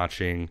him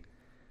watching,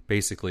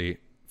 basically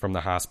from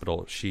the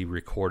hospital, she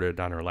recorded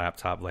on her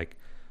laptop like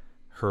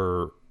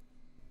her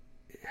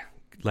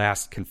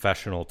last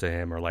confessional to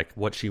him, or like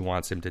what she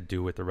wants him to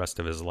do with the rest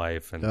of his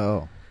life.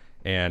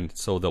 And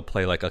so they'll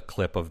play like a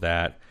clip of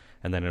that,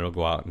 and then it'll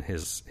go out in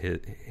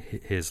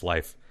his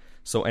life.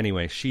 So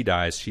anyway, she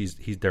dies.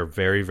 They're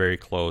very, very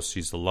close.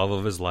 She's the love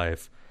of his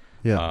life.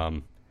 Yeah.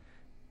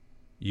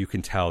 You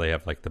can tell they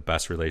have like the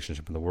best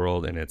relationship in the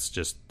world, and it's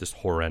just this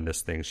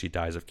horrendous thing. She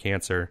dies of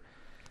cancer.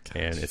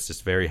 Gosh. And it's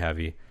just very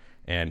heavy.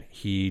 And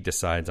he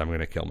decides, I'm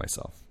going to kill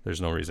myself. There's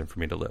no reason for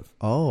me to live.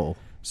 Oh.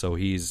 So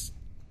he's,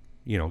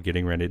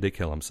 getting ready to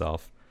kill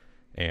himself.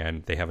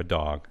 And they have a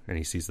dog, and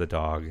he sees the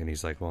dog, and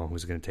he's like, well,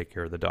 who's going to take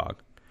care of the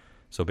dog?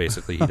 So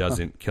basically, he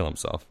doesn't kill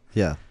himself.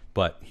 Yeah.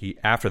 But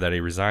after that,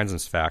 he resigns. In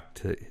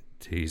fact,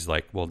 he's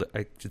like, well,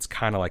 it's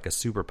kind of like a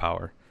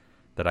superpower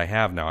that I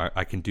have now.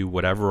 I can do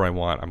whatever I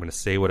want. I'm going to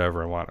say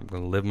whatever I want. I'm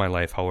going to live my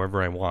life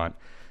however I want,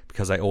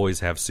 because I always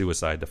have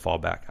suicide to fall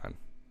back on.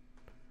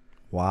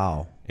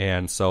 Wow.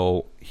 And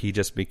so he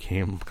just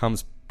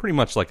becomes pretty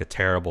much like a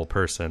terrible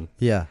person.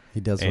 Yeah,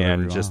 he does whatever he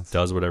wants. And just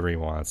does whatever he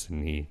wants,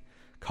 and he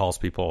calls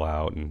people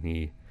out, and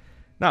he's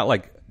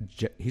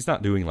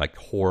not doing like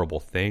horrible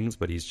things,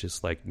 but he's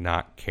just like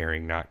not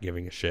caring, not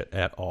giving a shit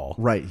at all.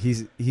 Right.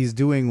 He's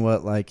doing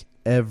what like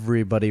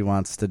everybody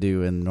wants to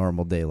do in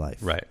normal day life.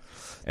 Right.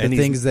 The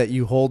things that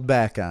you hold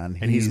back on.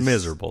 And he's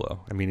miserable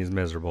though. He's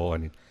miserable,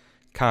 and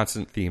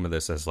constant theme of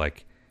this is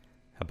like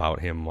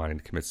about him wanting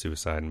to commit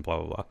suicide and blah,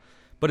 blah, blah.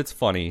 But it's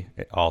funny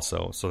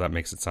also, so that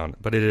makes it sound,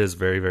 but it is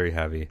very, very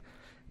heavy.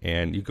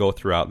 And you go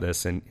throughout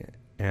this, and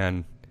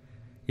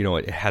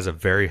it has a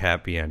very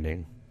happy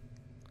ending,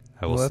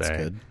 I will say. That's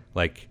good.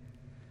 Like,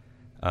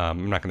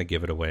 I'm not going to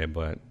give it away,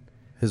 but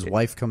his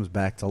wife comes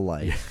back to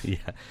life. Yeah.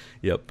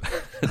 Yep.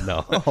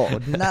 No. Oh,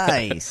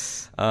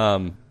 nice.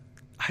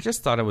 I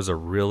just thought it was a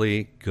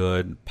really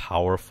good,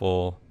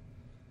 powerful,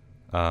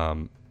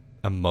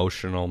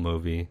 emotional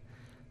movie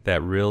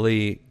that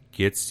really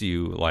gets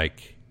you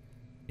like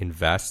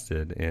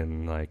invested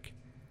in like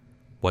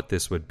what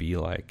this would be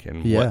like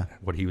and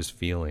what he was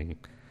feeling.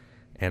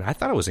 And I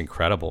thought it was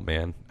incredible,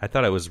 man. I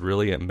thought it was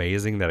really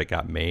amazing that it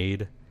got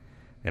made.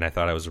 And I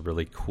thought it was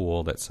really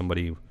cool that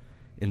somebody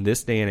in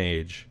this day and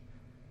age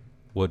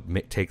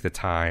would take the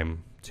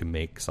time to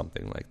make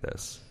something like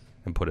this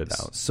and put it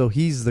out. So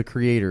he's the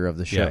creator of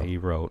the show. Yeah, he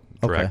wrote,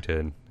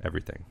 directed,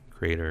 everything.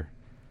 Creator.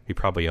 He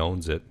probably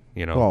owns it,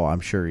 you know. Oh, I'm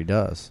sure he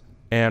does.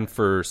 And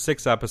for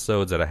 6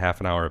 episodes at a half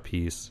an hour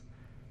apiece,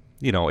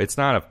 you know, it's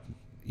not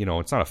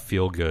a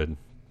feel good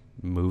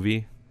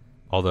movie,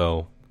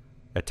 although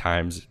at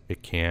times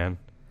it can.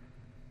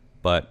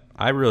 But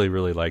I really,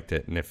 really liked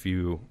it. And if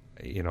you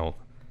know,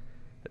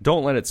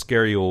 don't let it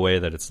scare you away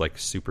that it's like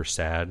super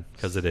sad,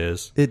 because it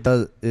is. It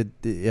does.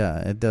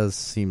 It does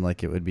seem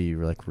like it would be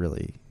like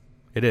really.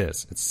 It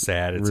is. It's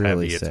sad. It's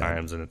really heavy sad at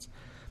times,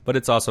 but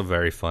it's also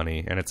very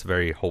funny, and it's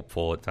very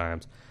hopeful at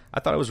times. I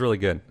thought it was really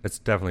good. It's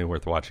definitely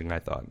worth watching, I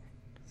thought.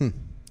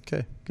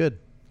 Okay, good.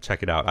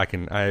 Check it out.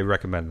 I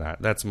recommend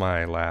that. That's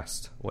my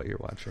last what you're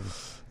watching.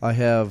 I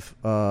have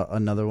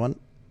another one,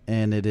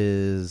 and it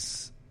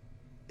is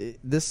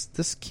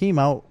this came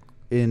out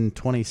in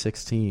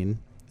 2016,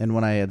 and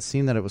when I had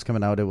seen that it was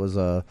coming out, it was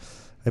I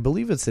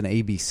believe it's an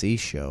ABC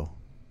show.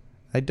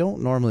 I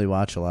don't normally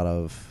watch a lot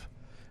of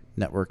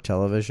network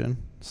television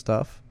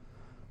stuff,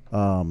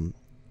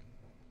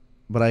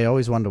 but I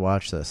always wanted to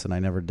watch this, and I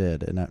never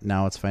did. And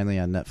now it's finally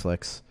on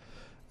Netflix,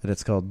 and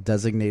it's called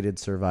Designated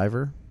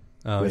Survivor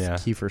with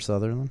Kiefer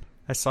Sutherland.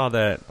 I saw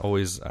that.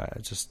 Always,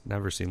 it just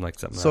never seemed like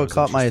something. So it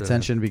caught my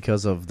attention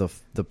because of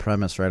the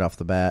premise right off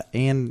the bat,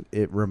 and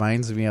it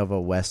reminds me of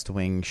a West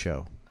Wing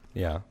show.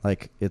 Yeah,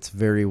 like it's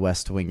very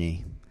West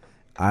Wingy.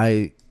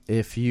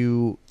 If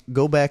you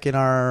go back in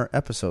our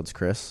episodes,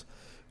 Chris,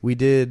 we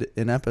did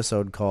an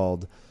episode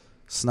called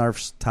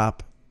Snarf's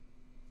Top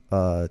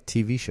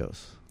TV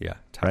shows. Yeah,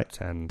 top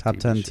 10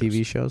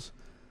 TV shows.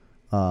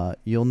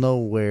 You'll know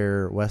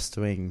where West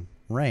Wing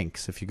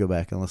ranks if you go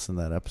back and listen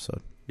to that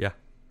episode. Yeah,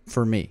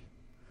 for me.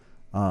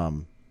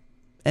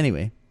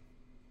 Anyway,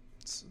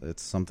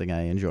 it's something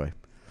I enjoy.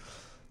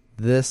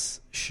 This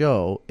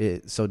show,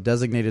 so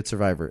Designated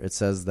Survivor, it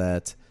says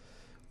that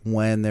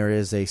when there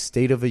is a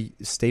State of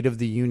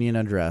the Union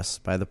address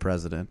by the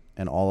president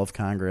and all of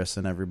Congress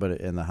and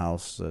everybody in the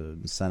House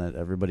and Senate,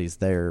 everybody's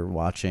there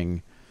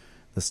watching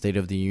the State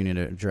of the Union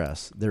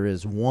address. There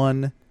is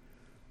one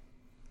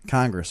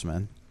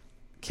congressman,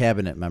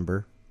 cabinet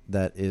member,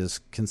 that is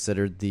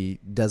considered the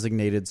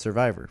designated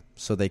survivor.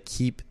 So they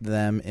keep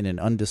them in an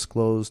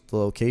undisclosed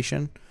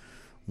location.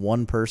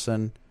 One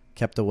person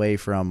kept away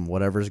from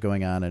whatever's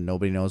going on, and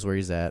nobody knows where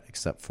he's at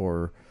except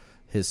for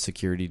his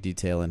security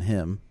detail and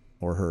him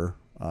or her.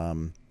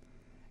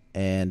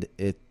 And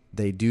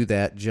they do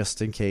that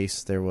just in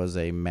case there was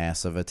a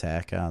massive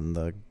attack on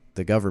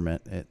the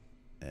government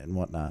and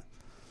whatnot.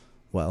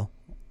 Well,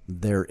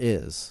 there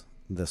is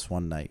this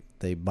one night.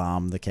 They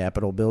bomb the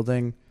Capitol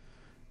building.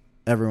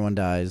 Everyone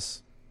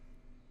dies.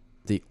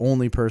 The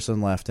only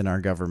person left in our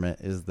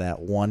government is that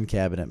one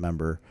cabinet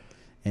member,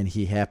 and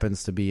he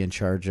happens to be in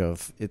charge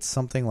of, it's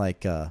something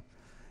like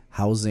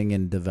housing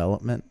and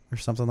development or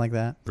something like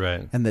that.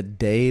 Right. And the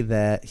day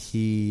that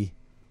he,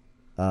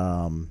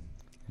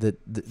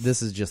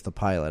 this is just the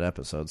pilot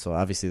episode, so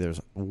obviously there's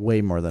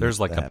way more than there's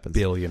like that a happens.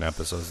 billion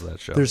episodes of that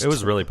show. It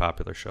was a really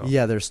popular show.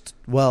 Yeah, there's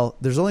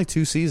only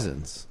 2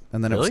 seasons,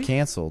 and then it was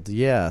canceled.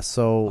 Yeah,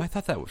 so I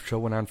thought that show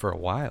went on for a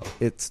while.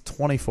 It's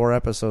 24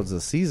 episodes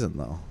a season,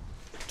 though.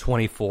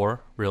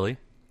 24, really?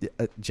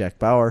 Jack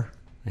Bauer.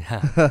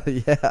 Yeah,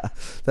 yeah,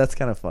 that's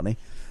kind of funny.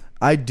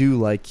 I do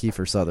like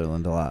Kiefer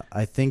Sutherland a lot.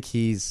 I think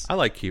I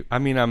like Kiefer. I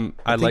mean,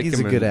 I like he's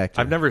him. a good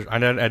actor. I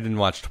didn't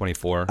watch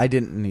 24. I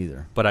didn't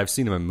either, but I've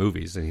seen him in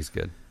movies, and he's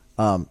good.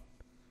 But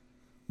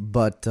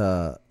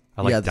I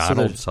like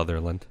Donald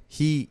Sutherland.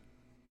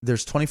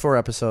 There's 24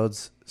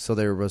 episodes, so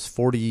there was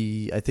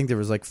 40. I think there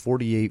was like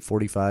 48,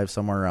 45,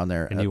 somewhere around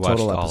there. And you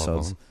total watched all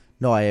episodes. of them?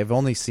 No, I have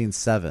only seen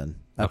 7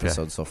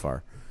 episodes so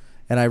far,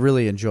 and I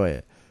really enjoy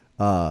it.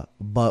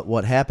 But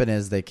what happened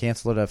is they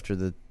canceled it after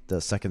the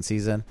second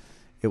season.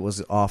 It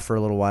was off for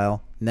a little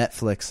while.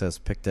 Netflix has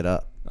picked it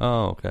up.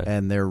 Oh, okay.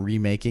 And they're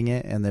remaking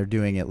it, and they're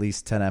doing at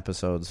least 10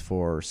 episodes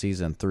for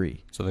season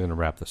 3. So they're going to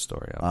wrap the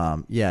story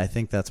up. Yeah, I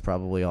think that's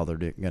probably all they're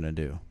going to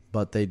do.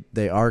 But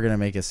they are going to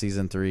make a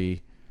season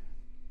 3.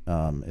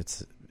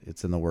 It's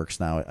in the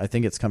works now. I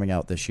think it's coming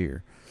out this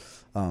year.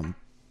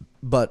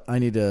 But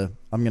I'm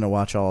going to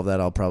watch all of that.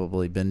 I'll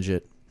probably binge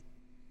it.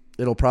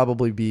 It'll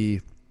probably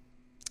be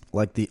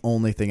like the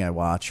only thing I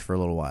watch for a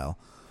little while,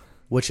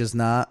 which is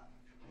not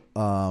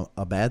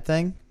a bad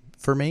thing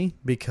for me,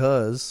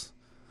 because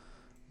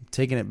I'm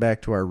taking it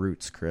back to our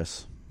roots,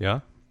 Chris. Yeah?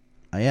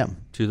 I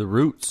am. To the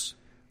roots.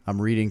 I'm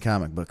reading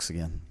comic books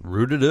again.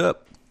 Rooted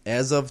up.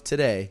 As of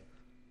today,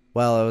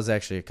 well, it was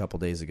actually a couple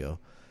days ago,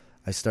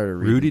 I started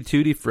reading. Rooty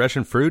Tooty, fresh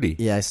and fruity.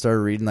 Yeah, I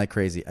started reading like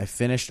crazy. I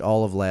finished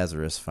all of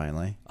Lazarus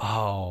finally.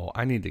 Oh,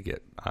 I need to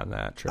get on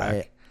that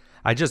track.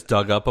 I just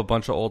dug up a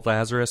bunch of old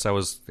Lazarus. I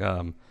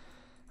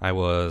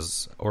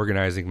was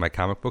organizing my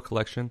comic book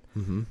collection,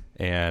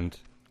 and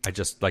I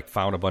just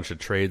found a bunch of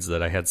trades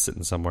that I had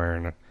sitting somewhere,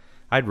 and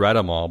I'd read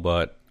them all,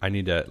 but I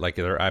need to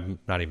I'm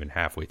not even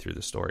halfway through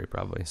the story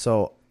probably.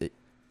 So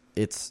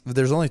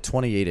there's only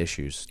 28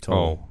 issues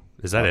total. Oh,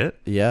 Is that it?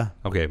 Yeah.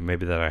 Okay,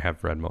 maybe that I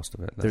have read most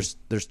of it.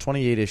 There's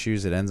 28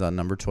 issues. It ends on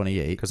number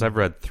 28. Because I've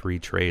read 3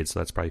 trades, so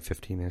that's probably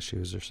 15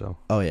 issues or so.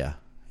 Oh, yeah.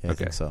 I Okay.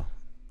 think so.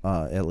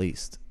 At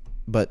least.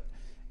 But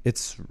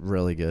it's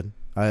really good.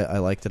 I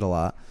liked it a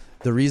lot.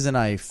 The reason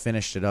I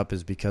finished it up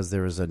is because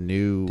there was a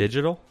new...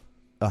 Digital?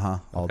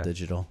 All Okay.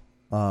 digital.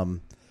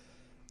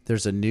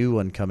 There's a new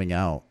one coming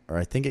out, or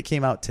I think it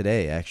came out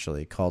today,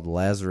 actually, called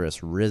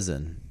Lazarus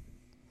Risen.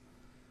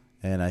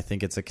 And I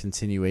think it's a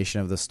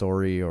continuation of the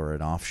story or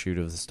an offshoot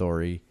of the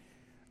story.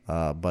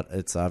 But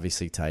it's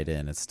obviously tied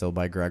in. It's still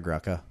by Greg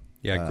Rucka.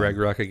 Yeah, Greg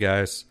Rucka,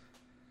 guys.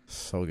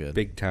 So good.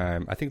 Big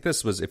time. I think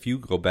this was, if you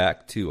go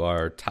back to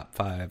our top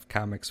 5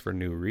 comics for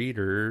new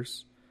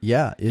readers,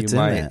 Yeah, it's in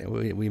that.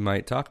 we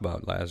might talk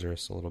about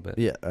Lazarus a little bit.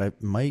 Yeah, I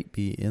might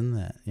be in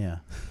that. Yeah.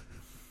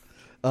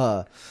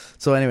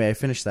 So anyway, I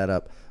finished that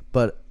up.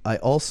 But I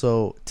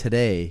also,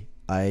 today,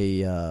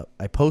 I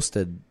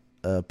posted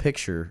a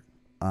picture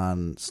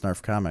on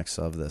Snarf Comics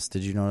of this.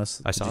 Did you notice?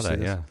 I saw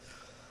that, yeah.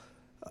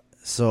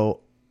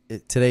 So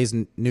today's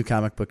new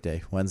comic book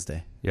day,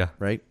 Wednesday. Yeah.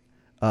 Right?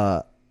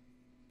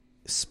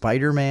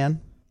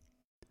 Spider-Man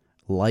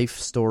Life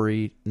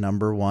Story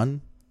number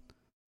 1,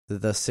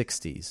 the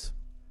 60s.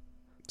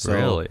 So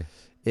Really?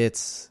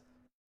 It's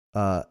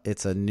a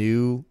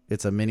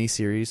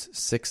miniseries,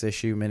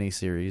 6-issue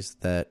miniseries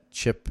that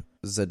Chip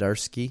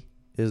Zdarsky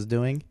is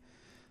doing.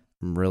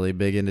 I'm really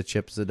big into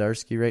Chip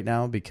Zdarsky right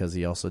now because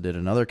he also did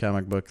another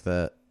comic book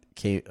that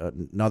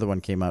another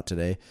one came out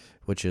today,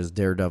 which is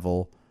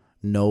Daredevil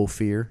No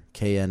Fear,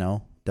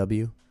 KNOW,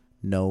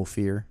 No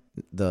Fear.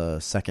 The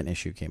second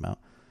issue came out.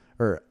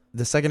 Or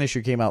the second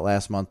issue came out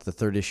last month. The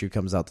third issue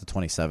comes out the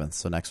 27th,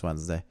 so next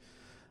Wednesday.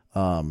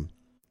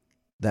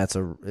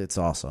 It's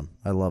awesome.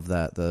 I love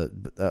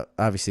that.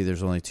 Obviously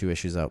there's only 2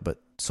 issues out,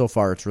 but so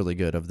far it's really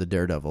good of the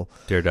Daredevil.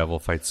 Daredevil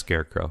fights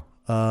Scarecrow.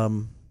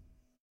 No.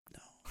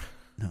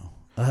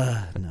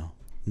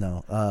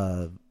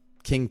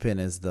 Kingpin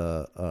is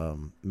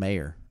the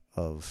mayor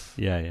of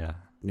Yeah.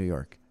 New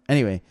York.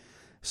 Anyway,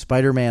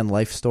 Spider-Man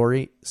Life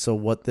Story. So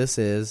what this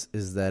is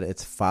that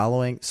it's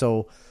following.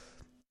 So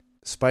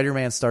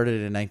Spider-Man started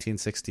in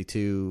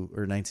 1962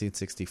 or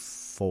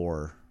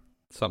 1964.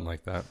 Something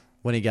like that.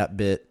 When he got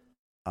bit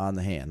on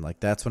the hand.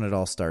 Like, that's when it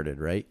all started,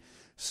 right?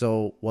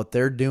 So what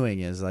they're doing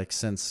is, like,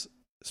 since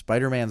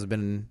Spider-Man's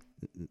been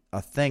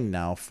a thing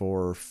now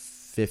for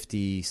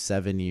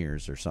 57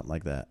 years or something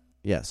like that.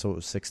 Yeah, so it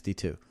was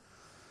 62.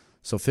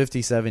 So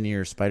 57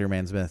 years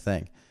Spider-Man's been a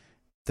thing.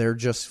 They're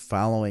just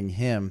following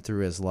him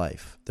through his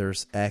life. They're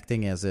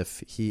acting as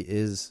if he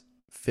is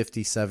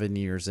 57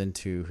 years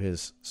into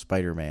his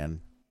Spider-Man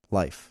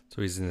life.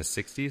 So he's in his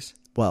 60s?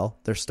 Well,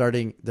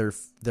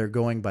 they're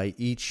going by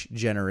each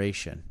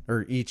generation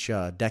or each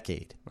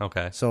decade.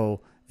 Okay.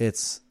 So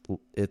it's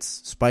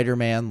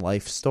Spider-Man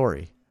Life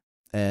Story.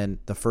 And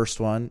the first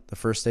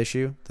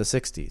issue, the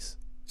 60s.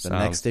 The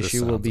next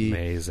issue will be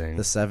amazing.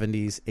 The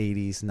 70s,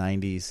 80s,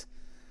 90s.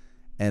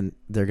 And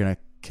they're going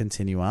to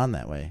continue on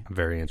that way. I'm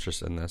very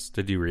interested in this.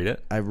 Did you read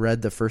it? I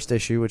read the first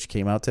issue, which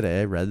came out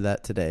today. I read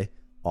that today.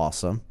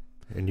 Awesome.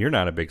 And you're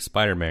not a big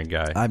Spider-Man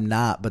guy. I'm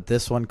not, but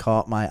this one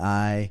caught my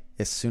eye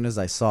as soon as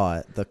I saw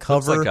it. The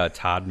cover... Looks like a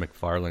Todd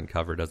McFarlane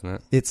cover, doesn't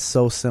it? It's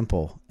so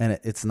simple, and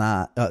it's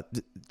not.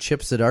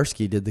 Chip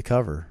Zdarsky did the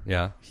cover.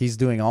 Yeah. He's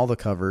doing all the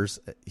covers.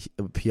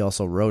 He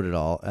also wrote it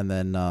all. And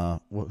then,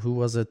 who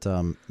was it?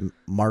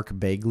 Mark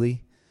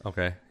Bagley.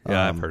 Okay.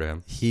 Yeah, I've heard of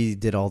him. He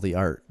did all the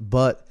art.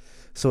 But,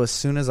 so as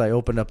soon as I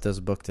opened up this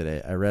book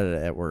today, I read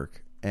it at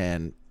work,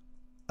 and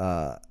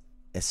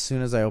as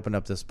soon as I opened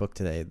up this book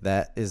today,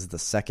 that is the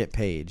second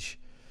page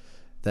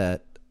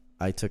that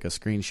I took a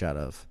screenshot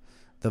of.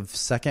 The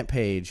second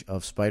page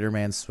of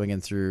Spider-Man swinging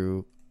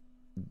through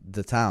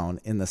the town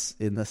in the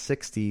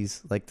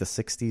 60s, like the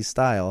 60s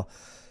style.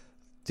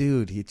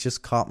 Dude, he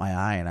just caught my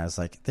eye, and I was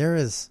like, there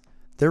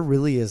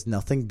really is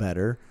nothing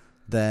better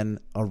than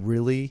a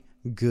really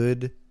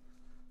good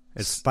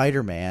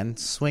Spider-Man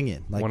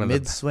swinging, like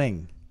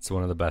mid-swing. It's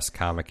one of the best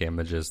comic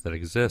images that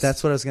exists.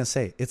 That's what I was going to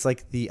say. It's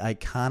like the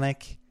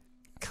iconic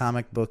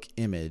comic book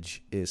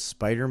image is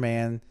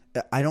Spider-Man.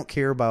 I don't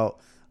care about,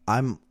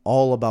 I'm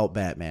all about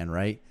Batman,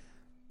 right?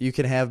 You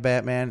can have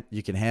Batman,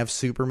 you can have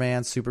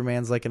Superman.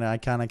 Superman's like an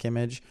iconic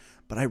image,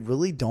 but I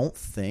really don't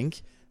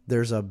think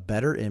there's a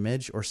better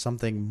image or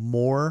something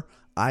more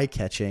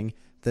eye-catching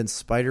than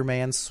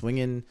Spider-Man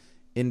swinging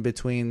in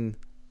between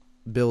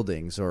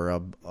buildings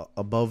or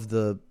above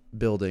the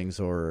buildings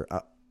or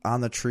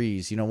on the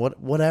trees,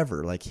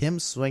 whatever. Like him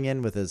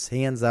swinging with his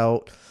hands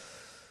out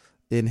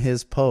in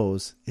his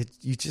pose,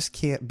 you just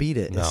can't beat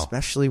it, no.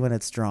 Especially when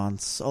it's drawn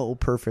so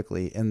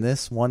perfectly. And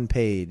this one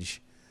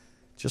page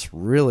just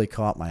really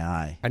caught my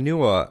eye. I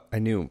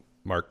knew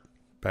Mark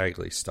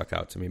Bagley stuck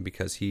out to me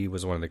because he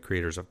was one of the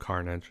creators of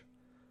Carnage.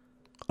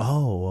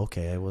 Oh,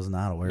 okay. I was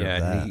not aware of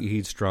that. Yeah,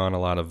 he's drawn a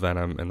lot of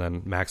Venom and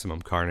then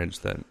Maximum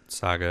Carnage, that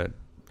saga.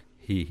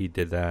 He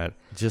did that.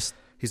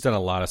 He's done a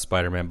lot of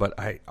Spider-Man, but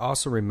I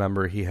also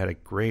remember he had a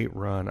great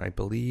run, I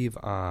believe,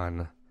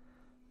 on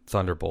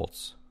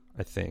Thunderbolts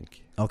I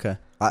think. Okay.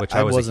 Which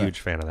I was a wasn't huge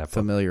fan of that book.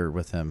 familiar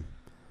with him.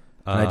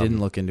 And I didn't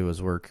look into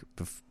his work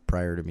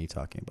prior to me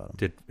talking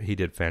about him. He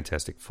did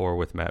Fantastic Four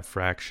with Matt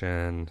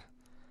Fraction.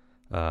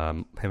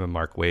 Him and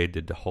Mark Waid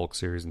did the Hulk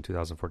series in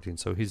 2014.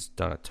 So he's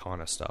done a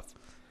ton of stuff.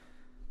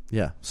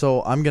 Yeah.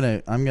 So I'm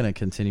gonna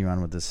continue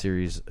on with this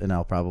series, and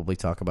I'll probably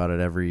talk about it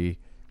every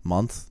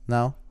month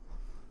now.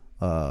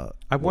 I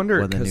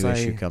wonder when the new because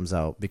issue comes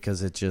out,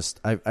 because it just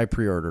I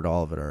pre-ordered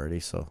all of it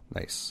already. So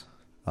nice.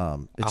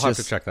 I'll have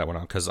to check that one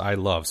out because I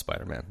love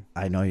Spider-Man.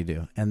 I know you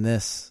do, and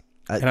this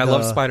I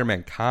love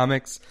Spider-Man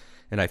comics,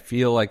 and I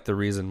feel like the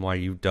reason why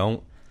you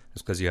don't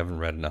is because you haven't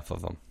read enough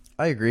of them.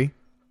 I agree.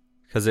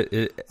 Because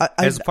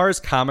as far as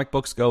comic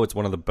books go, it's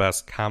one of the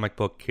best comic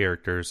book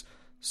characters,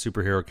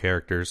 superhero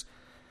characters.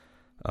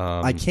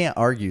 I can't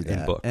argue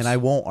that, books. and I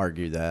won't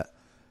argue that.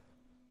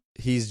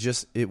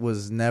 It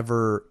was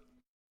never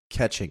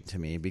catching to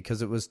me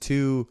because it was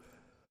too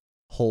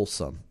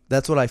wholesome.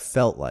 That's what I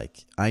felt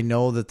like. I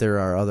know that there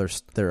are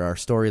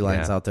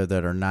storylines out there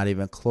that are not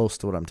even close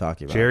to what I'm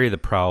talking about. Jerry the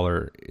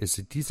Prowler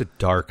he's a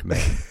dark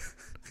man.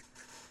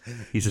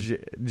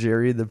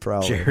 Jerry the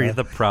Prowler. Jerry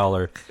the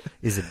Prowler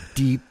is a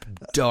deep,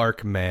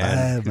 dark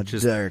man.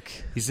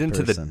 He's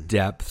into the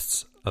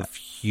depths of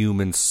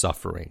human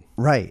suffering.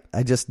 Right.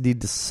 I just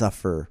need to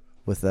suffer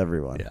with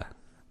everyone. Yeah.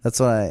 That's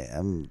what I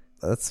am.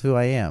 That's who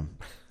I am.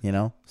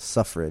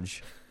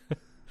 Suffrage.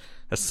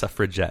 A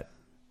suffragette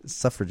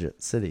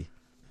city.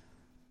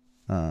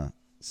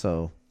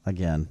 So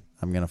again,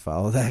 I'm gonna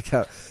follow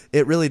that.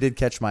 It really did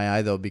catch my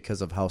eye though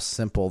because of how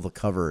simple the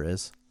cover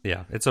is.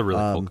 Yeah, it's a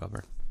really cool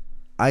cover.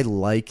 I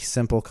like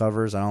simple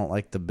covers. I don't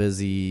like the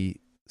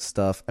busy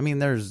stuff. I mean,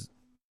 there's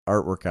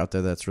artwork out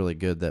there that's really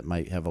good that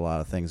might have a lot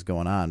of things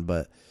going on,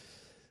 but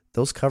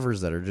those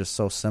covers that are just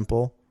so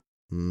simple,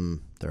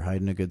 they're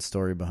hiding a good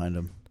story behind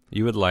them.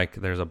 You would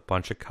there's a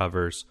bunch of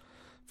covers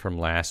from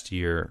last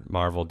year.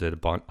 Marvel did a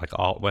bunch,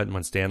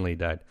 when Stan Lee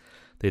died,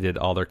 they did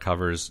all their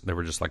covers. They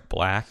were just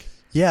black.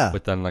 Yeah.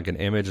 With then an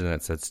image and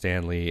it said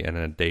Stan Lee and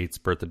then dates,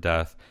 birth and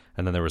death.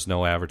 And then there was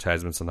no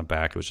advertisements on the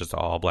back. It was just an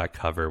all black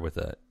cover with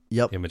a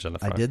image on the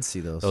front. I did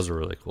see those. Those are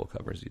really cool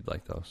covers. You'd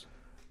like those.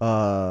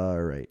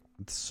 Right.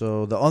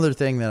 So the other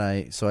thing that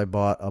I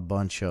bought a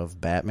bunch of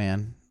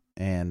Batman,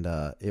 and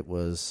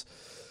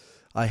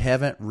I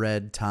haven't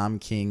read Tom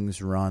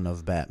King's run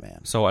of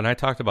Batman. So, and I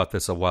talked about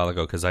this a while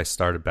ago because I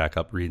started back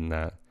up reading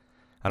that.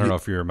 I don't know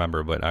if you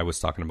remember, but I was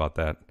talking about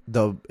that.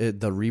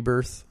 The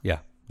Rebirth? Yeah.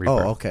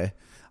 Rebirth. Oh, okay.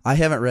 I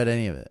haven't read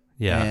any of it.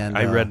 Yeah. And,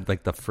 I read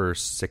the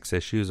first 6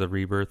 issues of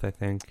Rebirth, I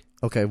think.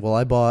 Okay. Well,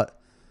 I bought,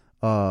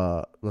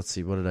 let's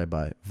see, what did I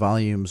buy?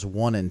 Volumes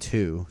 1 and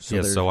 2.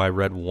 So I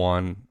read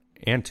 1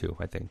 and 2,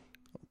 I think.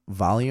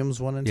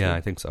 Volumes 1 and 2? Yeah,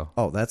 I think so.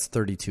 Oh, that's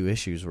 32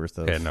 issues worth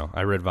of. Okay, no.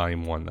 I read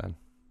volume 1 then.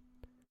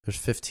 There's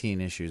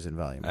 15 issues in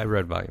volume 1. I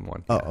read volume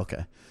 1. Oh,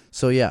 okay.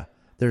 So yeah,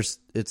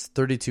 it's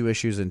 32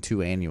 issues and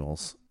 2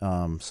 annuals.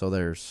 So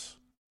there's,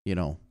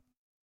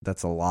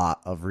 that's a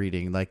lot of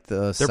reading.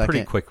 They're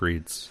pretty quick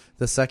reads.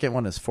 The second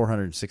one is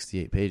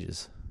 468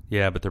 pages.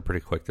 Yeah, but they're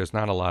pretty quick. There's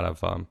not a lot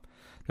of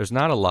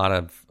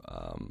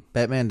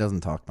Batman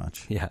doesn't talk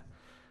much. Yeah.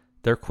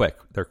 They're quick.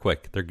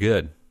 They're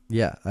good.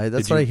 Yeah,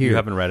 that's what I hear. You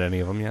haven't read any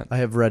of them yet? I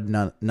have read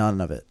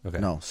none of it. Okay.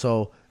 No.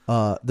 So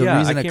the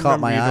reason it caught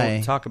my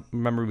eye.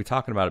 Remember me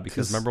talking about it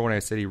because remember when I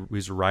said he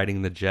was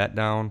riding the jet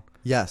down?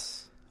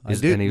 Yes, I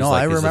do. And he was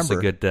I remember. Is this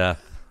a good death?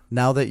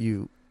 Now that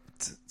you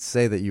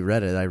say that you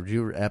read it, I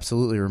do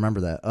absolutely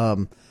remember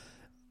that.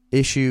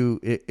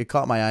 It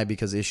caught my eye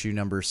because issue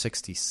number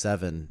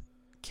 67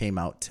 came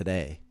out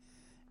today.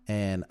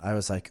 And I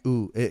was like,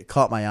 ooh, it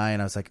caught my eye,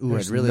 and I was like, ooh,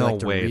 I'd really like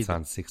to read it. No way it's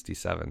on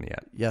 67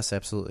 yet. Yes,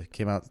 absolutely. It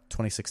came out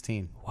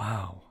 2016.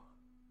 Wow.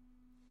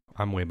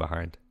 I'm way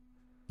behind.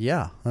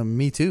 Yeah,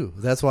 me too.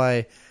 That's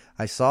why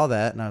I saw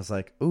that, and I was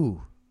like,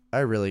 ooh,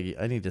 I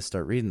need to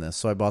start reading this.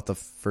 So I bought the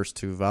first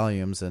 2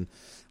 volumes, and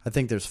I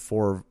think there's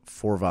four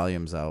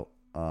volumes out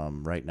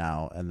right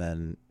now, and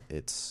then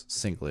it's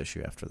single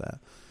issue after that.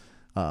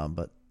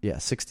 But yeah,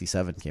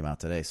 67 came out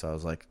today, so I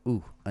was like,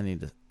 ooh, I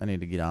need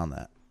to get on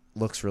that.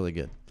 Looks really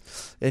good.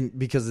 And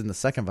because in the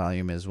second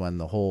volume is when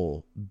the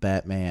whole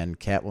Batman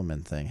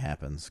Catwoman thing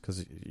happens,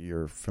 because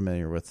you're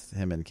familiar with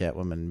him and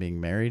Catwoman being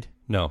married.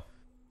 No,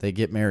 they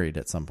get married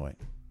at some point.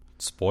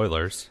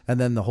 Spoilers. And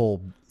then the whole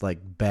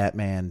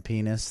Batman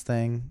penis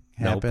thing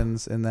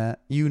happens in that.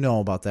 You know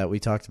about that?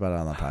 We talked about it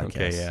on the podcast.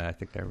 Okay, yeah, I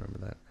think I remember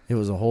that. It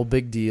was a whole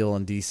big deal,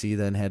 and DC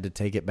then had to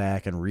take it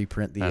back and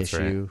reprint the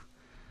issue. Right.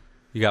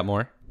 You got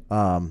more?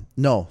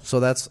 No,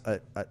 so that's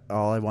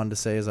all I wanted to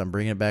say is I'm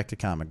bringing it back to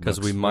comic books.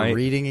 Because we're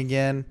reading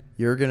again.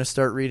 You're going to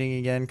start reading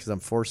again because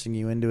I'm forcing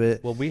you into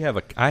it. Well,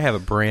 I have a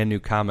brand new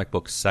comic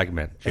book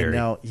segment, Jerry.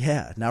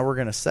 And now we're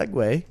going to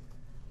segue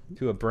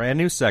to a brand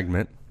new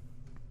segment.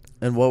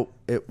 And we're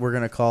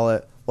going to call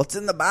it "What's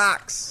in the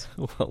Box."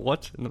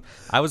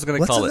 I was going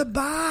to call it "What's in the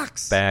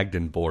Box." Bagged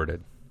and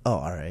boarded. Oh,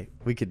 all right.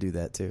 We could do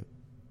that too.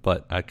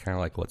 But I kind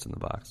of like "What's in the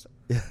Box."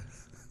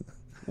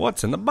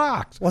 What's in the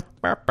box? What's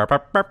in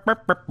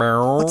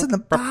the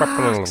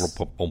box?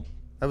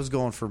 I was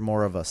going for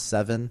more of a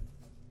 7.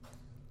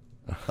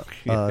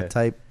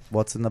 type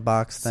what's in the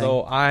box thing.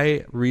 So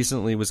I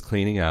recently was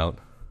cleaning out.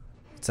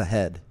 It's a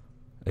head.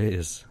 It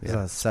is. It's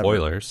Yeah. a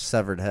Spoilers.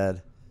 severed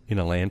head. In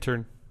a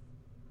lantern.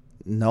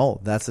 No,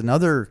 that's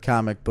another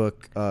comic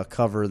book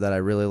cover that I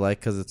really like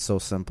because it's so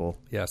simple.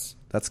 Yes.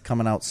 That's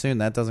coming out soon.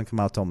 That doesn't come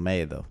out till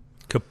May, though.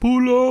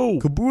 Capullo!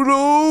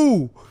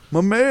 Kabuto!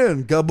 My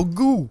man,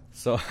 Gabagoo.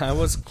 So I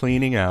was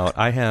cleaning out.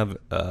 I have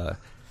a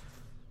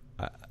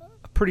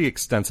pretty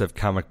extensive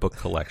comic book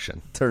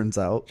collection, Turns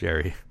out.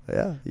 Jerry.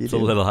 Yeah, you It's do.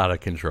 a little out of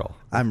control.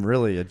 I'm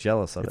really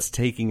jealous of It's it.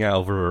 taking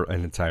over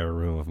an entire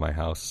room of my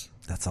house.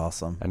 That's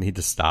awesome. I need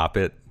to stop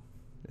it.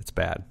 It's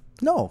bad.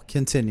 No,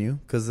 continue,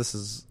 because this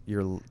is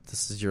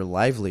your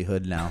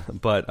livelihood now.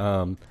 But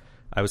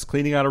I was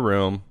cleaning out a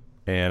room,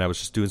 and I was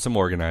just doing some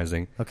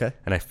organizing. Okay.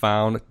 And I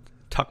found,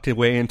 tucked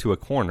away into a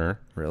corner,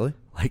 Really?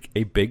 like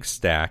a big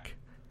stack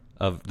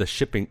of the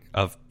shipping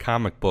of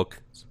comic books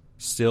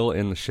still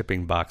in the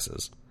shipping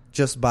boxes.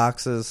 Just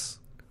boxes,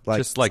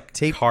 Just like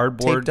taped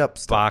cardboard up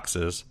stuff.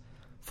 boxes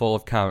full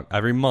of comic.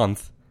 Every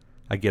month,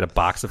 I get a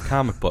box of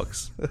comic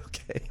books.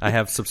 Okay. I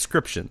have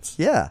subscriptions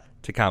Yeah.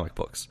 to comic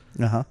books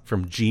Uh-huh.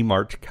 from G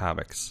Mart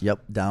Comics.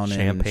 Yep, down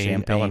Champaign, in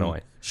Champaign,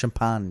 Illinois.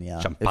 Champagne,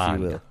 if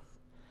Champagne. you will.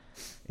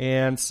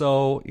 And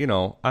so,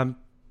 I'm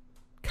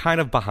kind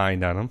of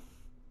behind on them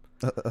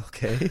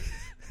Okay.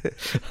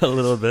 a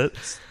little bit.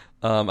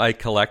 I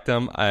collect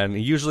them,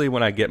 and usually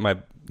when I get my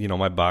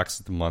box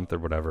of the month or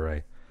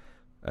whatever,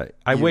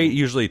 I wait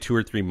usually 2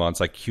 or 3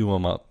 months. I queue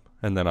them up,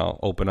 and then I'll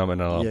open them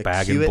and then I'll You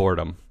bag queue and it? board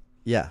them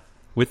Yeah,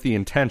 with the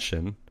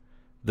intention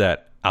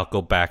that I'll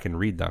go back and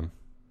read them.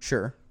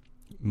 sure.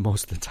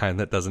 Most of the time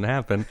that doesn't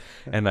happen,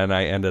 and then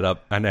I end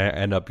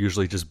up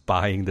usually just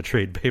buying the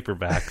trade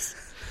paperbacks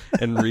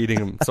and reading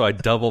them. So I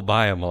double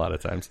buy them a lot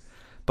of times.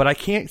 But I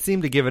can't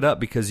seem to give it up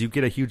because you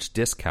get a huge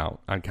discount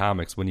on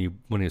comics when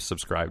you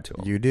subscribe to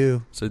them. You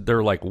do. So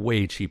they're like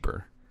way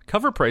cheaper.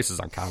 Cover prices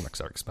on comics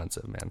are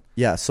expensive, man.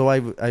 Yeah, so I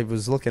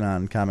was looking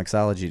on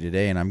Comixology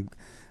today, and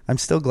I'm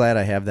still glad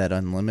I have that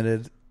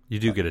unlimited. You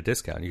do get a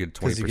discount. You get a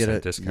 'Cause 20% you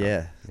get discount.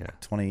 Yeah, Yeah.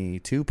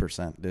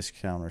 22%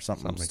 discount or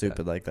something like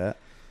stupid like that.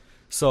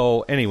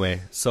 So anyway,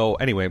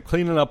 I'm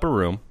cleaning up a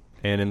room,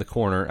 and in the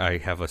corner I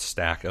have a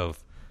stack of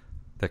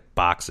the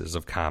boxes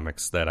of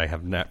comics that I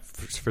have not.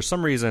 For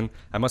some reason,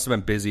 I must have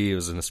been busy. It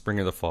was in the spring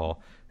or the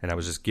fall, and I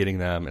was just getting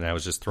them, and I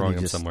was just throwing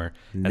them just somewhere.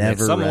 And in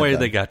never some read way, them.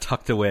 they got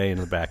tucked away in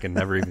the back and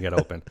never even got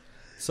open.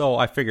 So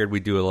I figured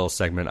we'd do a little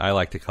segment I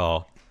like to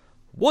call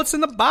 "What's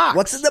in the Box?"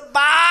 What's in the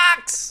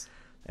box?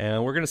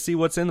 And we're gonna see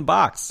what's in the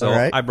box. So All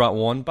right. I brought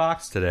one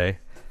box today,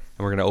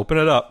 and we're gonna open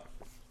it up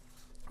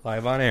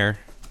live on air.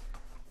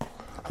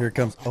 Here it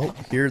comes. Oh,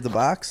 here's the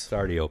box. It's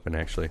already open,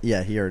 actually.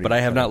 Yeah, he already. But I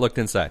have not looked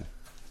inside.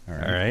 All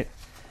All right. right.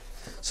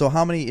 So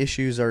how many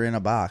issues are in a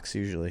box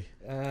usually?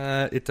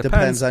 It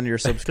Depends on your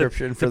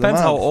subscription for the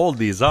Depends how month. old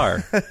these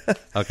are.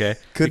 Okay.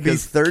 Could be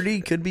Because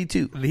 30, could be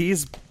 2.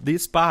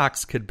 these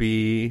box could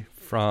be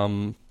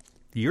from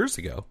years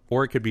ago,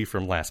 or it could be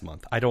from last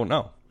month. I don't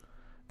know.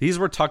 These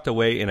were tucked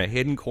away in a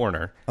hidden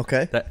corner.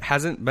 Okay. That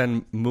hasn't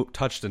been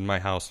touched in my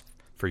house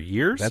for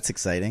years. That's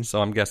exciting.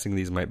 So I'm guessing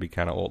these might be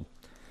kind of old.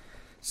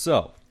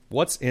 So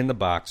what's in the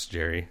box,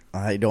 Jerry?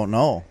 I don't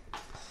know.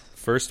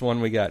 First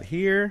one we got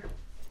here.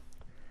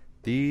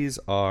 These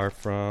are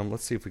from,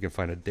 let's see if we can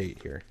find a date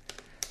here.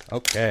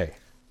 Okay.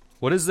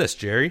 What is this,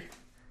 Jerry?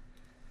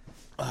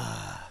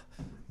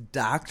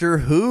 Doctor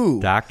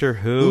Who. Doctor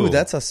Who. Ooh,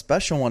 that's a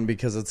special one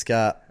because it's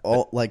got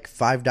like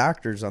 5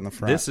 doctors on the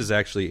front. This is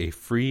actually a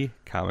free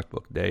comic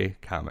book day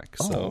comic.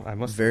 So I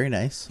must very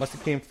nice.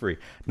 have came free.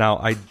 Now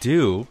I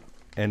do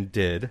and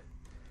did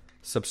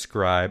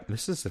subscribe.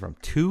 This is from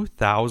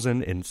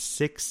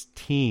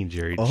 2016,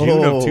 Jerry.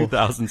 June of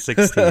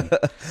 2016.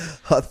 A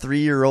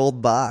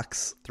 3-year-old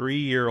box.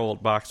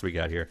 3-year-old box we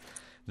got here.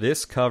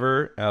 This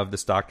cover of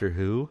this Doctor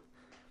Who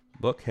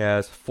book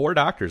has 4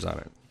 doctors on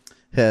it.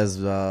 Has,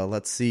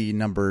 let's see,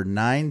 number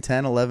 9,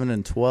 10, 11,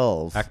 and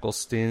 12.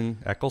 Eccleston,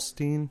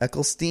 Eccleston,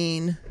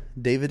 David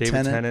David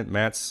Tennant. Tennant,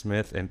 Matt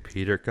Smith, and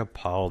Peter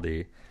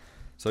Capaldi.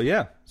 So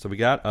yeah, so we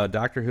got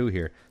Doctor Who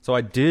here. So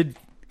I did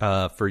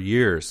for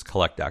years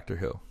collect Doctor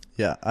Who.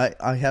 Yeah,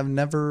 I have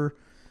never,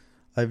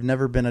 I've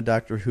never been a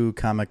Doctor Who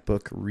comic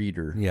book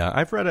reader. Yeah,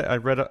 I've read it.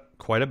 I've read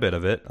quite a bit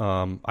of it.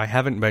 I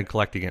haven't been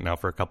collecting it now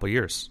for a couple of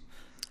years.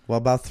 Well,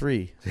 about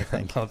 3, I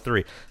think. About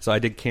 3. So I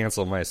did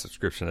cancel my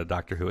subscription to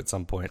Doctor Who at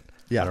some point.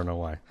 Yeah. I don't know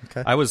why.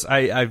 Okay.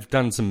 I've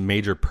done some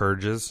major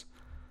purges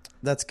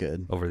That's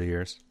good. over the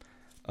years.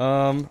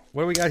 What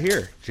do we got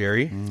here,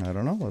 Jerry? I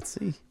don't know. Let's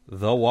see.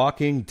 The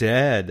Walking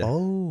Dead.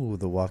 Oh,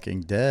 The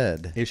Walking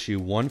Dead. Issue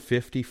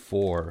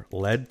 154,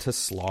 Led to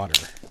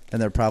Slaughter. And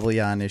they're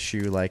probably on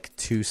issue like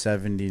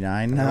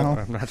 279 now.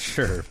 I'm not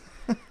sure.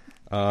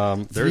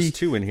 There's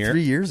 2 in here.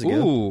 3 years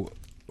ago. Ooh,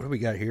 what do we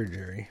got here,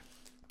 Jerry?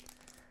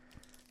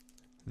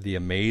 The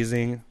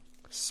Amazing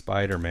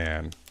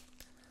Spider-Man.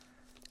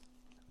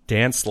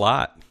 Dan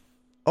Slott.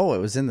 Oh, it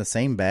was in the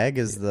same bag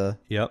as the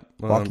Yep.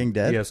 Walking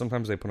Dead? Yeah,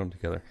 sometimes they put them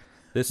together.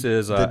 This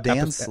is the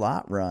Dan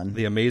Slott run.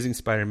 The Amazing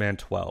Spider-Man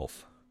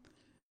 12.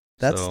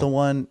 That's so- the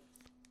one.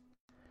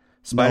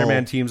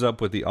 Spider-Man No. teams up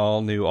with the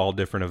all-new,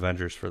 all-different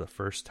Avengers for the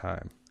first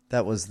time.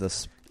 That was the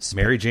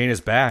Mary Jane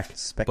is back,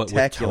 but with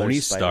Spectacular Tony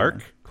Spider-Man.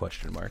 Stark?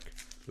 Question mark.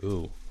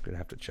 Ooh, gonna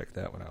have to check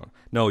that one out.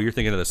 No, you're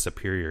thinking of the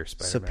Superior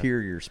Spider-Man.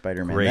 Superior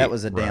Spider-Man. Great That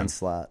was a run. Dan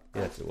Slott.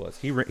 Yes, it was.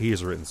 He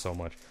has written so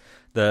much.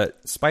 The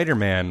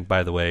Spider-Man,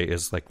 by the way,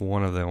 is like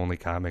one of the only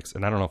comics,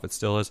 and I don't know if it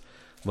still is,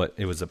 but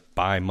it was a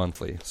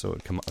bi-monthly, so it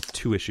would come up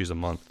 2 issues a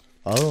month.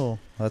 Oh,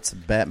 that's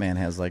Batman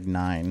has like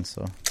 9.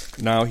 So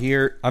Now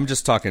here, I'm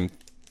just talking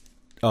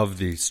of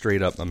the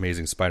straight-up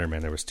Amazing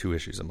Spider-Man. There was 2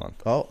 issues a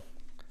month. oh,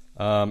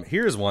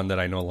 Here's one that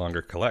I no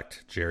longer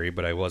collect, Jerry,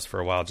 but I was for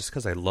a while just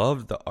because I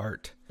loved the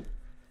art.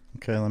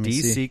 okay. Let me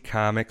DC see.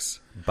 Comics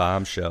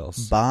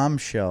Bombshells.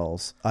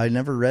 Bombshells. I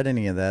never read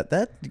any of that.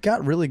 That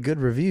got really good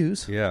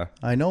reviews. Yeah.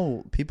 I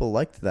know people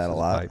liked that a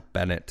lot. By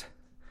Bennett.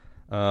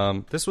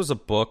 This was a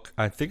book.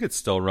 I think it's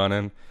still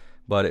running,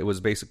 but it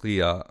was basically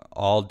a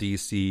all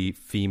DC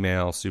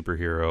female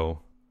superhero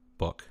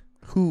book.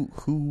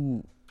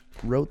 Who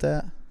wrote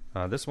that?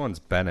 This one's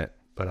Bennett,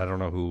 but I don't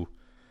know who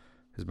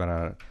has been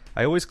on it.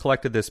 I always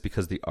collected this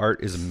because the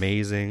art is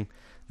amazing.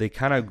 They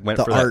kind of went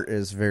The for art that,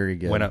 is very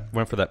good.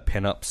 went for that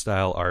pinup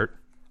style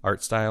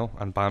art style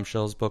on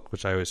Bombshell's book,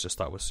 which I always just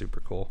thought was super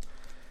cool.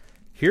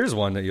 Here's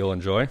one that you'll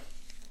enjoy.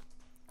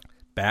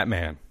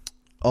 Batman.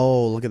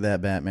 Oh, look at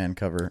that Batman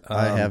cover.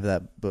 I have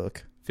that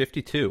book.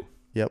 52.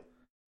 Yep.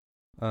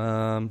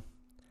 Tynion.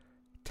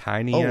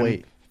 Oh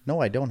wait, no,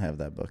 I don't have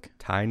that book.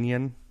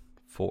 Tynion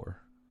 4.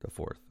 The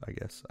 4th, I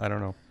guess. I don't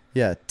know.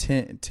 Yeah,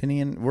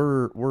 Tinian.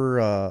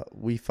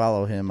 We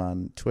follow him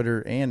on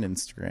Twitter and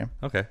Instagram.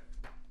 Okay.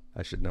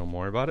 I should know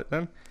more about it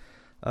then.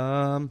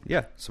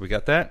 Yeah, so we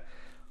got that.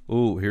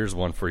 Ooh, here's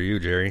one for you,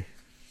 Jerry.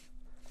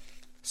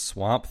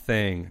 Swamp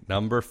Thing,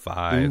 number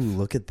 5. Ooh,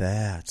 look at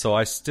that. So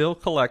I still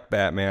collect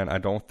Batman. I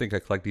don't think I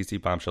collect DC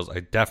Bombshells.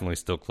 I definitely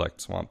still collect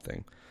Swamp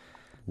Thing.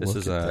 This Look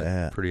is at a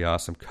that. pretty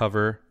awesome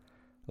cover.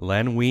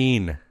 Len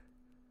Wein.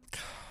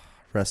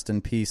 Rest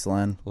in peace,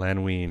 Len.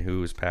 Len Wein,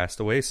 who's passed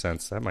away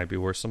since. That might be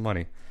worth some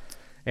money.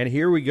 And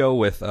here we go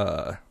with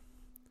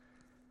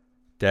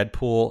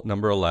Deadpool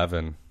number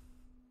 11.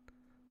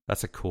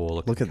 That's a cool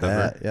looking Look at cover.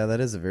 that. Yeah, that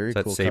is a very Is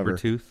that cool cover.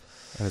 Sabretooth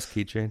on his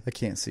keychain? I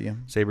can't see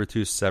him.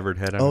 Sabretooth's severed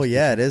head on Oh his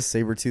yeah, it is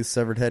Sabretooth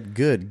severed head.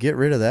 Good. Get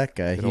rid of that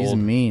guy. Good He's old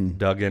mean.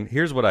 Duggan.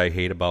 Here's what I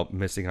hate about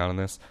missing out on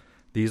this.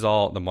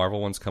 The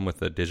Marvel ones come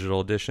with a digital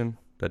edition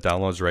that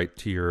downloads right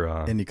to your...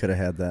 And you could have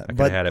had that. I could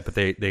have had it, but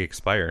they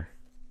expire.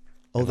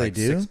 Oh, In they like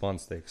do? 6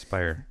 months they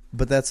expire.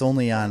 But that's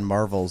only on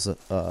Marvel's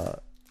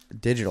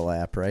digital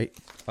app, right?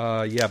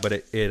 Yeah, but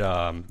it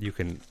you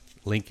can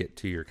link it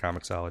to your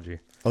Comixology.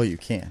 Oh, you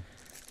can.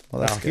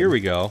 Well, Now, that's here good. we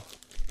go.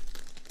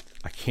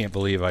 I can't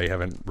believe I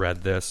haven't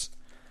read this.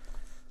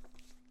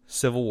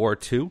 Civil War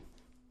 2.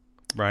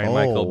 Brian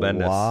Michael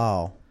Bendis.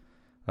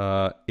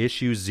 Wow.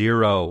 Issue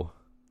 0.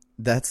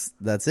 That's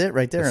it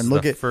right there. This And is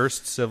look the at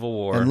first Civil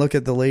War. and look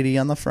at the lady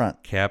on the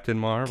front. Captain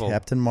Marvel.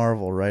 Captain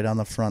Marvel right on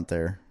the front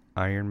there.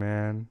 Iron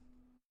Man.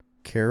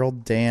 Carol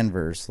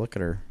Danvers. Look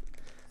at her.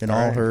 In All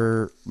all right.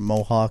 her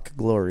Mohawk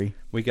glory.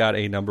 We got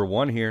a number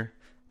 1 here.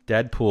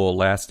 Deadpool,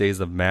 Last Days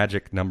of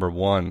Magic, number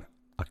 1.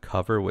 A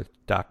cover with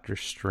Doctor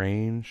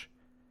Strange,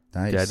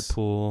 Nice.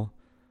 Deadpool,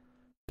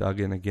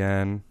 Duggan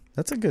again.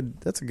 That's a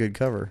good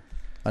cover.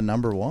 A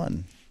number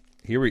 1.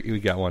 Here we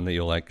got one that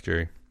you'll like,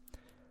 Jerry.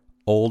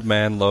 Old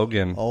Man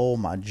Logan, Oh,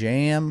 my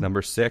jam.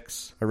 number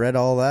 6. I read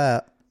all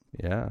that.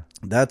 Yeah.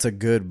 That's a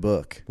good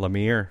book.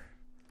 Lemire.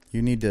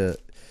 You need to.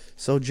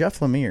 So Jeff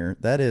Lemire,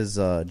 that is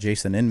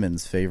Jason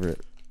Inman's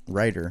favorite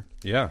writer,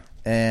 Yeah.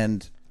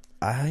 and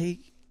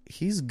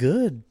he's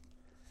good.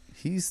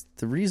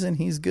 The reason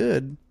he's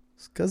good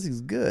is because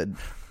he's good.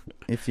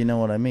 If you know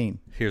what I mean.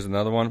 Here's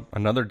another one.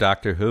 Another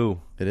Doctor Who.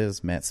 It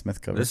is Matt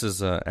Smith cover. This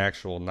is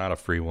actual, not a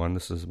free one.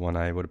 This is one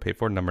I would have paid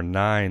for. Number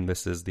 9.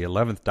 This is the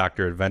 11th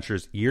Doctor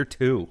Adventures, Year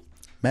 2.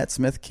 Matt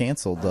Smith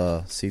canceled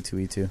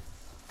C2E2.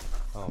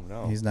 Oh,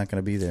 no. He's not going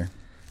to be there.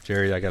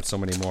 Jerry, I got so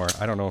many more.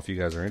 I don't know if you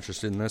guys are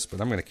interested in this,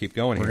 but I'm going to keep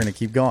going We're here. going to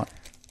keep going.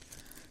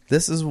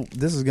 This is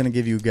going to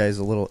give you guys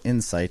a little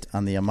insight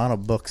on the amount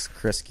of books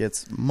Chris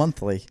gets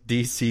monthly.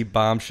 DC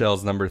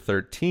Bombshells number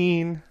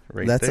 13,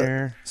 right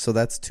there. So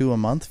that's 2 a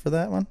month for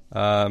that one?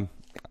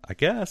 I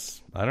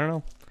guess. I don't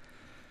know.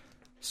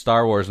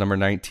 Star Wars number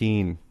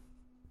 19.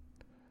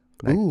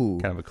 Ooh.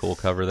 Kind of a cool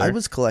cover there. I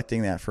was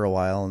collecting that for a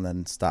while and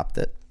then stopped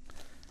it.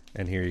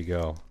 And here you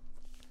go.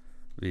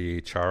 The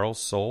Charles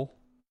Soule.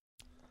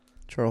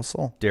 Charles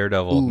Soule.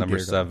 Daredevil Ooh, number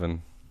Daredevil.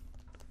 7.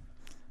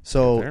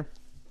 So There.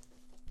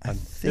 I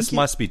think This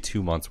must be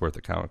 2 months worth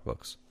of comic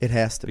books. it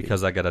has to be.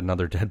 Because I got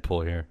another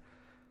Deadpool here.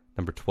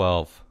 Number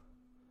 12.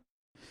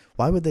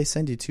 Why would they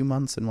send you 2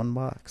 months in one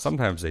box?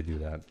 Sometimes they do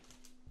that.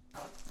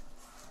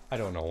 I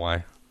don't know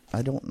why.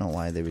 I don't know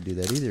why they would do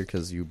that either,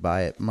 because you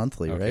buy it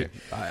monthly, Okay.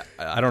 right?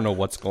 I don't know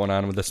what's going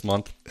on with this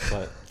month,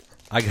 but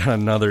I got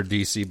another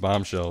DC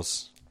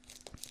Bombshells.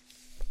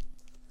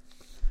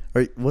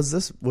 Or was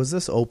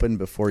this open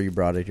before you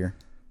brought it here?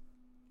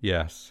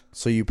 Yes.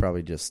 So you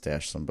probably just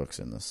stashed some books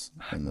in this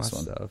Must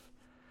one. have.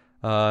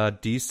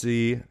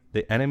 DC,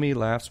 The Enemy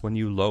Laughs When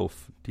You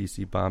Loaf.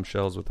 DC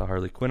Bombshells with the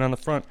Harley Quinn on the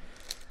front.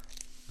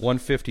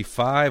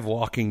 155,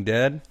 Walking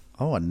Dead.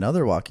 Oh,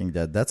 another Walking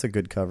Dead. That's a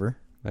good cover.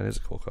 That is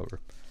a cool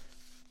cover.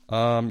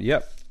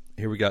 Yep.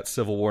 Here we got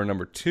Civil War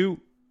 #2.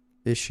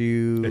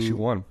 Issue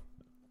 1.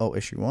 Oh,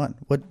 issue 1.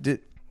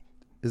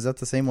 Is that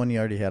the same one you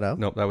already had out?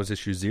 Nope, that was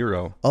issue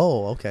 0.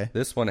 Oh, okay.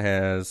 This one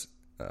has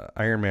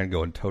Iron Man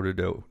going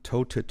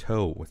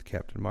toe-to-toe with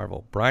Captain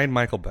Marvel. Brian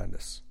Michael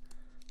Bendis,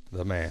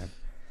 the man.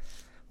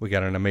 We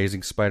got an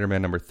Amazing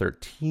Spider-Man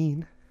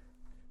 #13.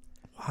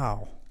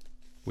 Wow.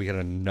 We got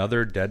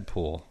another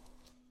Deadpool.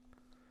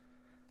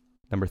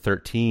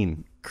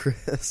 #13.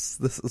 Chris,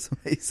 this is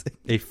amazing.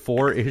 A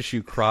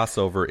 4-issue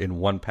crossover in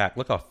one pack.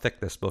 Look how thick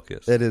this book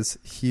is. It is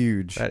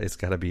huge. It's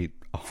got to be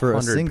 100 for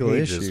a single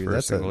pages issue. for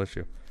a single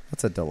issue.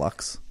 That's a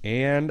deluxe.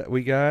 And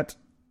we got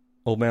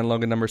Old Man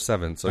Logan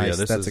 #7. So nice. yeah,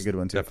 this that's is a good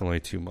one too. Definitely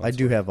 2 months. I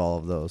do have all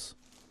of those.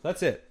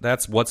 That's it.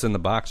 That's what's in the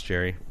box,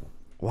 Jerry.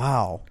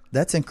 Wow,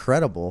 that's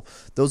incredible.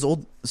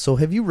 So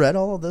have you read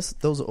all of this?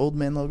 Those Old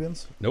Man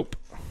Logans? Nope.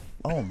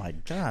 Oh my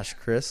gosh,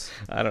 Chris!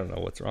 I don't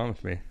know what's wrong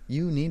with me.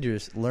 You need to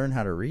learn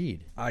how to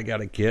read. I got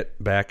to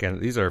get back in.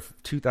 These are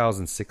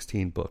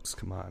 2016 books.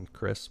 Come on,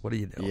 Chris. What are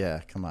you doing?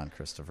 Yeah, come on,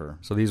 Christopher.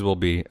 So these will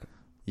be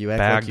You act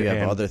bagged like you have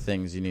and- other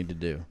things you need to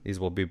do. These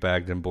will be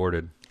bagged and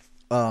boarded.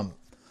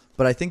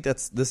 But I think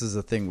this is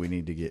a thing we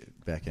need to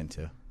get back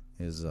into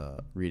is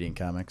reading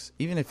comics,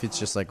 even if it's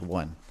just like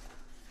one.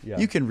 Yeah.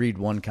 You can read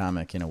one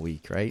comic in a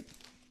week, right?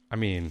 I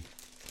mean,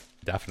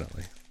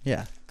 definitely.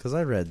 Yeah, because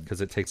I read Because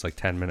it takes like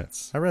 10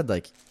 minutes.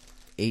 like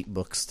 8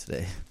 books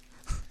today.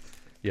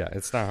 Yeah,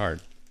 it's not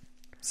hard.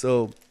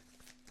 So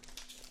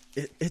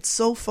it's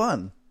so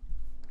fun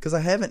because I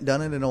haven't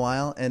done it in a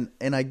while, and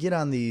I get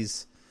on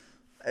these.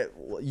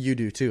 You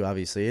do too,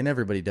 obviously, and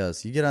everybody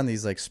does. You get on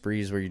these like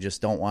sprees where you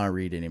just don't want to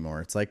read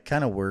anymore. It's like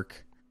kind of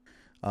work.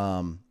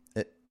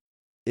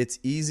 It's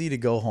easy to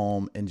go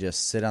home and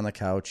just sit on the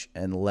couch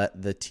and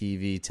let the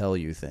TV tell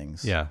you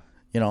things. Yeah.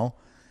 You know,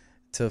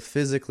 to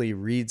physically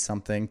read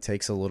something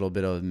takes a little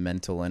bit of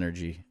mental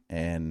energy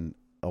and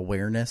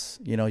awareness.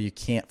 You know, you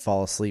can't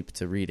fall asleep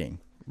to reading.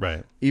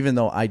 Right. Even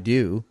though I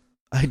do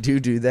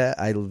that.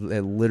 I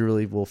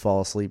literally will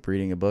fall asleep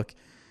reading a book.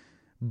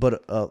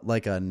 But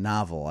like a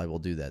novel, I will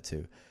do that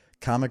too.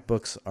 Comic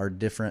books are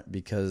different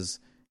because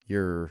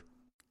you're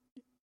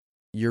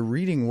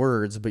reading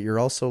words, but you're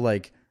also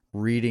like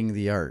reading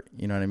the art.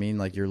 You know what I mean?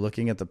 Like you're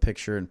looking at the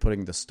picture and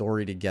putting the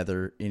story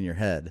together in your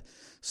head.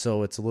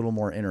 So it's a little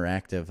more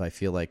interactive, I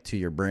feel like, to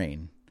your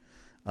brain.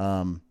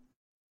 And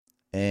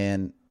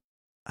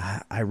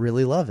I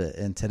really love it.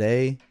 And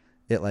today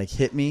it like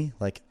hit me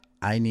like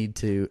I need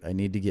to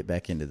get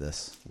back into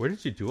this. Where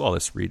did you do all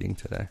this reading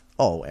today?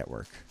 Oh, at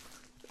work.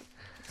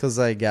 Because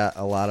I got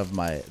a lot of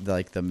my,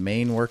 like the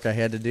main work I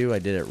had to do, I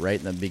did it right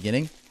in the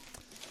beginning.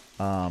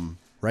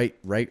 Right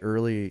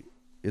early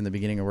in the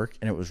beginning of work,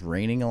 and it was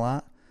raining a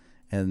lot,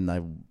 and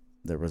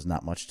there was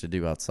not much to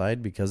do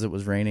outside because it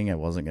was raining. I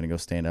wasn't going to go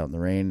stand out in the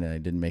rain, and I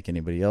didn't make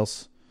anybody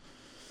else.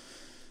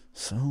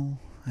 So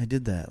I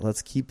did that.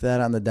 Let's keep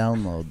that on the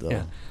download, though.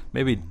 Yeah.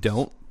 Maybe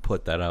don't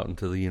put that out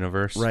into the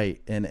universe.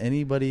 Right, and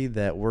anybody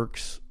that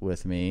works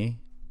with me,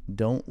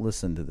 don't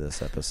listen to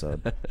this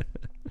episode.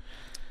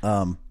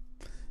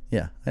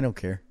 Yeah, I don't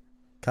care.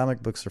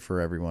 Comic books are for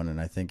everyone, and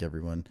I think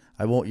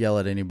I won't yell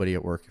at anybody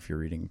at work if you're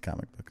reading a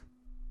comic book.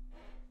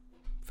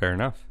 Fair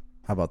enough.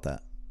 How about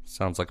that?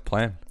 Sounds like a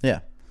plan. Yeah.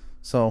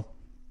 So,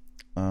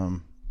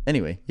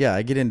 anyway, yeah,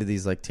 I get into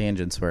these like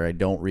tangents where I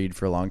don't read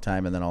for a long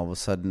time, and then all of a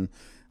sudden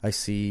I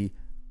see,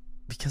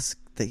 because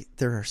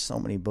there are so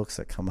many books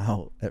that come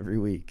out every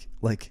week,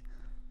 like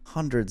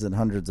hundreds and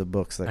hundreds of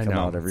books that come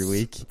out every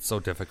week. It's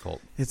so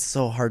difficult. It's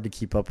so hard to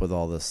keep up with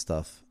all this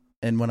stuff.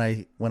 And when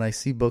I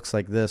see books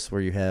like this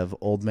where you have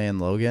Old Man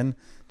Logan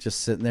just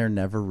sitting there,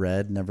 never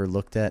read, never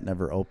looked at,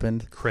 never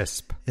opened,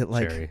 Crisp. it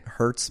like Jerry.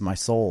 hurts my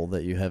soul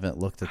that you haven't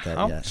looked at that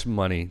How yet. much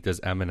money does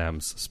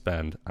M&M's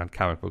spend on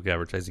comic book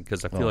advertising?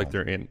 Because I feel like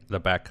they're in the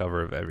back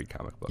cover of every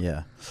comic book.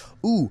 Yeah.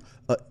 Ooh,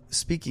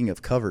 speaking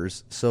of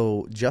covers,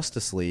 so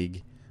Justice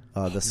League,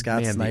 the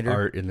Scott Man, Snyder the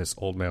art in this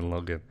Old Man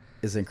Logan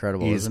is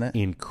incredible, is isn't it?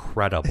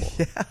 incredible.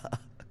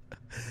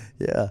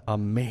 Yeah.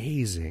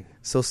 Amazing.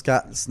 So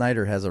Scott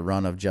Snyder has a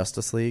run of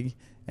Justice League,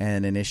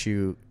 and an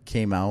issue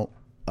came out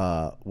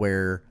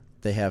where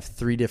they have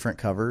 3 different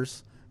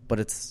covers, but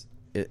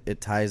it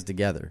ties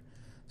together.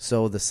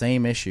 So the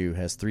same issue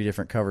has 3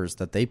 different covers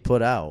that they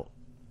put out.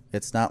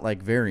 It's not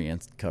like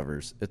variant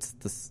covers. It's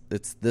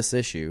this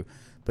issue,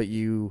 but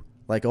you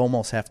like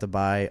almost have to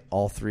buy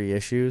all 3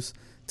 issues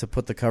to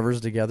put the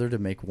covers together to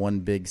make one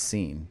big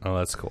scene. Oh,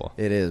 that's cool.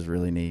 It is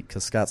really neat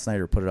because Scott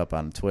Snyder put it up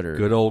on Twitter.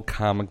 Good old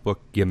comic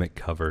book gimmick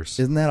covers.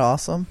 Isn't that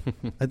awesome?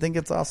 I think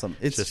it's awesome.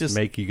 It's just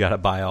make you got to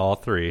buy all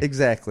 3.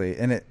 Exactly.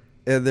 And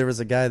there was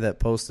a guy that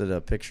posted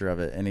a picture of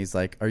it, and he's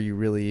like, are you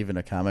really even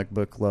a comic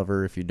book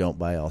lover if you don't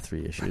buy all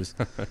 3 issues?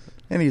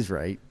 And he's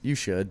right. You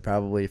should,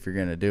 probably, if you're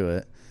going to do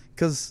it.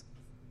 Because,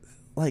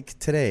 like,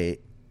 today,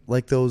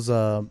 like those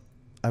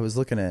I was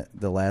looking at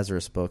the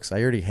Lazarus books.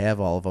 I already have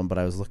all of them, but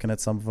I was looking at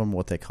some of them,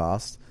 what they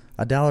cost.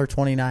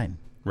 $1.29.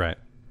 Right.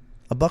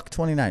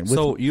 $1.29.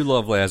 So you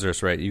love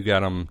Lazarus, right? You got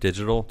them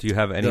digital. Do you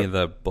have any of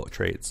the book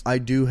trades? I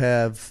do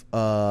have.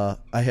 I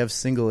have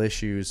single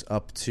issues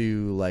up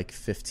to like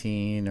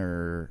 15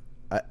 or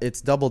it's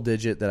double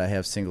digit that I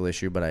have single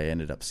issue, but I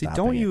ended up stopping.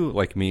 Don't you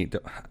like me?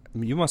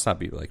 You must not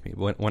be like me.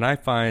 When I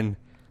find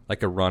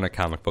like a run of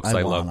comic books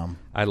I love, them.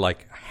 I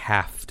like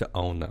have to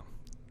own them.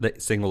 The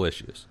single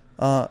issues.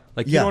 You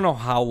don't know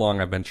how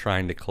long I've been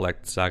trying to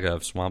collect Saga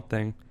of Swamp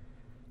Thing.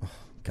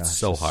 Gosh, it's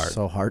so hard.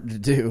 So hard to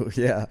do.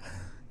 Yeah.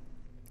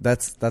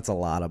 That's a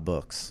lot of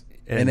books.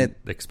 And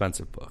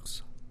expensive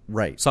books.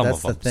 Right. Some that's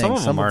of them. The thing. Some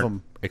of them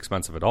aren't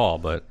expensive at all,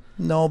 but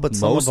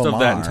most of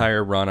that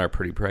entire run are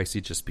pretty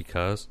pricey just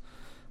because.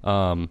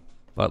 But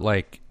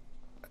like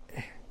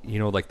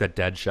like the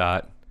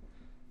Deadshot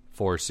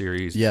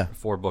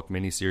 4-book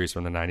miniseries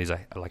from the 90s,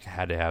 I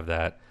had to have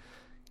that.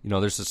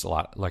 There's just a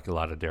lot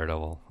of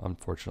Daredevil,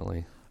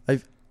 unfortunately.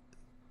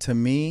 To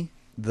me,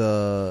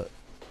 the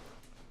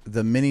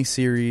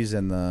miniseries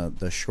and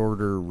the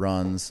shorter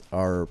runs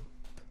are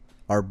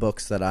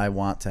books that I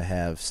want to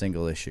have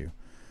single issue.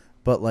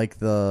 But like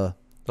the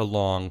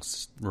long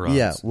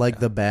runs.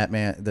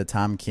 The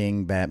Tom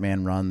King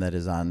Batman run that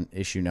is on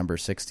issue number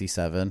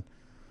 67.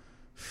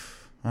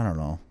 I don't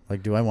know.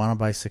 Like, do I want to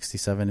buy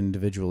 67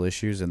 individual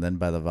issues and then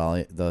buy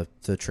the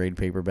trade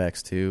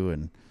paperbacks too?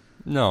 And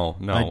no,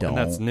 I don't. And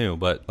that's new.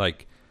 But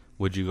like,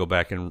 would you go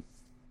back and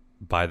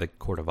buy the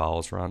Court of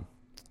Owls run?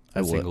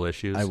 I would. Single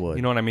issues. I would.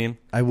 You know what I mean?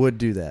 I would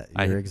do that.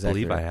 You're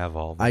exactly believe right. I have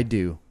all of them. I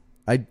do.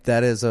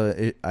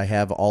 I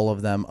have all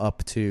of them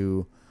up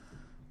to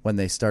when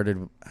they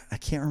started. I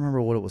can't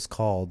remember what it was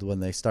called when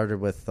they started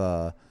with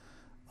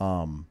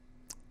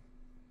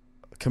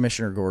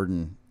Commissioner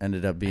Gordon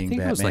ended up being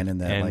Batman in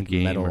that like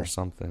metal or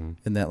something,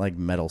 in that like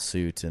metal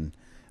suit, and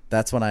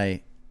that's when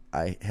I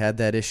had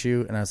that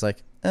issue and I was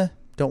like,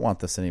 don't want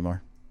this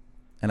anymore,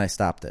 and I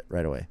stopped it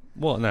right away.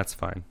 Well, and that's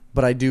fine.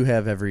 But I do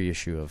have every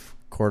issue of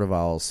Court of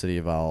Owls, City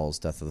of Owls,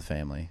 Death of the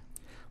Family.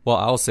 Well,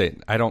 I'll say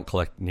I don't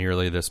collect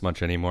nearly this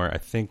much anymore. I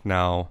think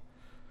now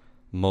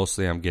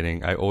mostly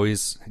I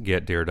always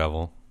get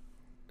Daredevil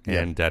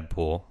and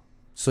Deadpool.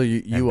 So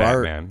you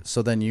are Batman.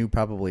 So then you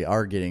probably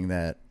are getting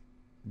that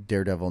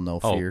Daredevil No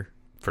Fear.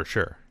 For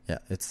sure. Yeah,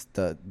 it's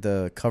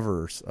the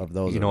covers of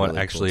those. You know what?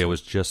 Really actually, cool. It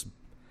was just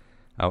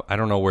I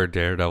don't know where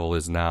Daredevil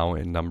is now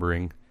in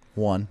numbering.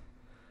 1.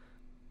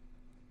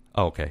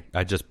 Oh, okay.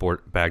 I just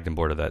bagged and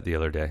boarded that the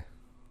other day.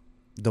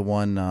 The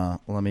one,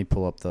 let me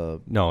pull up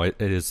the... No,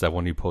 it is that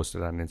one you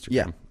posted on Instagram.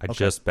 Yeah. I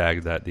just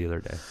bagged that the other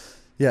day.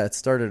 Yeah, it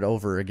started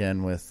over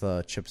again with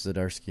Chip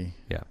Zdarsky.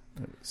 Yeah.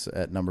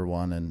 At number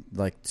 1 and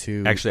like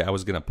 2. Actually, I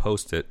was going to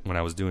post it when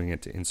I was doing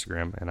it to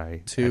Instagram, and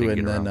I 2,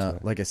 and then,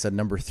 like I said,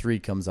 number 3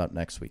 comes out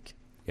next week.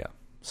 Yeah.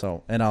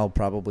 So, and I'll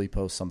probably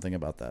post something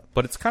about that.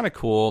 But it's kind of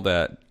cool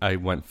that I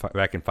went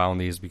back and found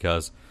these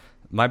because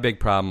my big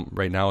problem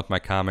right now with my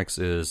comics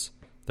is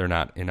they're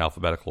not in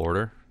alphabetical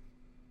order.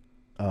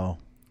 Oh.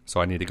 So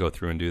I need to go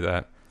through and do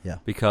that. Yeah.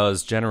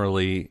 Because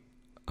generally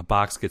a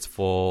box gets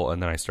full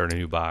and then I start a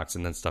new box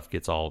and then stuff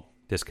gets all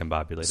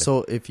discombobulated.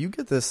 So if you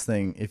get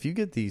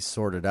these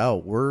sorted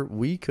out,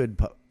 we could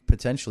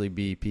potentially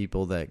be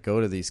people that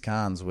go to these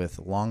cons with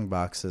long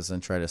boxes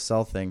and try to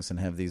sell things and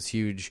have these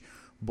huge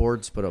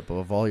boards put up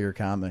of all your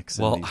comics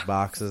and these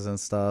boxes and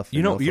stuff.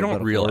 You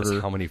don't realize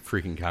how many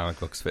freaking comic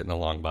books fit in a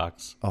long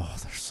box. Oh,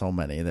 there's so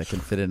many that can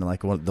fit in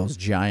like one of those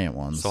giant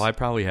ones. So I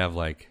probably have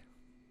like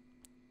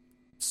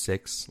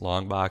 6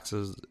 long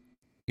boxes.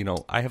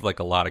 I have like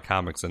a lot of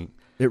comics, and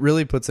it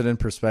really puts it in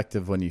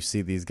perspective when you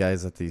see these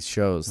guys at these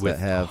shows with that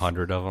have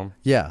 100 of them.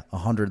 Yeah,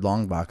 100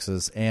 long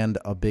boxes and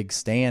a big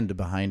stand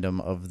behind them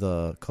of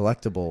the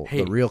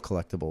the real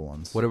collectible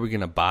ones. What are we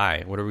gonna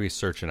buy? What are we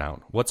searching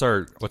out? What's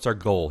our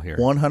goal here?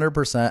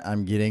 100%.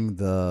 I'm getting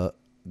the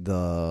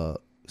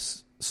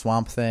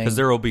Swamp Thing because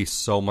there will be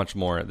so much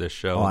more at this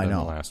show than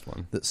the last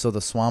one. So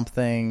the Swamp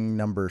Thing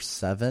number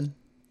 7.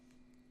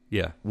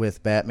 Yeah,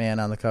 with Batman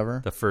on the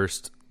cover. The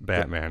first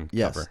Batman cover.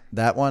 Yes,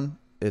 that one.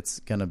 It's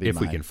gonna be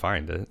if we can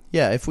find it.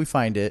 Yeah, if we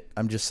find it.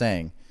 I'm just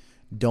saying,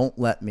 don't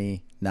let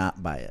me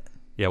not buy it.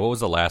 Yeah, what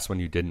was the last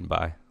one you didn't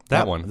buy?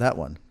 That one.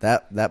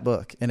 That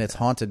book, and it's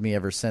haunted me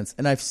ever since.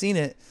 And I've seen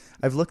it.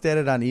 I've looked at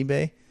it on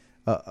eBay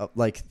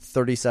like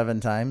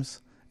 37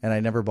 times, and I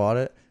never bought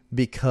it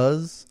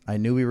because I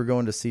knew we were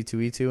going to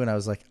C2E2, and I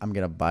was like, I'm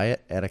gonna buy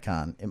it at a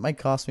con. It might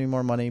cost me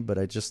more money, but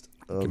I just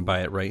you can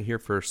buy it right here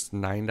for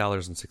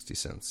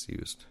 $9.60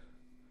 used.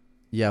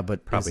 Yeah,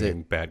 but probably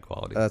in bad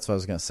quality. That's what I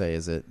was gonna say.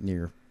 Is it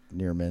near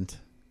mint?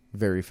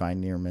 Very fine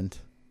near mint.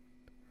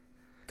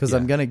 Because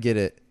I'm gonna get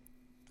it.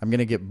 I'm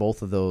gonna get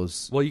both of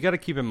those. Well, you got to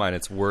keep in mind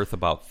it's worth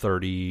about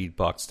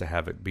 $30 to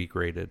have it be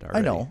graded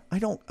already. I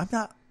know.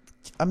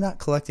 I'm not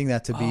collecting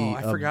that to be. Oh,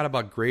 I forgot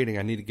about grading.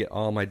 I need to get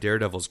all my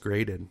Daredevils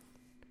graded.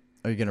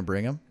 Are you gonna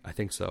bring them? I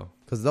think so.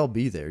 Because they'll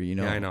be there.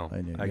 Yeah, I know.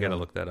 I got to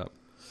look that up.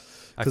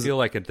 I feel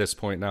like at this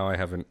point now I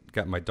haven't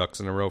got my ducks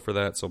in a row for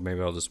that, so maybe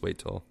I'll just wait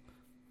till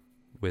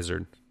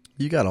Wizard.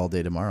 You got all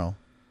day tomorrow.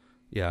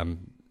 Yeah,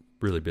 I'm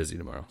really busy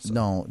tomorrow. So.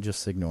 No,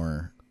 just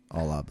ignore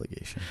all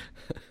obligation.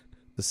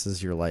 This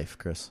is your life,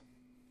 Chris.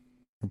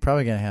 You're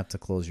probably going to have to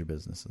close your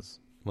businesses.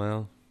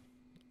 Well,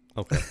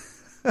 okay.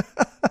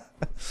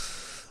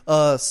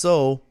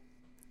 So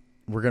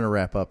we're going to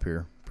wrap up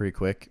here pretty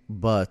quick.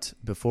 But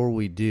before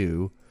we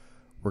do,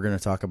 we're going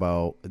to talk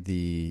about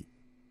the...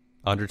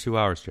 Under 2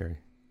 hours, Jerry.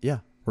 Yeah.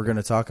 We're going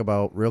to talk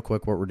about real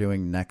quick what we're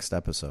doing next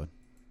episode.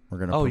 We're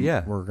going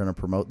to we're going to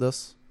promote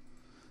this.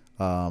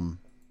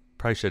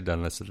 Probably should have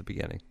done this at the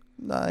beginning.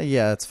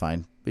 Yeah, it's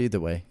fine. Either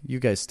way, you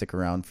guys stick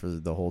around for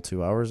the whole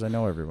 2 hours. I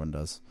know everyone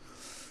does.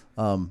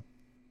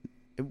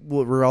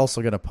 We're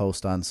also going to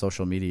post on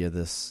social media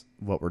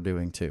what we're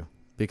doing too,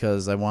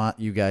 because I want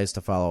you guys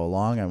to follow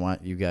along. I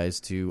want you guys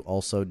to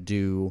also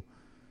do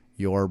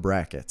your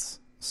brackets.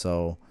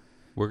 So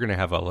we're going to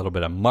have a little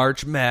bit of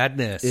March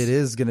Madness. It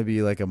is going to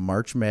be like a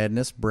March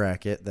Madness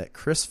bracket that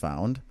Chris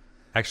found.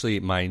 Actually,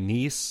 my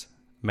niece,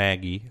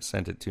 Maggie,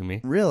 sent it to me.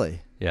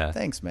 Really? Yeah.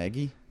 Thanks,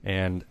 Maggie.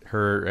 And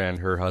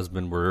her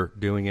husband were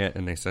doing it,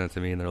 and they sent it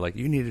to me, and they're like,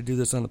 you need to do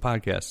this on the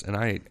podcast. And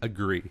I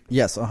agree.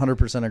 Yes,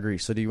 100% agree.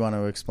 So do you want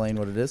to explain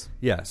what it is?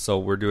 Yeah, so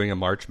we're doing a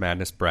March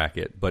Madness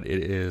bracket, but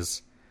it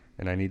is,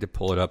 and I need to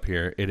pull it up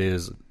here, it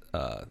is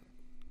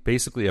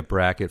basically a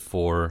bracket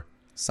for...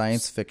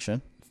 Science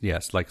fiction.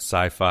 Yes, like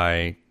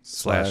sci-fi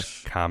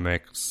 /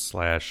 comics /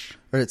 Or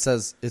it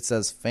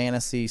says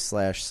fantasy /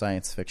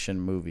 science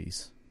fiction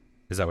movies.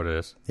 Is that what it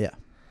is? Yeah.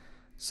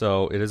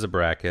 So it is a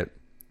bracket,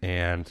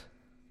 and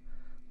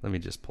let me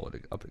just pull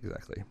it up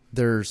exactly.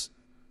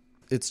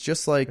 It's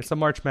just like... It's a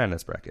March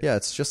Madness bracket. Yeah,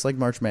 it's just like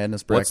March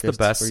Madness bracket. What's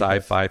the best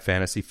sci-fi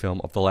fantasy film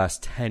of the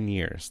last 10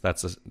 years?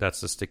 That's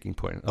the sticking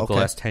point. Of the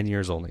last 10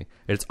 years only.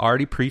 It's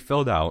already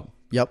pre-filled out.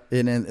 Yep,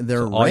 and they're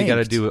so ranked.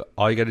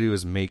 All you got to do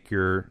is make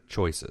your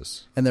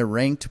choices. And they're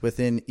ranked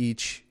within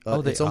each.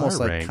 It's almost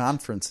like ranked.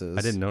 Conferences.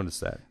 I didn't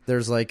notice that.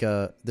 There's like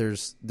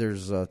there's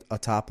a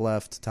top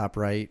left, top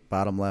right,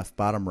 bottom left,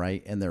 bottom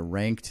right, and they're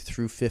ranked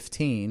through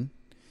 15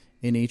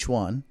 in each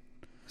one.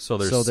 So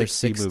there's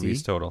 60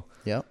 movies total.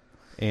 Yep.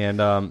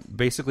 And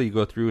basically, you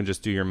go through and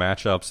just do your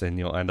matchups, and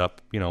you'll end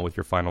up, with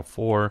your final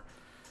 4,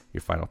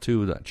 your final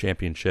 2, the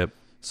championship.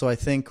 So I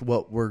think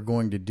what we're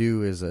going to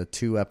do is a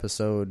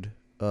 2-episode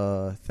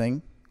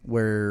thing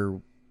where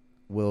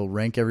we'll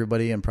rank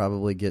everybody and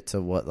probably get to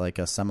like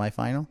a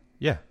semifinal.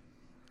 Yeah.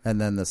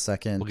 And then the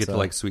second... We'll get to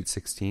like Sweet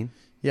 16.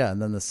 Yeah,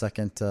 and then the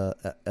second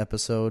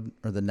episode,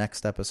 or the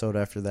next episode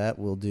after that,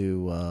 we'll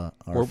do our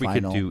Or we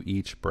final. could do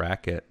each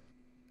bracket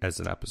as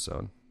an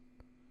episode.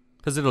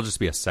 Because it'll just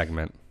be a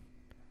segment.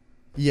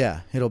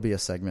 Yeah, it'll be a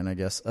segment, I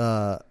guess.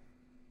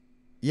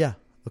 Yeah,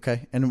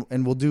 okay.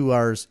 And we'll do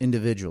ours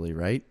individually,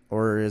 right?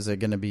 Or is it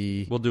going to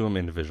be... We'll do them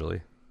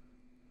individually.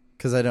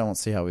 Because I don't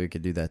see how we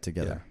could do that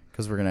together.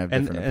 Because we're going to have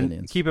different opinions.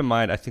 And keep in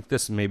mind, I think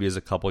this maybe is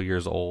a couple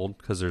years old,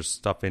 because there's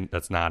stuff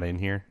that's not in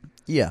here.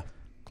 Yeah.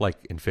 Like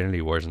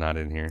Infinity War's not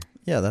in here.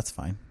 Yeah, that's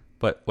fine.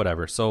 But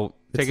whatever. So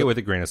take it with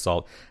a grain of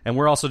salt. And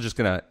we're also just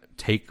going to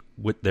take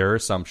with their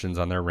assumptions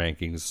on their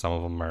rankings. Some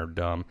of them are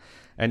dumb.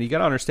 And you got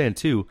to understand,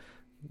 too,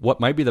 what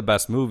might be the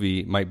best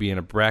movie might be in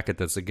a bracket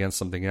that's against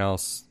something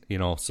else.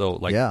 So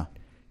like... Yeah.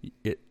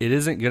 It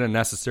isn't going to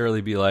necessarily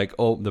be like,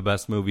 oh, the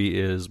best movie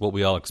is what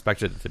we all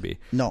expected it to be.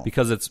 No.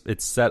 Because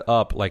it's set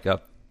up like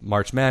a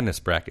March Madness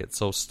bracket,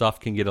 so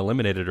stuff can get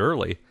eliminated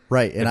early.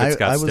 Right. And if it's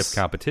got stiff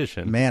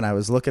competition. Man, I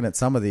was looking at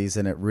some of these,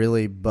 and it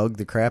really bugged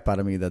the crap out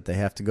of me that they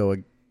have to go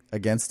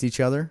against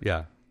each other.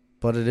 Yeah.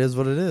 But it is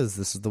what it is.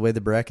 This is the way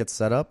the bracket's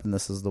set up, and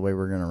this is the way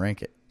we're going to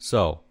rank it.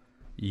 So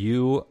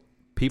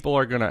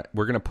we're going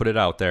to put it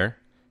out there.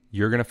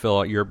 You're going to fill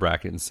out your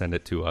bracket and send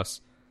it to us.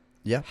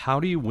 Yeah. How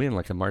do you win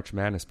like a March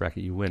Madness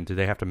bracket? You win. Do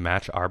they have to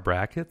match our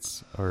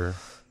brackets, or?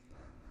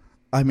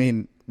 I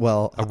mean,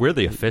 well, we're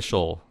the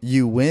official.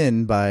 You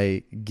win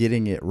by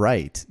getting it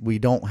right. We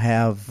don't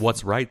have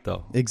what's right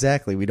though.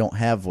 Exactly. We don't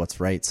have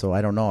what's right. So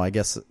I don't know. I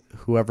guess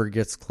whoever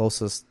gets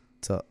closest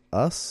to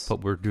us.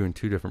 But we're doing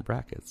 2 different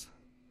brackets.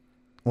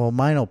 Well,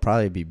 mine will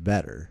probably be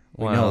better.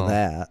 We know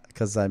that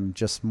because I'm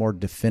just more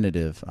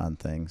definitive on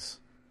things.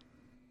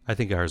 I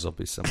think ours will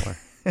be similar.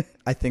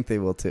 I think they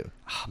will too.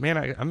 Oh, man,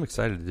 I'm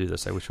excited to do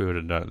this. I wish we would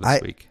have done it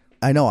this week.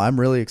 I know. I'm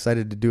really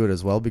excited to do it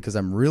as well because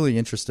I'm really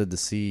interested to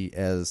see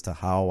as to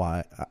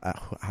how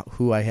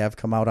who I have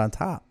come out on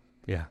top.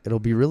 Yeah, it'll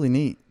be really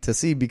neat to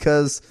see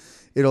because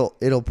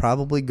it'll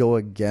probably go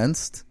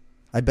against.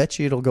 I bet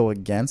you it'll go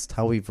against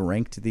how we've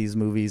ranked these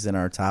movies in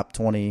our top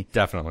 20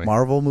 definitely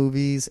Marvel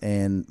movies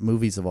and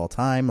movies of all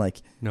time.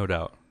 Like, no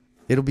doubt,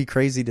 it'll be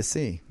crazy to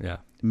see. Yeah,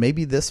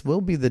 maybe this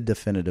will be the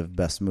definitive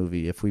best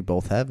movie if we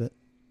both have it.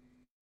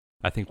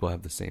 I think we'll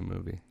have the same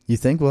movie. You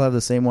think we'll have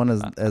the same one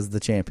as the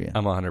champion?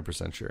 I'm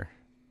 100% sure.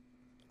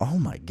 Oh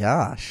my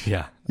gosh!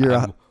 Yeah,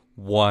 I'm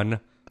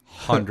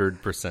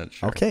 100%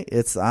 sure. Okay,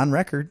 it's on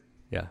record.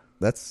 Yeah,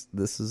 this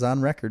is on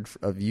record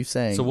of you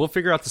saying. So we'll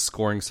figure out the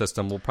scoring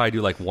system. We'll probably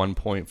do like 1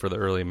 point for the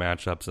early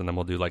matchups, and then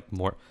we'll do like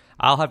more.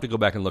 I'll have to go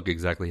back and look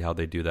exactly how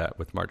they do that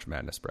with March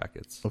Madness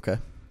brackets. Okay,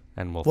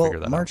 and we'll figure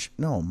that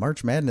out.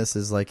 March Madness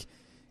is like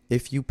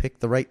if you pick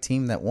the right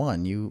team that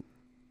won, you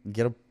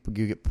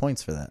you get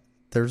points for that.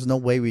 There's no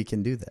way we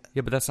can do that.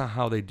 Yeah, but that's not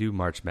how they do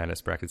March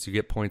Madness brackets. You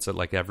get points at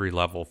like every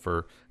level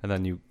and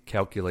then you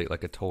calculate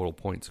like a total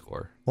point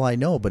score. Well, I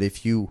know, but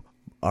if you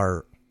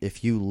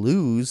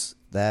lose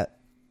that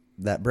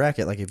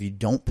bracket, like if you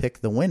don't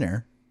pick the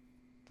winner,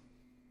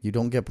 you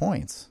don't get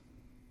points.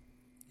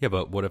 Yeah,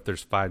 but what if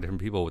there's 5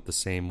 different people with the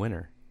same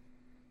winner?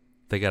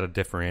 They got to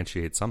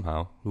differentiate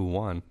somehow who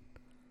won.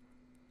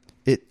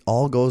 It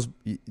all goes.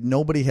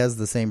 Nobody has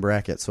the same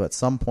bracket, so at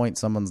some point,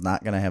 someone's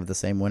not going to have the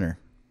same winner.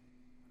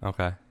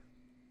 Okay.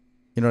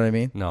 You know what I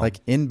mean? No.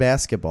 Like in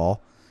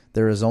basketball,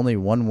 there is only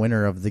one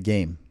winner of the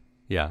game.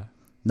 Yeah.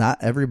 Not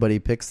everybody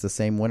picks the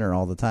same winner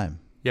all the time.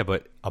 Yeah,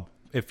 but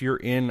if you're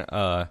in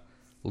a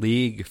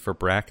league for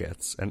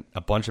brackets and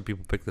a bunch of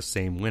people pick the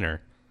same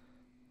winner.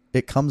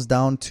 It comes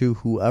down to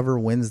whoever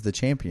wins the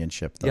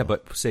championship, though. Yeah,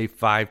 but say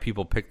 5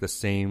 people pick the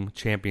same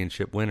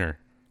championship winner.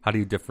 How do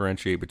you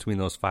differentiate between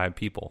those 5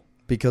 people?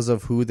 Because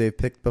of who they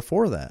picked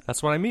before that.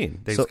 That's what I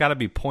mean. There's got to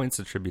be points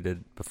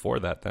attributed before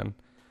that then.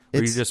 Or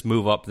you just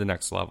move up to the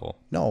next level.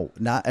 No,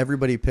 not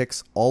everybody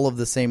picks all of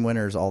the same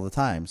winners all the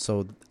time.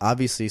 So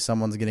obviously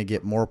someone's going to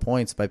get more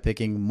points by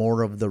picking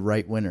more of the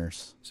right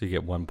winners. So you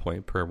get 1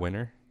 point per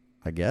winner?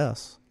 I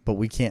guess. But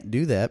we can't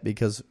do that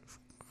because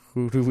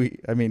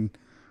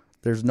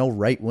there's no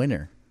right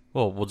winner.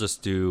 Well, we'll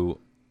just do...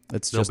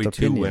 There'll be opinions.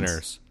 2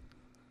 winners.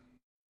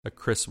 A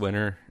Chris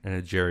winner and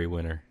a Jerry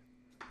winner.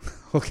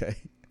 Okay.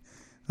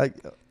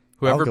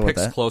 Whoever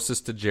picks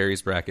closest to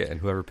Jerry's bracket and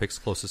whoever picks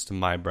closest to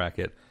my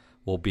bracket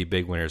will be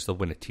big winners. They'll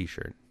win a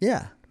T-shirt.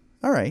 Yeah.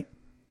 All right.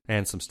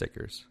 And some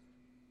stickers.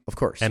 Of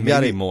course. And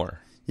maybe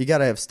more. You got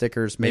to have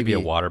stickers. Maybe a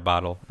water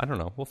bottle. I don't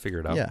know. We'll figure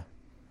it out. Yeah.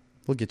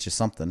 We'll get you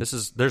something.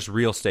 There's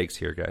real stakes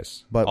here,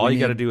 guys. But all you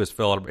got to do is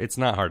fill out. It's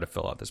not hard to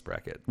fill out this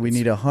bracket. We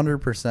need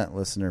 100%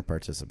 listener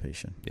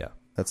participation. Yeah.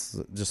 That's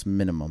just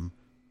minimum.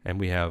 And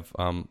we have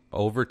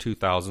over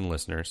 2,000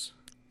 listeners.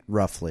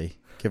 Roughly.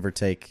 Give or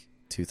take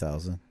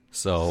 2,000.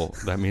 So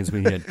that means we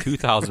need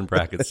 2,000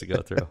 brackets to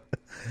go through.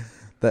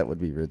 That would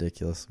be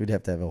ridiculous. We'd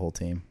have to have a whole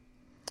team.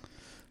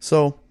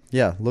 So,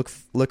 yeah, look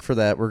for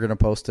that. We're going to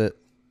post it,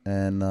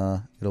 and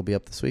it'll be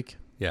up this week.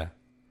 Yeah.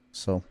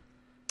 So,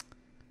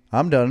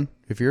 I'm done.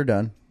 If you're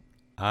done.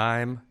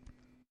 I'm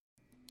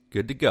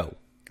good to go.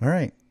 All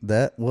right.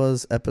 That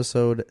was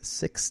episode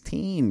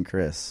 16,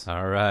 Chris.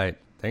 All right.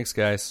 Thanks,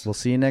 guys. We'll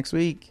see you next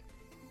week.